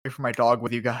from my dog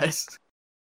with you guys.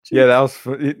 Yeah, that was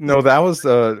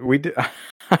we did.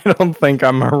 I don't think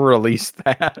I'm gonna release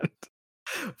that.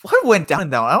 What went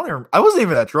down? I wasn't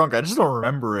even that drunk. I just don't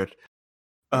remember it.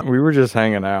 We were just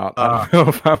hanging out. I don't know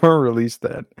if I'm gonna release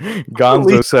that.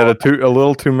 Gonzo said a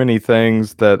little too many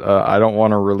things that I don't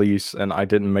want to release, and I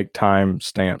didn't make time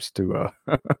stamps to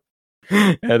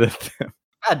edit them.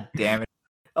 God damn it.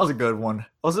 That was a good one.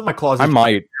 I was in my closet. I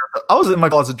was in my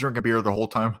closet drinking beer the whole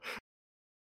time.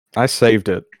 I saved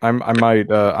it.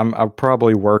 I'll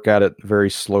probably work at it very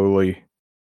slowly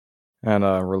and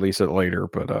release it later,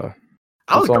 but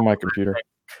it's on my computer.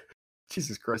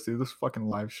 Jesus Christ, dude, those fucking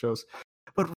live shows.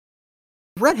 But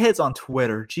redheads on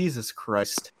Twitter, Jesus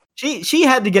Christ. She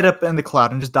had to get up in the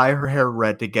cloud and just dye her hair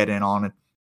red to get in on it.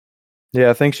 Yeah,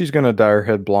 I think she's gonna dye her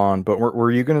head blonde. But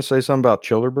were you gonna say something about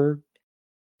Childerberg?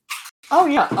 Oh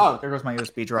yeah. Oh, there goes my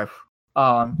USB drive.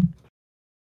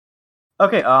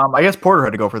 Okay. I guess Porter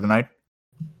had to go for the night.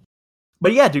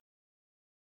 But yeah, dude,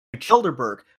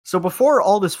 Childerberg. So before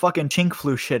all this fucking chink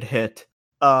flu shit hit,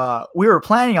 we were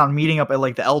planning on meeting up at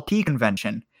like the LP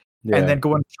convention, and then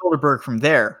going to Childerberg from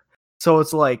there. So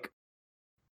it's like,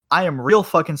 I am real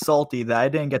fucking salty that I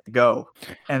didn't get to go,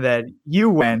 and that you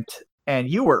went, and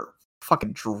you were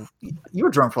fucking you were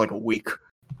drunk for like a week.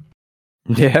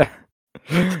 Yeah.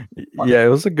 Yeah, it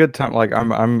was a good time. Like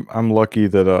I'm lucky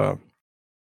that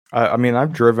I mean,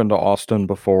 I've driven to Austin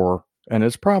before, and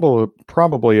it's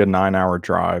probably a 9-hour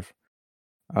drive,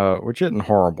 which isn't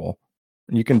horrible.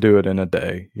 You can do it in a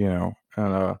day, and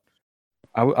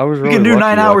I was really you can do lucky.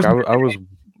 9 hours. Like, I was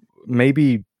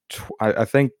maybe I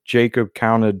think Jacob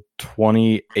counted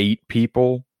 28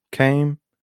 people came,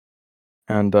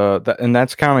 and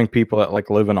that's counting people that like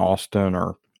live in Austin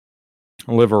or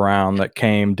live around, that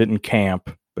didn't camp,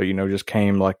 but just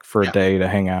came like for a day to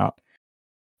hang out.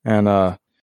 And I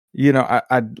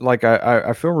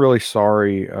feel really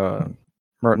sorry, or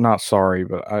not sorry,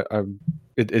 but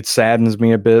it saddens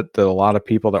me a bit that a lot of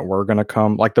people that were gonna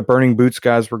come, like the Burning Boots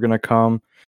guys, were gonna come,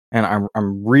 and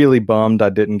I'm really bummed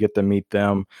I didn't get to meet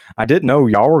them. I didn't know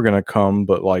y'all were gonna come,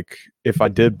 but like if I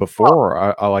did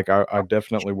before, I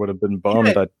definitely would have been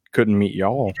bummed I couldn't meet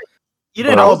y'all. You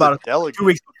didn't know about it 2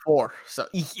 weeks before, so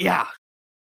yeah.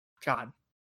 God,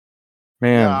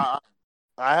 man. Yeah,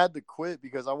 I had to quit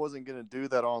because I wasn't gonna do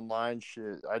that online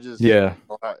shit. I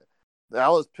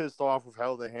was pissed off with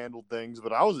how they handled things,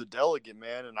 but I was a delegate,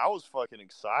 man, and I was fucking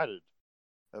excited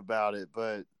about it.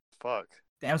 But fuck,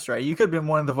 damn straight, you could have been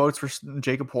one of the votes for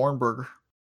Jacob Hornberger.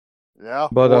 Yeah,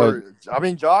 But, I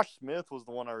mean, Josh Smith was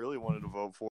the one I really wanted to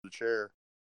vote for the chair.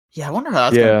 Yeah, I wonder how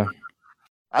that's yeah. gonna.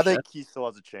 I think he still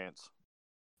has a chance.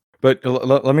 But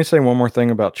let me say one more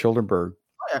thing about Childerberg.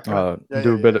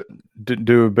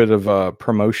 Do a bit of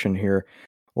promotion here.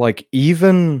 Like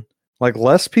even like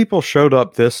less people showed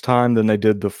up this time than they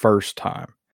did the first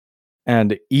time,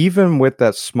 and even with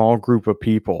that small group of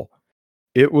people,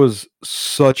 it was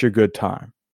such a good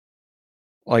time.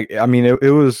 Like I mean, it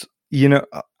was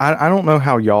I don't know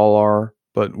how y'all are,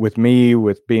 but with me,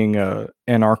 with being a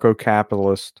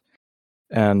anarcho-capitalist,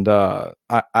 and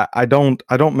I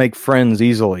don't make friends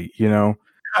easily,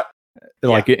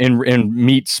 like in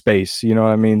meat space, you know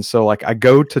what I mean? So like I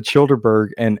go to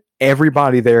Childerberg and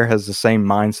everybody there has the same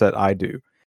mindset I do,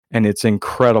 and it's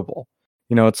incredible.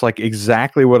 It's like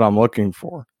exactly what I'm looking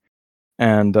for.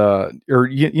 And or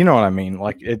you know what I mean?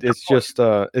 Like it's just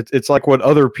it's like what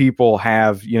other people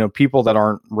have, people that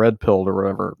aren't red pilled or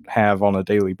whatever have on a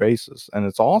daily basis, and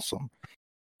it's awesome.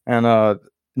 And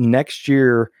next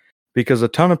year, because a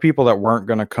ton of people that weren't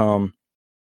going to come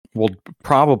will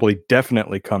probably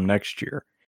definitely come next year.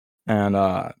 And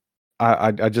I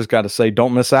just got to say,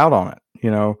 don't miss out on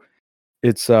it.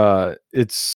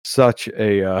 It's such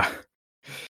a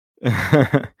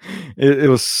it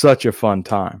was such a fun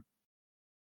time.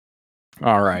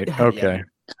 All right, okay,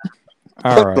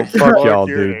 all right, fuck y'all,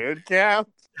 dude. Yeah.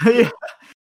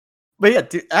 But yeah,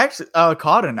 dude, actually,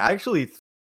 Cotton, actually,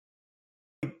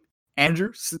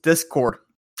 Andrew's Discord.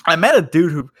 I met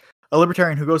a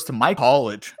libertarian who goes to my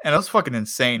college, and that was fucking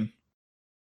insane.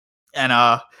 And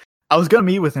I was gonna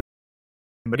meet with him,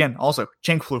 but again, also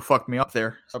Chink Flu fucked me up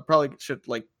there, so I probably should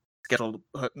like schedule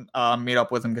meet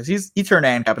up with him because he turned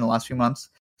ANCAP in the last few months,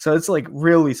 so it's like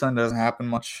really something doesn't happen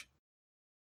much.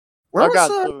 I've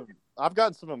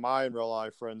got some of my real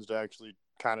life friends to actually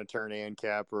kind of turn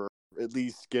ANCAP, or at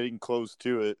least getting close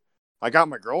to it. I got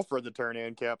my girlfriend to turn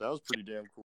ANCAP. That was pretty damn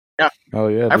cool. Yeah. Oh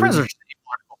yeah. My friends are.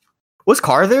 Was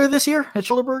Carr there this year at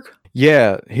Childerberg?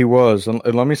 Yeah, he was. And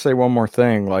let me say one more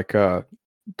thing. Like to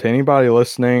anybody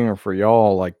listening, or for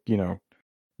y'all, like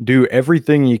do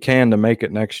everything you can to make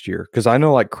it next year. Because I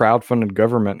know like crowdfunded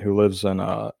government who lives in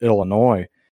Illinois.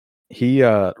 He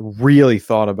really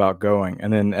thought about going,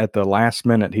 and then at the last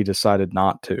minute he decided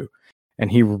not to, and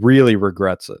he really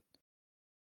regrets it.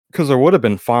 Because it would have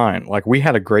been fine. Like we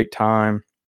had a great time.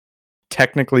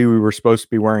 Technically, we were supposed to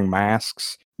be wearing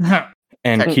masks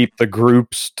and keep the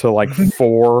groups to like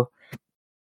 4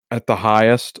 at the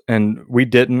highest, and we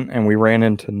didn't, and we ran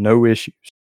into no issues.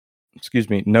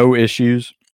 No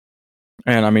issues.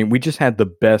 And I mean, we just had the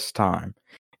best time.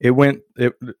 It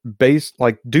based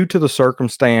like due to the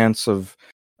circumstance of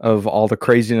all the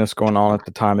craziness going on at the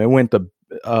time, it went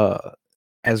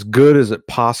as good as it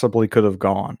possibly could have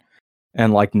gone.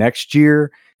 And like next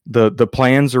year, the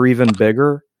plans are even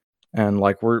bigger, and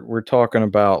like we're talking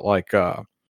about like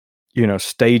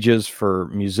stages for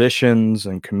musicians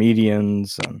and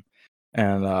comedians,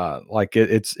 and like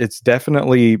it's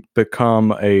definitely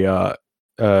become a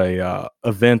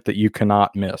event that you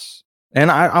cannot miss. And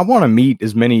I want to meet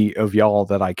as many of y'all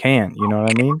that I can, you know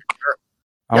what I mean?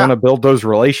 I want to build those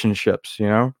relationships,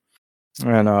 and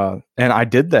I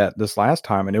did that this last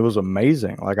time, and it was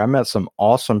amazing. Like I met some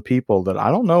awesome people that I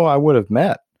don't know I would have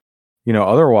met,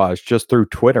 otherwise, just through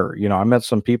Twitter. I met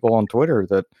some people on Twitter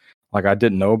that like I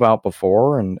didn't know about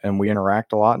before, and we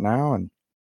interact a lot now. And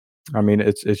I mean,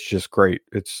 it's just great.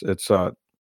 It's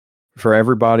for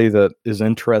everybody that is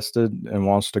interested and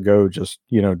wants to go, just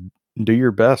do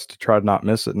your best to try to not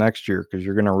miss it next year, because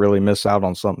you're going to really miss out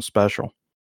on something special.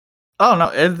 Oh no!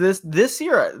 This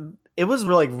year it was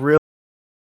really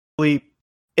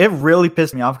it really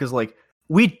pissed me off because like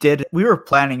we were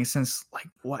planning since like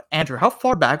what, Andrew? How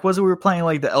far back was it? We were planning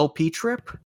like the LP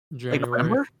trip, January. like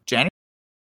November,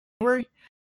 January.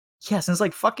 Yeah, since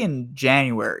like fucking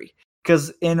January.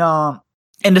 Because in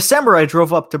December I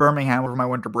drove up to Birmingham over my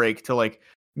winter break to like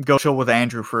go chill with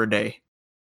Andrew for a day.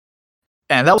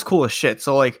 And that was cool as shit.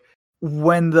 So like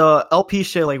when the LP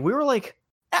shit, like we were like,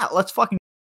 yeah, let's fucking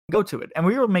go to it. And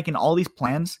we were making all these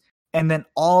plans, and then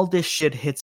all this shit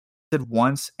hits at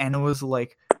once, and it was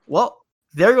like, well,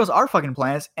 there goes our fucking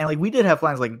plans. And like we did have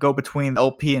plans like go between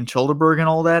LP and Childerberg and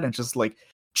all that, and just like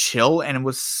chill. And it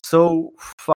was so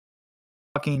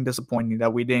fucking disappointing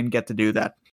that we didn't get to do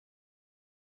that.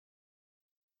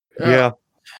 Yeah.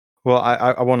 Well,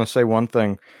 I want to say one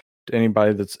thing to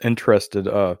anybody that's interested.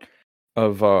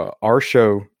 Of our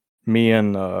show, me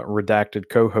and Redacted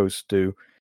co-host do.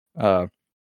 I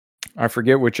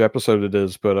forget which episode it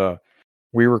is, but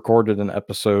we recorded an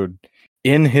episode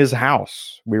in his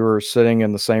house. We were sitting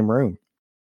in the same room.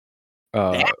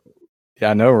 Yeah,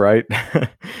 I know, right?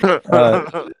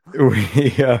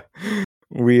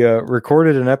 We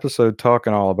recorded an episode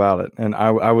talking all about it, and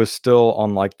I was still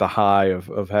on like the high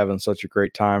of having such a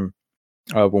great time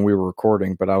when we were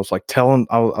recording. But I was like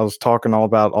I was talking all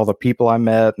about all the people I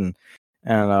met and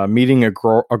meeting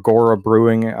Agora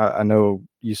Brewing. I know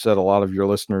you said a lot of your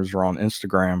listeners are on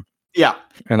Instagram. Yeah.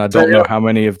 And I don't know how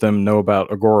many of them know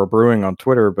about Agora Brewing on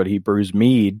Twitter, but he brews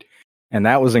mead, and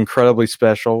that was incredibly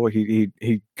special.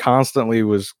 He constantly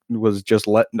was just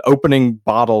opening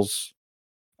bottles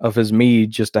of his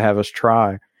mead just to have us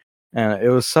try, and it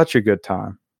was such a good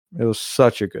time. It was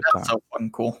such a good time. So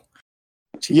fucking cool.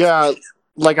 Yeah,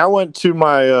 like I went to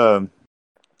my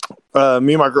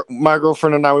me and my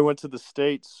girlfriend and I, we went to the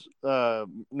States, New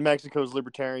Mexico's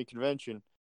Libertarian Convention,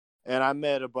 and I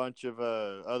met a bunch of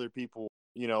other people,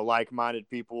 you know, like-minded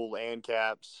people,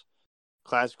 ANCAPs,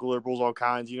 classical liberals, all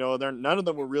kinds. You know, none of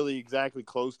them were really exactly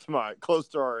close to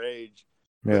our age.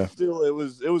 Yeah. But still, it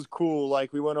was cool.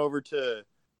 Like we went over to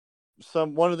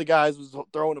one of the guys was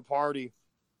throwing a party,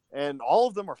 and all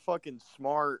of them are fucking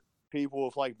smart people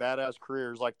with like badass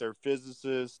careers. Like they're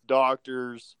physicists,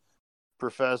 doctors,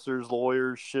 professors,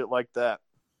 lawyers, shit like that.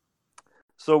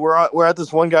 So we're at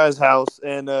this one guy's house,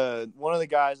 and one of the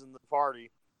guys in the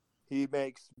party, he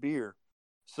makes beer.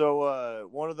 So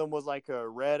one of them was like a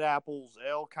Red Apple's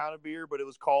Ale kind of beer, but it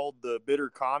was called the Bitter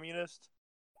Communist.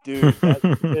 Dude,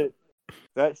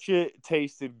 that shit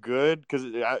tasted good because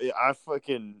I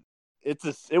fucking it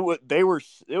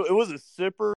was a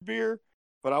sipper beer,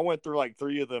 but I went through like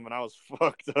 3 of them and I was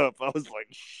fucked up. I was like,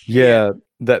 shit. Yeah,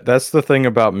 that's the thing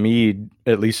about mead,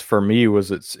 at least for me,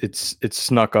 was it's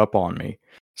snuck up on me.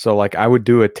 So like I would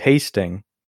do a tasting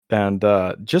and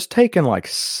just taking like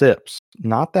sips,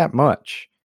 not that much.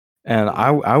 And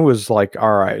I was like,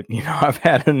 all right, you know, I've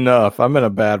had enough. I'm in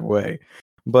a bad way.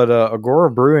 But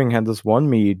Agora Brewing had this one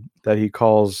mead that he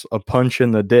calls a punch in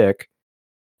the dick.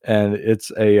 And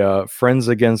it's a Friends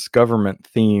Against Government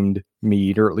themed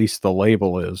mead, or at least the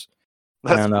label is.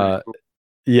 That's and pretty cool.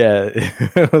 yeah,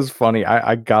 it was funny.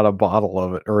 I got a bottle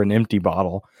of it, or an empty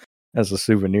bottle, as a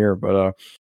souvenir. But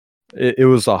it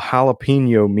was a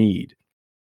jalapeno mead,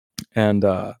 and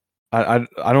I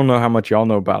don't know how much y'all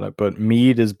know about it, but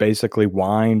mead is basically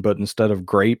wine, but instead of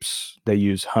grapes, they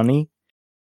use honey,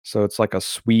 so it's like a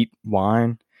sweet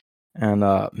wine. And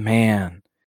man,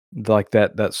 like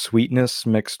that sweetness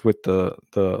mixed with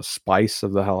the spice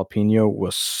of the jalapeno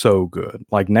was so good.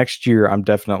 Like next year, I'm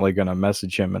definitely gonna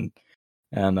message him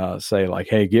and say like,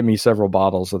 hey, get me several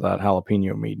bottles of that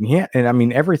jalapeno meat. And I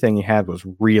mean, everything he had was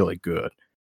really good.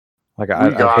 Like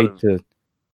I'd hate to.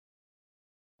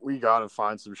 We gotta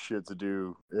find some shit to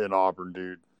do in Auburn,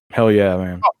 dude. Hell yeah,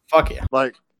 man. Oh, fuck yeah.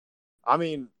 Like, I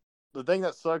mean, the thing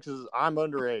that sucks is I'm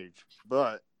underage,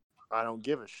 but I don't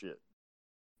give a shit.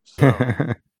 So,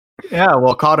 Yeah,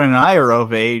 well, Cotton and I are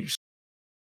of age,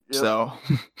 yep. so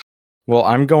well,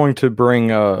 I'm going to bring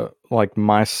like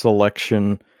my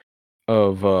selection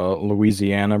of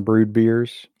Louisiana brewed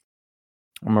beers.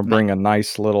 I'm gonna bring a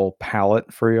nice little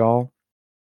palette for y'all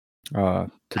to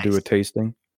do a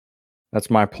tasting. That's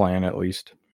my plan, at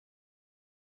least.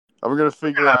 I'm gonna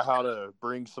figure out how to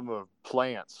bring some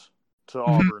plants to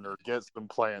Auburn, or get some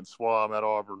plants while I'm at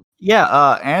Auburn.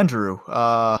 yeah. Andrew,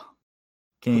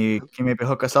 can you maybe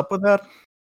hook us up with that?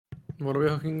 What are we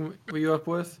hooking you up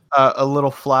with? A little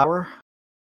flower,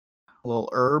 a little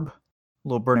herb, a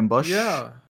little burning bush.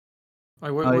 Yeah.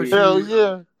 Like Hell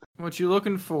yeah! What you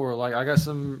looking for? Like I got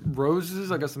some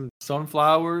roses, I got some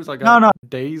sunflowers, I got No.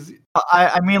 daisy.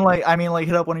 I mean like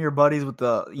hit up one of your buddies with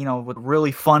with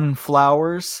really fun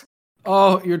flowers.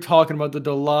 Oh, you're talking about the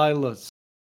Delilahs.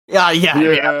 Yeah.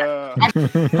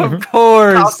 Of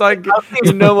course.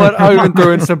 You know what? I'll even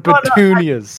throw in some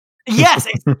petunias. Yes,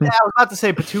 I was about to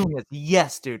say petunias.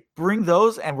 Yes, dude. Bring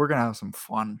those and we're gonna have some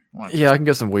fun. Yeah, I can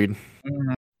get some weed.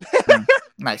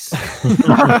 Nice.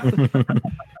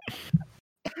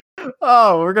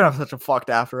 Oh, we're gonna have such a fucked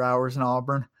after hours in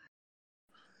Auburn.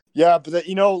 Yeah, but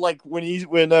like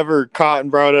whenever Cotton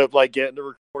brought up like getting to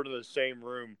record in the same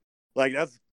room, like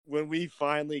that's when we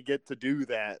finally get to do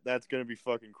that. That's gonna be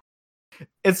fucking cool.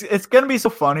 It's gonna be so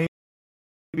funny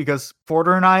because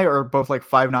Porter and I are both like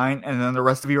 5'9", and then the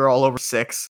rest of you are all over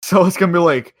 6. So it's gonna be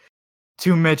like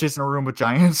 2 midgets in a room with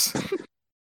giants.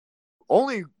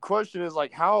 Only question is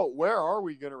like where are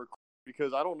we gonna record?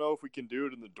 Because I don't know if we can do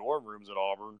it in the dorm rooms at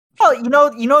Auburn. Oh, you know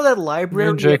that Me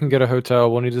library. and Jay can get a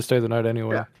hotel. We'll need to stay the night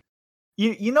anyway.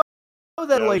 Yeah. You know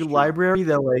that like library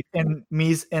that like in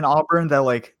Auburn that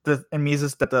like in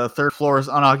Mises that the 3rd floor is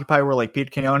unoccupied, where like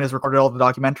Pete Quinones has recorded all the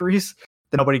documentaries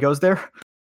that nobody goes there.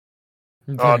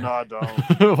 Oh no, I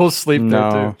don't. We'll sleep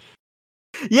there too.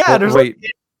 Yeah, Well, there's wait.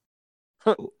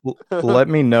 Let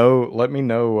me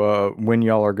know when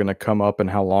y'all are gonna come up and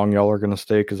how long y'all are gonna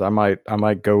stay, because I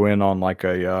might go in on like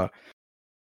a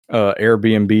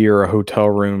Airbnb or a hotel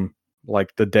room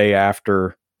like the day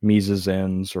after Mises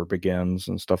ends or begins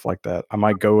and stuff like that. I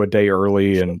might go a day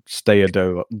early and stay a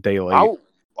day late.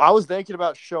 I was thinking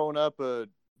about showing up a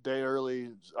day early.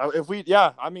 If we,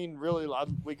 yeah, I mean, really,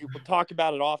 we'll talk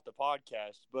about it off the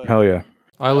podcast. But Hell yeah.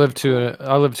 I live 2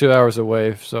 hours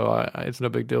away, so it's no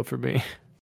big deal for me.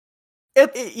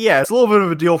 yeah, it's a little bit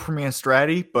of a deal for me and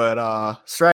Stratty, but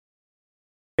Stratty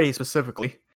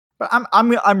specifically. But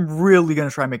I'm really gonna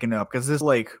try making it up because this is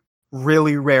like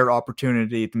really rare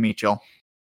opportunity to meet y'all.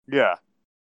 yeah,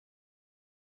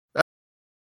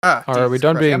 Are we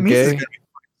done being gay?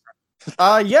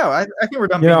 Yeah, I think we're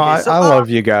done You being know, gay. I love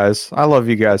you guys. I love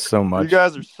you guys so much. you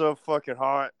guys are so fucking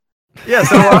hot. Yeah,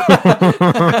 so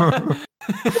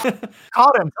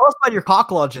Cotton, tell us about your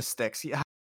cock logistics. Yeah,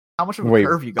 how much of a Wait,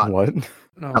 curve you got? what? Oh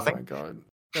Nothing. my god.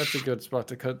 That's a good spot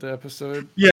to cut the episode.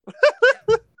 We're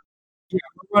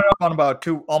running up on about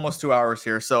almost 2 hours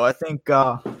here, so I think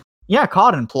yeah,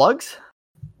 Cotton, plugs.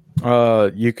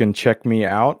 You can check me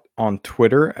out on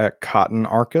Twitter at Cotton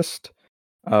Archist.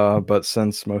 But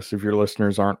since most of your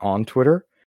listeners aren't on Twitter,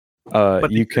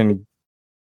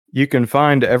 you can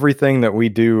find everything that we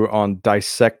do on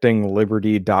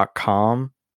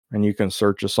dissectingliberty.com, and you can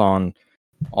search us on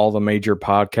all the major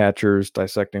podcatchers,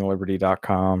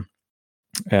 dissectingliberty.com.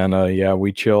 And yeah,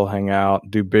 we chill, hang out,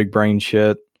 do big brain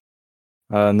shit.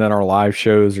 And then our live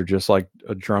shows are just like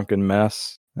a drunken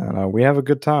mess. And we have a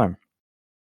good time.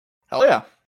 Hell yeah!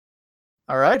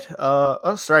 All right,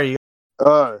 sorry, you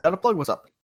got a plug. What's up?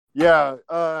 Yeah,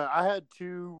 I had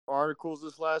 2 articles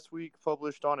this last week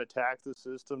published on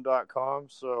attackthesystem.com,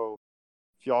 so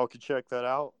if y'all could check that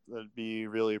out, that'd be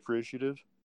really appreciative.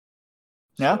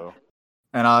 Yeah. So,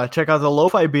 And check out the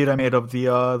lo-fi beat I made of the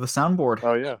soundboard.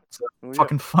 oh yeah,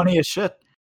 Fucking funny as shit.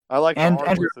 I like and the art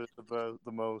Andrew- with it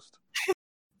the most.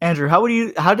 Andrew, how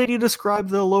did you describe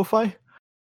the lo-fi?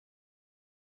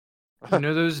 You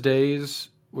know those days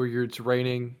where it's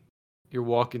raining, you're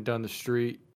walking down the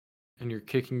street, and you're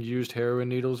kicking used heroin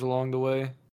needles along the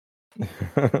way?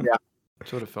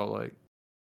 That's what it felt like.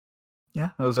 Yeah,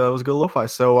 it was good lo-fi.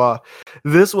 So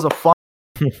this was a fun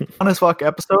as fuck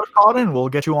episode, Cotton. We'll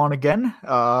get you on again.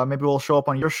 Maybe we'll show up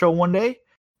on your show one day.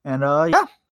 And yeah,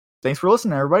 thanks for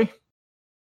listening, everybody.